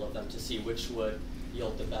several of them to see which would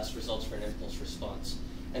yield the best results for an impulse response.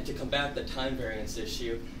 And to combat the time variance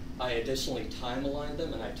issue, I additionally time aligned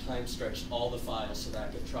them, and I time stretched all the files so that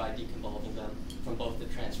I could try deconvolving them from both the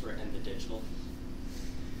transfer and the digital.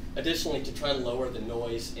 Additionally, to try to lower the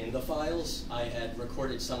noise in the files, I had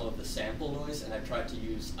recorded some of the sample noise, and I tried to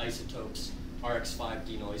use Isotope's RX5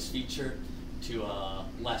 denoise feature to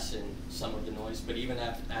lessen some of the noise. But even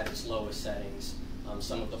at its lowest settings,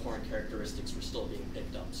 some of the horn characteristics were still being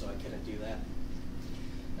picked up, so I couldn't do that.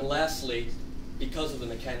 And lastly, because of the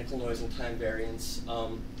mechanical noise and time variance,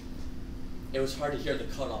 it was hard to hear the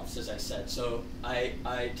cutoffs, as I said. So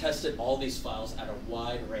I tested all these files at a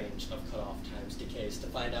wide range of cutoff times, decays, to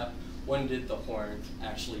find out when did the horn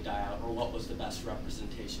actually die out, or what was the best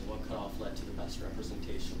representation, what cutoff led to the best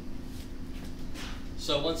representation.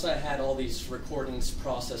 So once I had all these recordings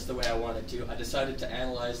processed the way I wanted to, I decided to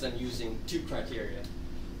analyze them using 2 criteria.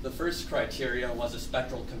 The first criteria was a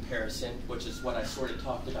spectral comparison, which is what I sort of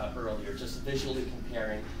talked about earlier, just visually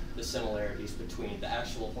comparing the similarities between the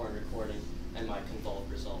actual horn recording and my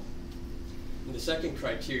convolved result. And the second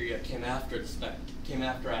criteria came after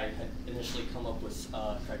I had initially come up with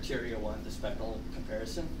criteria 1, the spectral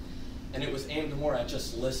comparison, and it was aimed more at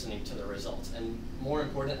just listening to the results, and more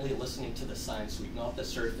importantly, listening to the sign sweep, not the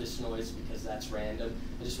surface noise, because that's random.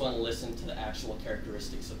 I just want to listen to the actual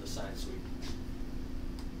characteristics of the sign sweep.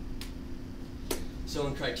 So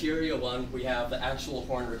in criteria 1, we have the actual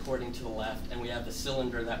horn recording to the left, and we have the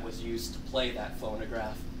cylinder that was used to play that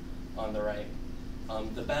phonograph on the right.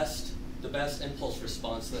 The best impulse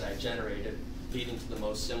response that I generated, leading to the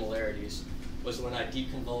most similarities, was when I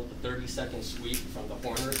deconvolved the 30-second sweep from the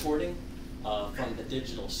horn recording from the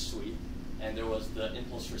digital sweep, and there was the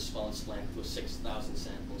impulse response length was 6,000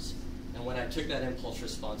 samples. And when I took that impulse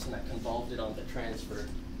response and I convolved it on the transfer,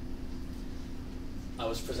 I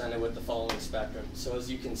was presented with the following spectrum. So as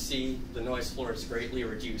you can see, the noise floor is greatly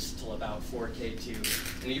reduced till about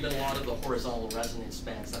 4K2, and even a lot of the horizontal resonance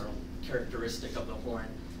bands that are characteristic of the horn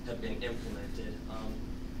have been implemented.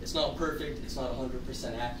 It's not perfect, it's not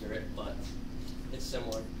 100% accurate, but it's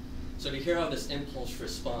similar. So to hear how this impulse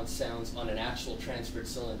response sounds on an actual transferred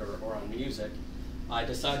cylinder or on music, I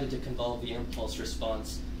decided to convolve the impulse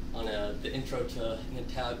response on the intro to an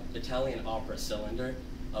Italian opera cylinder,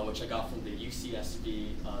 which I got from the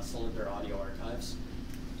UCSB cylinder audio archives.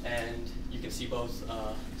 And you can see both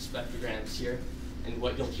spectrograms here. And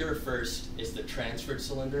what you'll hear first is the transferred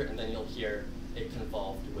cylinder, and then you'll hear it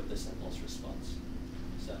convolved with this impulse response.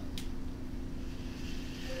 So.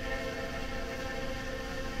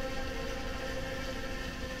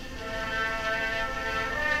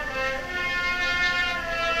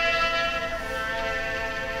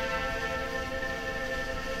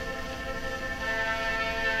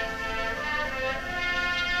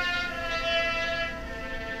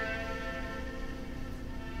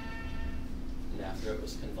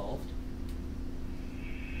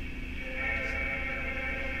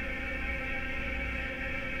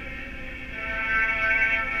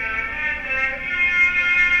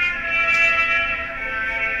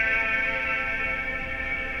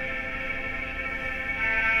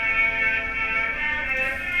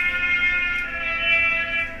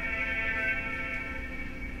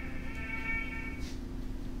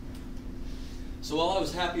 So while I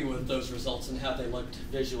was happy with those results and how they looked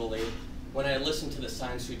visually, when I listened to the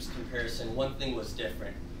sine sweeps comparison, one thing was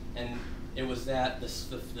different. And it was that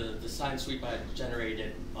the sine sweep I had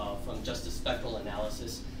generated from just the spectral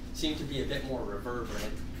analysis seemed to be a bit more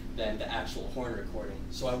reverberant than the actual horn recording.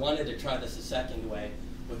 So I wanted to try this a second way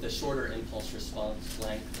with a shorter impulse response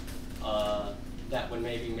length that would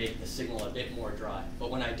maybe make the signal a bit more dry. But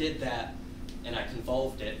when I did that and I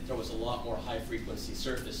convolved it, there was a lot more high frequency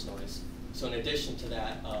surface noise. So in addition to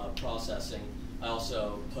that processing, I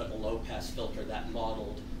also put a low pass filter that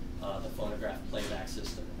modeled the phonograph playback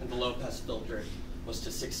system. And the low pass filter was to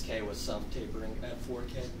 6K with some tapering at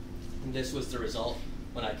 4K. And this was the result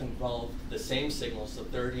when I convolved the same signal, so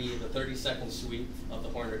the 30-second sweep of the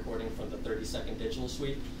horn recording from the 30-second digital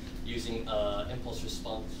sweep, using impulse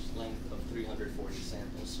response length of 340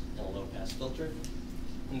 samples and a low pass filter.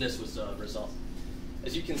 And this was the result.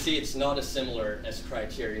 As you can see, it's not as similar as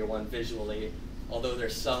criteria 1 visually, although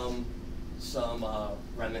there's some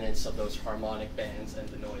remnants of those harmonic bands and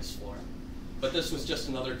the noise floor. But this was just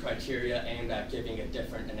another criteria aimed at giving a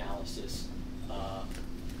different analysis.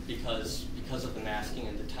 Because of the masking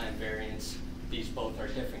and the time variance, these both are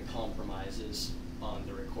different compromises on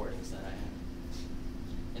the recordings that I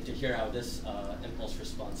have. And to hear how this impulse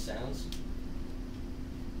response sounds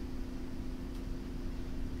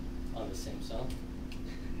on the same song.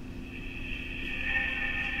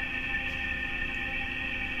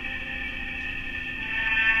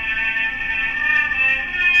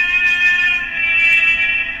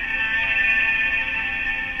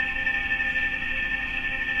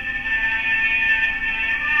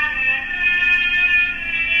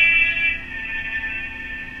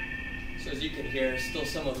 Still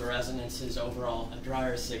some of the resonances, overall a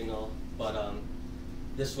drier signal, but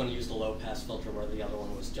this one used a low pass filter where the other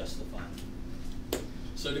one was justified.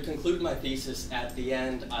 So to conclude my thesis, at the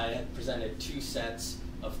end I had presented 2 sets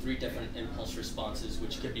of 3 different impulse responses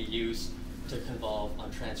which could be used to convolve on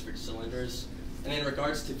transferred cylinders. And in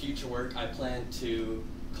regards to future work, I plan to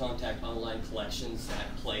contact online collections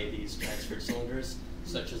that play these transferred cylinders,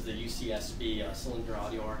 such as the UCSB Cylinder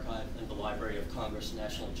Audio Archive and the Library of Congress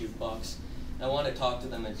National Jukebox. I want to talk to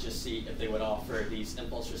them and just see if they would offer these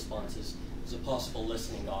impulse responses as a possible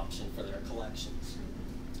listening option for their collections.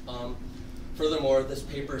 Furthermore, this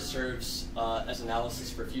paper serves as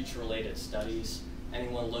analysis for future related studies.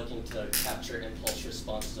 Anyone looking to capture impulse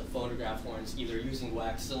responses of phonograph horns, either using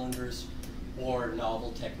wax cylinders or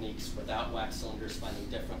novel techniques without wax cylinders, finding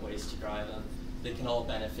different ways to drive them, they can all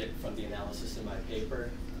benefit from the analysis in my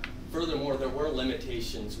paper. Furthermore, there were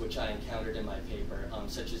limitations which I encountered in my paper,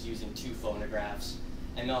 such as using 2 phonographs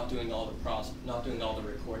and not doing all the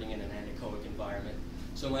recording in an anechoic environment.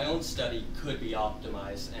 So my own study could be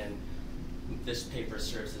optimized, and this paper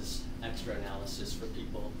serves as extra analysis for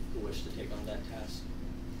people who wish to take on that task.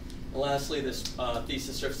 And lastly, this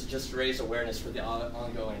thesis serves to just raise awareness for the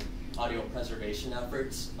ongoing audio preservation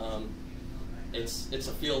efforts. It's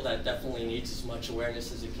a field that definitely needs as much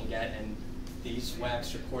awareness as it can get, and these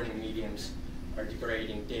wax recording mediums are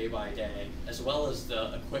degrading day by day, as well as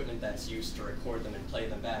the equipment that's used to record them and play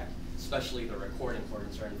them back, especially the recording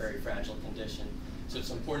horns, are in very fragile condition. So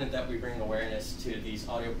it's important that we bring awareness to these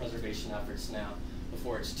audio preservation efforts now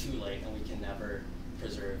before it's too late and we can never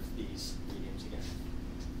preserve these mediums again.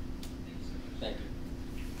 Thank you.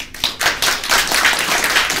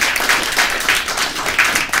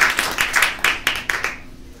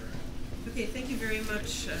 Okay, thank you very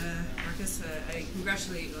much, Marcus. I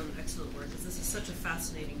congratulate you on excellent work, because this is such a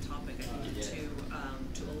fascinating topic, I think,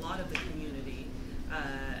 to a lot of the community,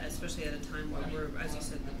 especially at a time where we're, as you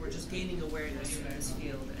said, we're just gaining awareness in this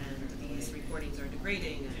field, and these recordings are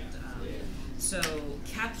degrading, and so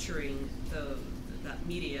capturing that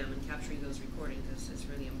medium and capturing those recordings is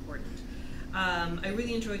really important. I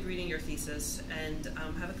really enjoyed reading your thesis, and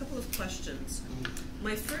have a couple of questions.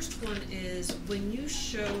 My first one is, when you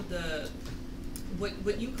show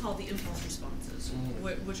what you call the impulse responses,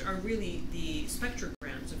 which are really the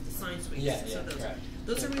spectrograms of the sine sweeps.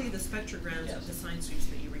 Those are really the spectrograms of the sine sweeps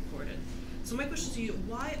that you recorded. So my question to you,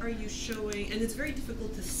 why are you showing, and it's very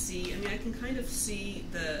difficult to see, I mean, I can kind of see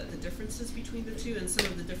the differences between the two, and some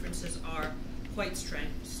of the differences are quite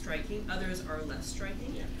striking, others are less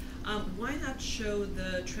striking. Why not show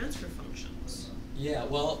the transfer functions? Yeah,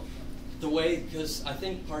 well, the way, because I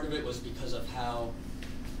think part of it was because of how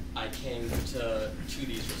I came to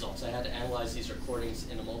these results. I had to analyze these recordings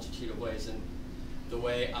in a multitude of ways, and the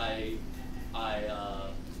way I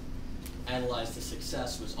analyzed the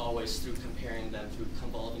success was always through comparing them, through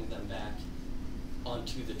convolving them back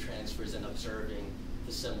onto the transfers and observing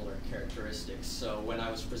the similar characteristics. So when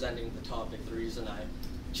I was presenting the topic, the reason I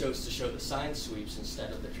chose to show the sine sweeps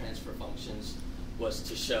instead of the transfer functions was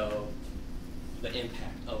to show the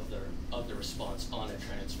impact of the response on a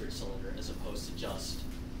transferred cylinder as opposed to just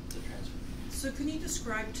the transfer. So can you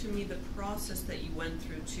describe to me the process that you went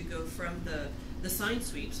through to go from the sine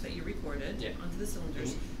sweeps that you recorded onto the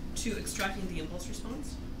cylinders to extracting the impulse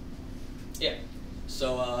response? Yeah.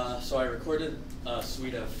 So so I recorded a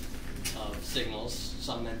suite of signals,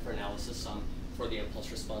 some meant for analysis, some for the impulse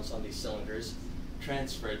response on these cylinders,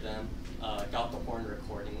 transferred them, got the horn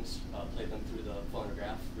recordings, played them through the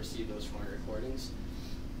phonograph, received those horn recordings.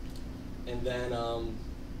 And then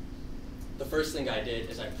the first thing I did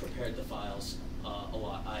is I prepared the files a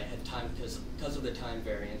lot. I had time, because of the time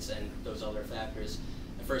variance and those other factors,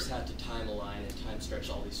 I first had to time align and time stretch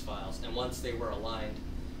all these files. And once they were aligned,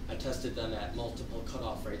 I tested them at multiple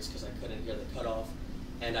cutoff rates because I couldn't hear the cutoff.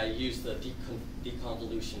 And I used the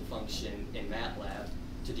deconvolution function in MATLAB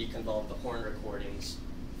to deconvolve the horn recordings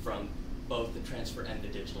from both the transfer and the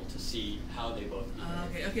digital to see how they both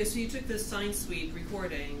behave. Okay, so you took the sine sweep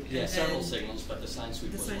recording. Yeah, several signals, but the sine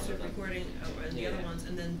sweep was one of them. The sine sweep recording and the other ones,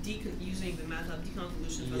 and then using the MATLAB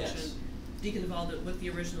deconvolution function, deconvolved it with the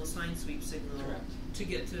original sine sweep signal to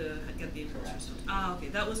get the impulse response. Okay,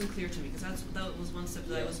 that wasn't clear to me because that was one step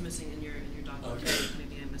that I was missing in your document. Okay.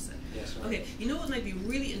 Maybe I missed it. Yes, right. Okay, you know what might be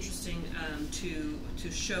really interesting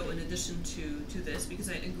to show in addition to this, because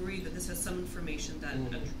I agree that this has some information that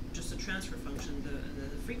just a transfer function,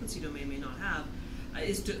 the frequency domain may not have,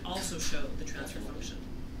 is to also show the transfer function.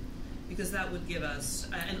 Because that would give us,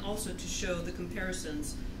 and also to show the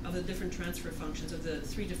comparisons of the different transfer functions of the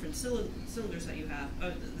three different cylinders that you have,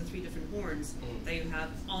 the three different horns that you have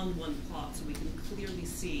on one plot, so we can clearly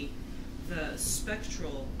see the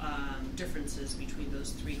spectral differences between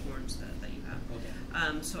those three horns that you have.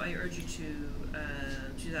 Okay. So I urge you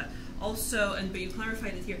to do that. Also, but you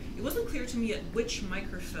clarified it here, it wasn't clear to me at which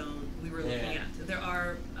microphone we were looking at. There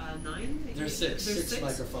are 9? There's six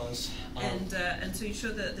microphones. And so you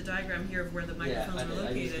showed the diagram here of where the microphones were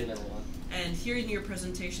located. I used the middle one. And here in your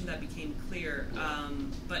presentation that became clear,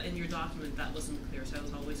 but in your document that wasn't clear, so I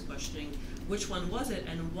was always questioning which one was it,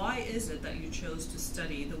 and why is it that you chose to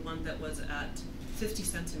study the one that was at 50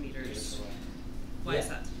 centimeters? Why is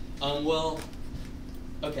that? Well,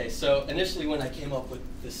 okay, so initially when I came up with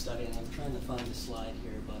this study, and I'm trying to find the slide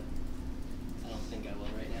here, but I don't think I will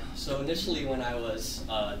right now. So initially when I was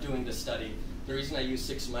doing this study, the reason I used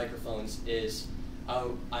 6 microphones is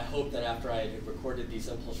I hoped that after I had recorded these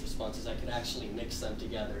impulse responses, I could actually mix them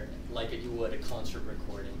together like you would a concert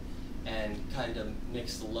recording, and kind of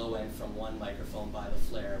mix the low end from one microphone by the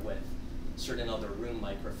flare with certain other room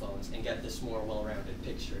microphones and get this more well-rounded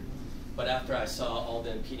picture. But after I saw all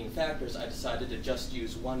the impeding factors, I decided to just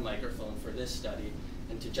use one microphone for this study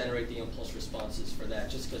and to generate the impulse responses for that,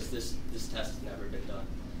 just because this test has never been done.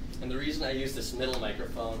 And the reason I use this middle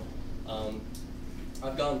microphone,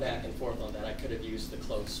 I've gone back and forth on that. I could have used the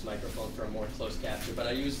close microphone for a more close capture, but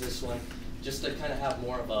I use this one just to kind of have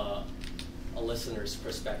more of a listener's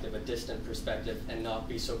perspective, a distant perspective, and not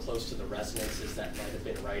be so close to the resonances that might have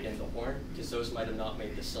been right in the horn, because those might have not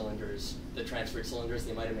made the cylinders, the transferred cylinders,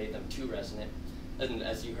 they might have made them too resonant. And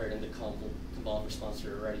as you heard in the convolved response,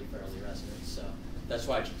 they're already fairly resonant. So that's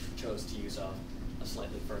why I chose to use a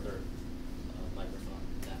slightly further microphone,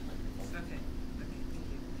 that microphone. Okay,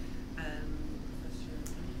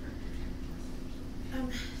 thank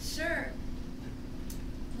you. Sure.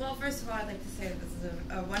 Well, first of all, I'd like to say that this is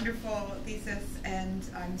a wonderful thesis, and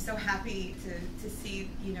I'm so happy to see,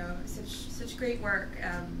 you know, such great work,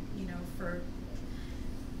 you know, for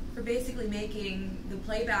basically making the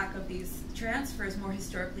playback of these transfers more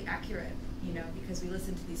historically accurate, you know, because we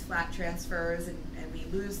listen to these flat transfers and we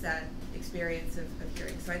lose that experience of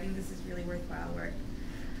hearing. So I think this is really worthwhile work.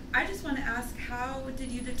 I just want to ask, how did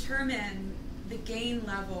you determine the gain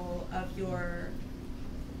level of your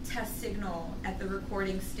test signal at the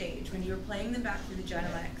recording stage when you were playing them back through the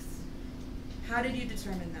Genelex? How did you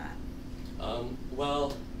determine that?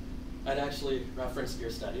 Well, I'd actually referenced your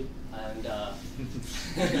study, and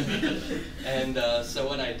so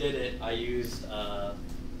when I did it, I used the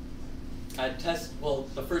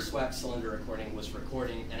first wax cylinder recording was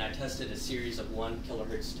recording, and I tested a series of 1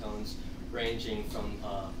 kilohertz tones ranging from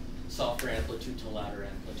softer amplitude to louder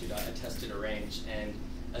amplitude. I tested a range, and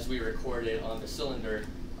as we recorded on the cylinder,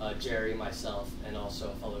 Jerry, myself, and also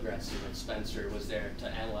a fellow grad student, Spencer, was there to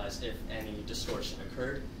analyze if any distortion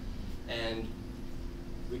occurred. And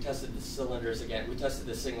we tested the cylinders again. We tested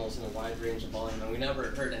the signals in a wide range of volume, and we never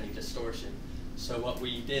heard any distortion. So what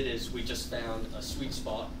we did is we just found a sweet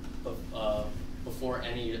spot before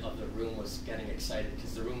any of the room was getting excited,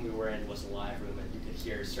 because the room we were in was a live room, and you could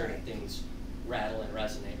hear certain things rattle and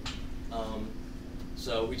resonate.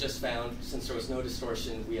 So we just found, since there was no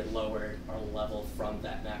distortion, we had lowered our level from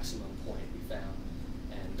that maximum point we found.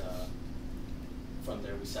 And from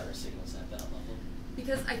there, we set our signals at that level.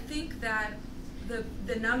 Because I think that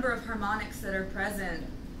the number of harmonics that are present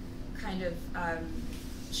kind of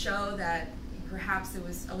show that perhaps it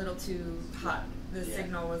was a little too hot. The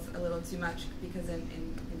signal was a little too much, because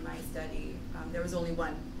in my study, there was only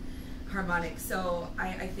one harmonic. So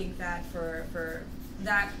I think that for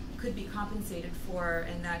that could be compensated for,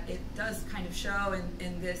 and that it does kind of show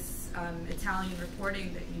in this Italian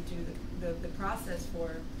recording that you do the process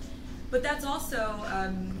for. But that's also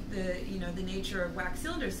the nature of wax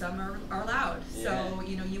cylinders. Some are loud, so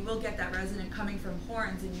you will get that resonant coming from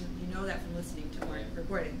horns, and you know that from listening to horn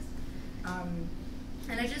recordings.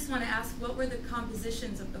 And I just want to ask, what were the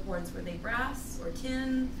compositions of the horns? Were they brass or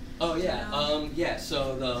tin? Oh yeah, yeah.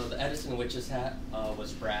 So the Edison witch's hat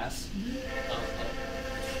was brass.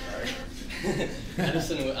 Sorry,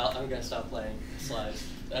 Edison. I'm gonna stop playing slides.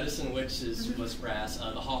 The Edison witch's was brass. The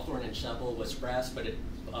Hawthorne and Shevel was brass, but it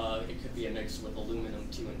could be a mix with aluminum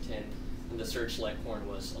too and tin. And the Searchlight horn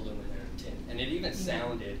was aluminum and tin, and it even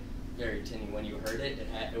sounded very tinny when you heard it.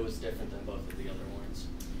 It was different than both of the other horns.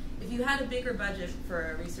 If you had a bigger budget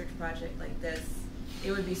for a research project like this,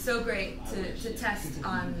 it would be so great to test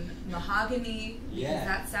on mahogany, because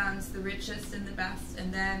that sounds the richest and the best,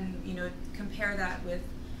 and then compare that with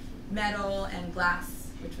metal and glass,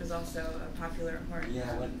 which was also a popular horn.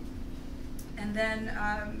 Yeah. And then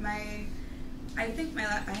I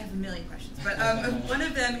have a million questions, but one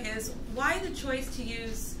of them is, why the choice to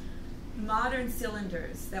use modern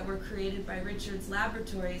cylinders that were created by Richard's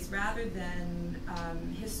laboratories rather than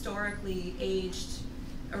historically aged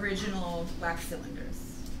original wax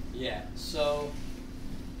cylinders? Yeah, so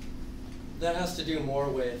that has to do more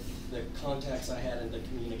with the contacts I had and the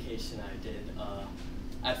communication I did.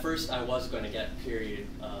 At first I was going to get period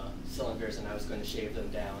cylinders, and I was going to shave them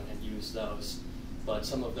down and use those, but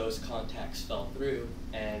some of those contacts fell through,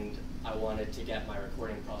 and I wanted to get my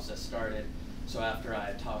recording process started. So after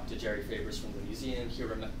I talked to Jerry Fabers from the museum, he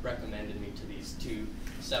recommended me to these two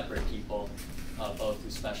separate people, both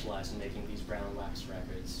who specialize in making these brown wax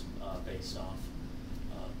records based off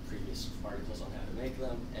previous articles on how to make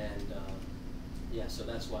them. And yeah, so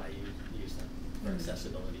that's why you use them for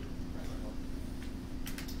accessibility.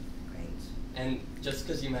 Great. And just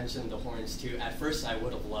because you mentioned the horns too, at first I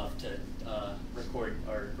would have loved to record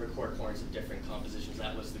horns of different compositions.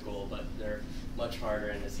 That was the goal, but they're much harder,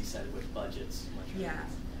 and as you said, with budgets, much harder. Yeah,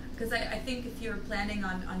 because I think if you're planning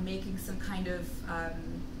on making some kind of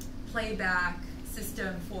playback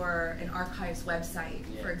system for an archives website,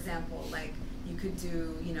 for example, like you could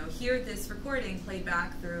do, hear this recording played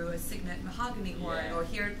back through a Signet mahogany horn, or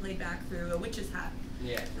hear it played back through a witch's hat.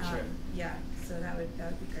 Yeah, for sure. Yeah, so that would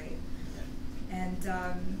be great. And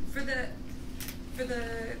for the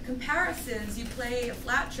comparisons, you play a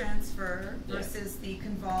flat transfer versus the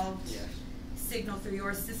convolved signal through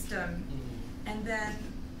your system. And then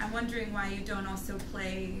I'm wondering why you don't also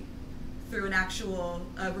play through an actual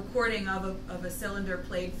recording of a cylinder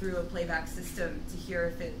played through a playback system to hear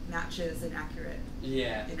if it matches an accurate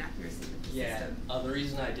inaccuracy of the system. The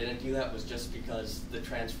reason I didn't do that was just because the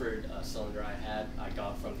transferred cylinder I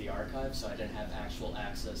got from the archive, so I didn't have actual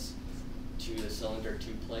access to the cylinder to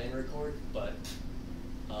play and record. But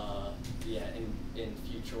yeah, in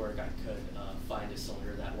future work I could find a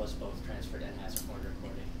cylinder that was both transferred and has a horn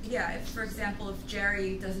recording. Yeah, if, for example, if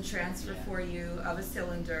Jerry does a transfer for you of a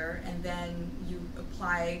cylinder, and then you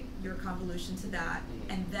apply your convolution to that,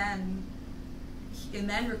 and then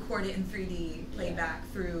record it in 3D playback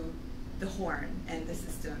through the horn and the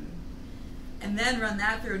system, and then run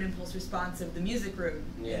that through an impulse response of the music room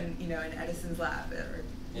in in Edison's lab,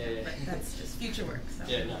 but that's just future work. So.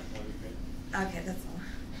 Yeah, no, that would be great. Okay, that's all.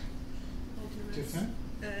 Do you have time?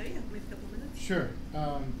 Yeah, we have a couple minutes. Sure.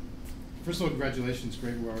 First of all, congratulations,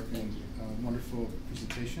 great work, and wonderful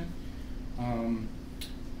presentation.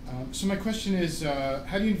 So my question is,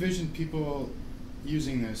 how do you envision people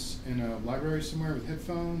using this in a library somewhere with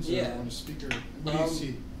headphones or on a speaker? What do you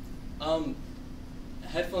see?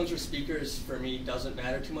 Headphones or speakers for me doesn't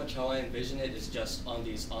matter too much. How I envision it is just on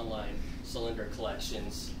these online cylinder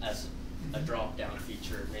collections as a drop-down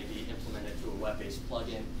feature, maybe implemented through a web-based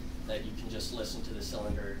plugin that you can just listen to the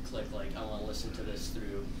cylinder, click like, I want to listen to this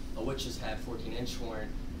through a witch's hat 14-inch horn,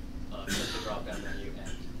 click the drop-down menu,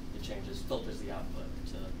 and it filters the output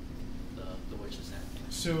to the witch's hat.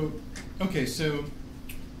 So, okay, so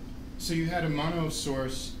you had a mono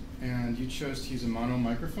source, and you chose to use a mono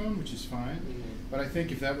microphone, which is fine. But I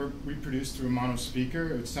think if that were reproduced through a mono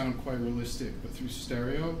speaker, it would sound quite realistic. But through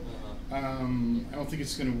stereo, I don't think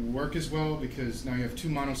it's going to work as well because now you have two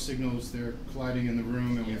mono signals, they're colliding in the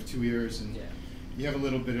room, and we have two ears, and you have a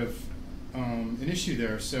little bit of an issue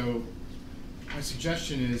there. So my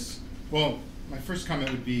suggestion is, well, my first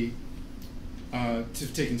comment would be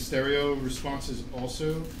to take in stereo responses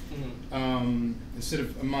also. Instead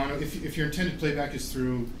of a mono, if your intended playback is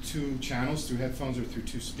through two channels, through headphones or through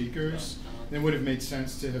two speakers, then it would have made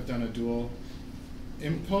sense to have done a dual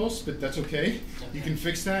impulse, but that's okay. You can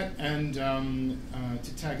fix that. And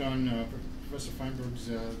to tag on Professor Feinberg's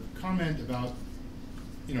comment about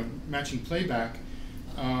matching playback,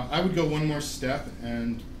 I would go one more step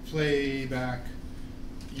and play back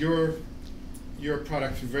your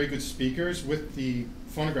product through very good speakers with the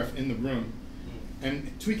phonograph in the room,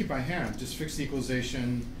 and tweak it by hand. Just fix the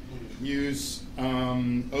equalization. Use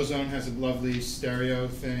Ozone has a lovely stereo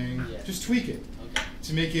thing. Just tweak it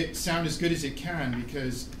to make it sound as good as it can,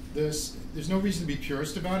 because there's no reason to be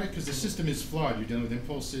purist about it, because the system is flawed. You're dealing with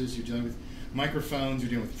impulses, you're dealing with microphones, you're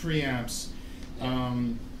dealing with preamps,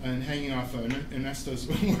 and hanging off Ernesto's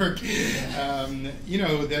work.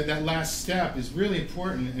 That last step is really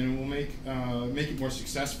important, and it will make it more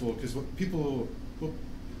successful, because what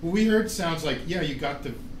we heard sounds like, yeah, you got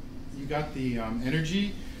the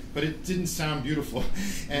energy, but it didn't sound beautiful.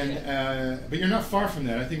 And but you're not far from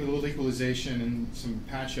that. I think with a little equalization and some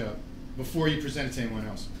patch up before you present it to anyone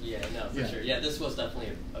else. Yeah, no, for sure. Yeah, this was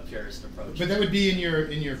definitely a purist approach. But that would be in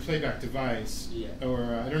your playback device. Yeah. Or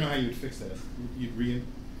I don't know how you would fix that.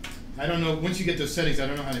 I don't know. Once you get those settings, I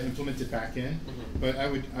don't know how to implement it back in. But I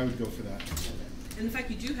would go for that. And in fact,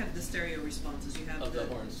 you do have the stereo responses. You have the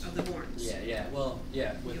horns. Of the horns. Yeah. Well,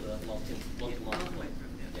 yeah, with the multi.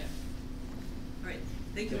 Yeah. All right.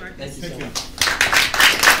 Thank you, Marcus. Thank you so much.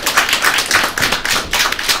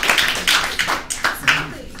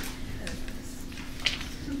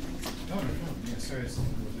 Oh, no problem. Yeah, sorry, I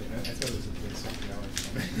thought it was a place after hours.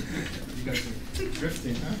 You guys are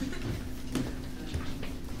drifting, huh?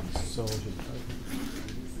 So Do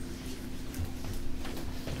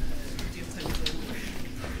you have time for more?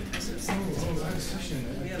 I have a session.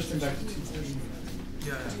 I pushed them back to 2:30.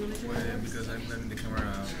 Yeah, because I'm letting the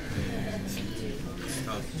camera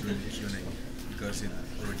stop during the Q&A because it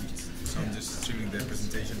overheats. So I'm just streaming the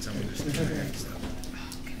presentations and just streaming the stuff.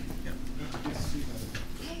 Yeah.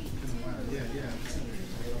 Yeah.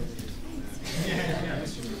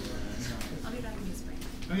 I'll be back in the spring.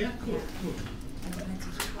 Oh yeah, cool. I'm going to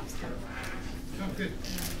teach upstairs. Oh, good. So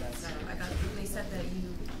they said that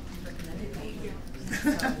you recommended me. So,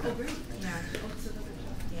 Oh, great.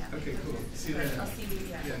 Yeah. Okay, cool. See you later. I'll see you.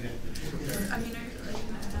 Yeah. Yeah. I mean, are you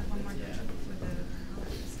going to have one more day?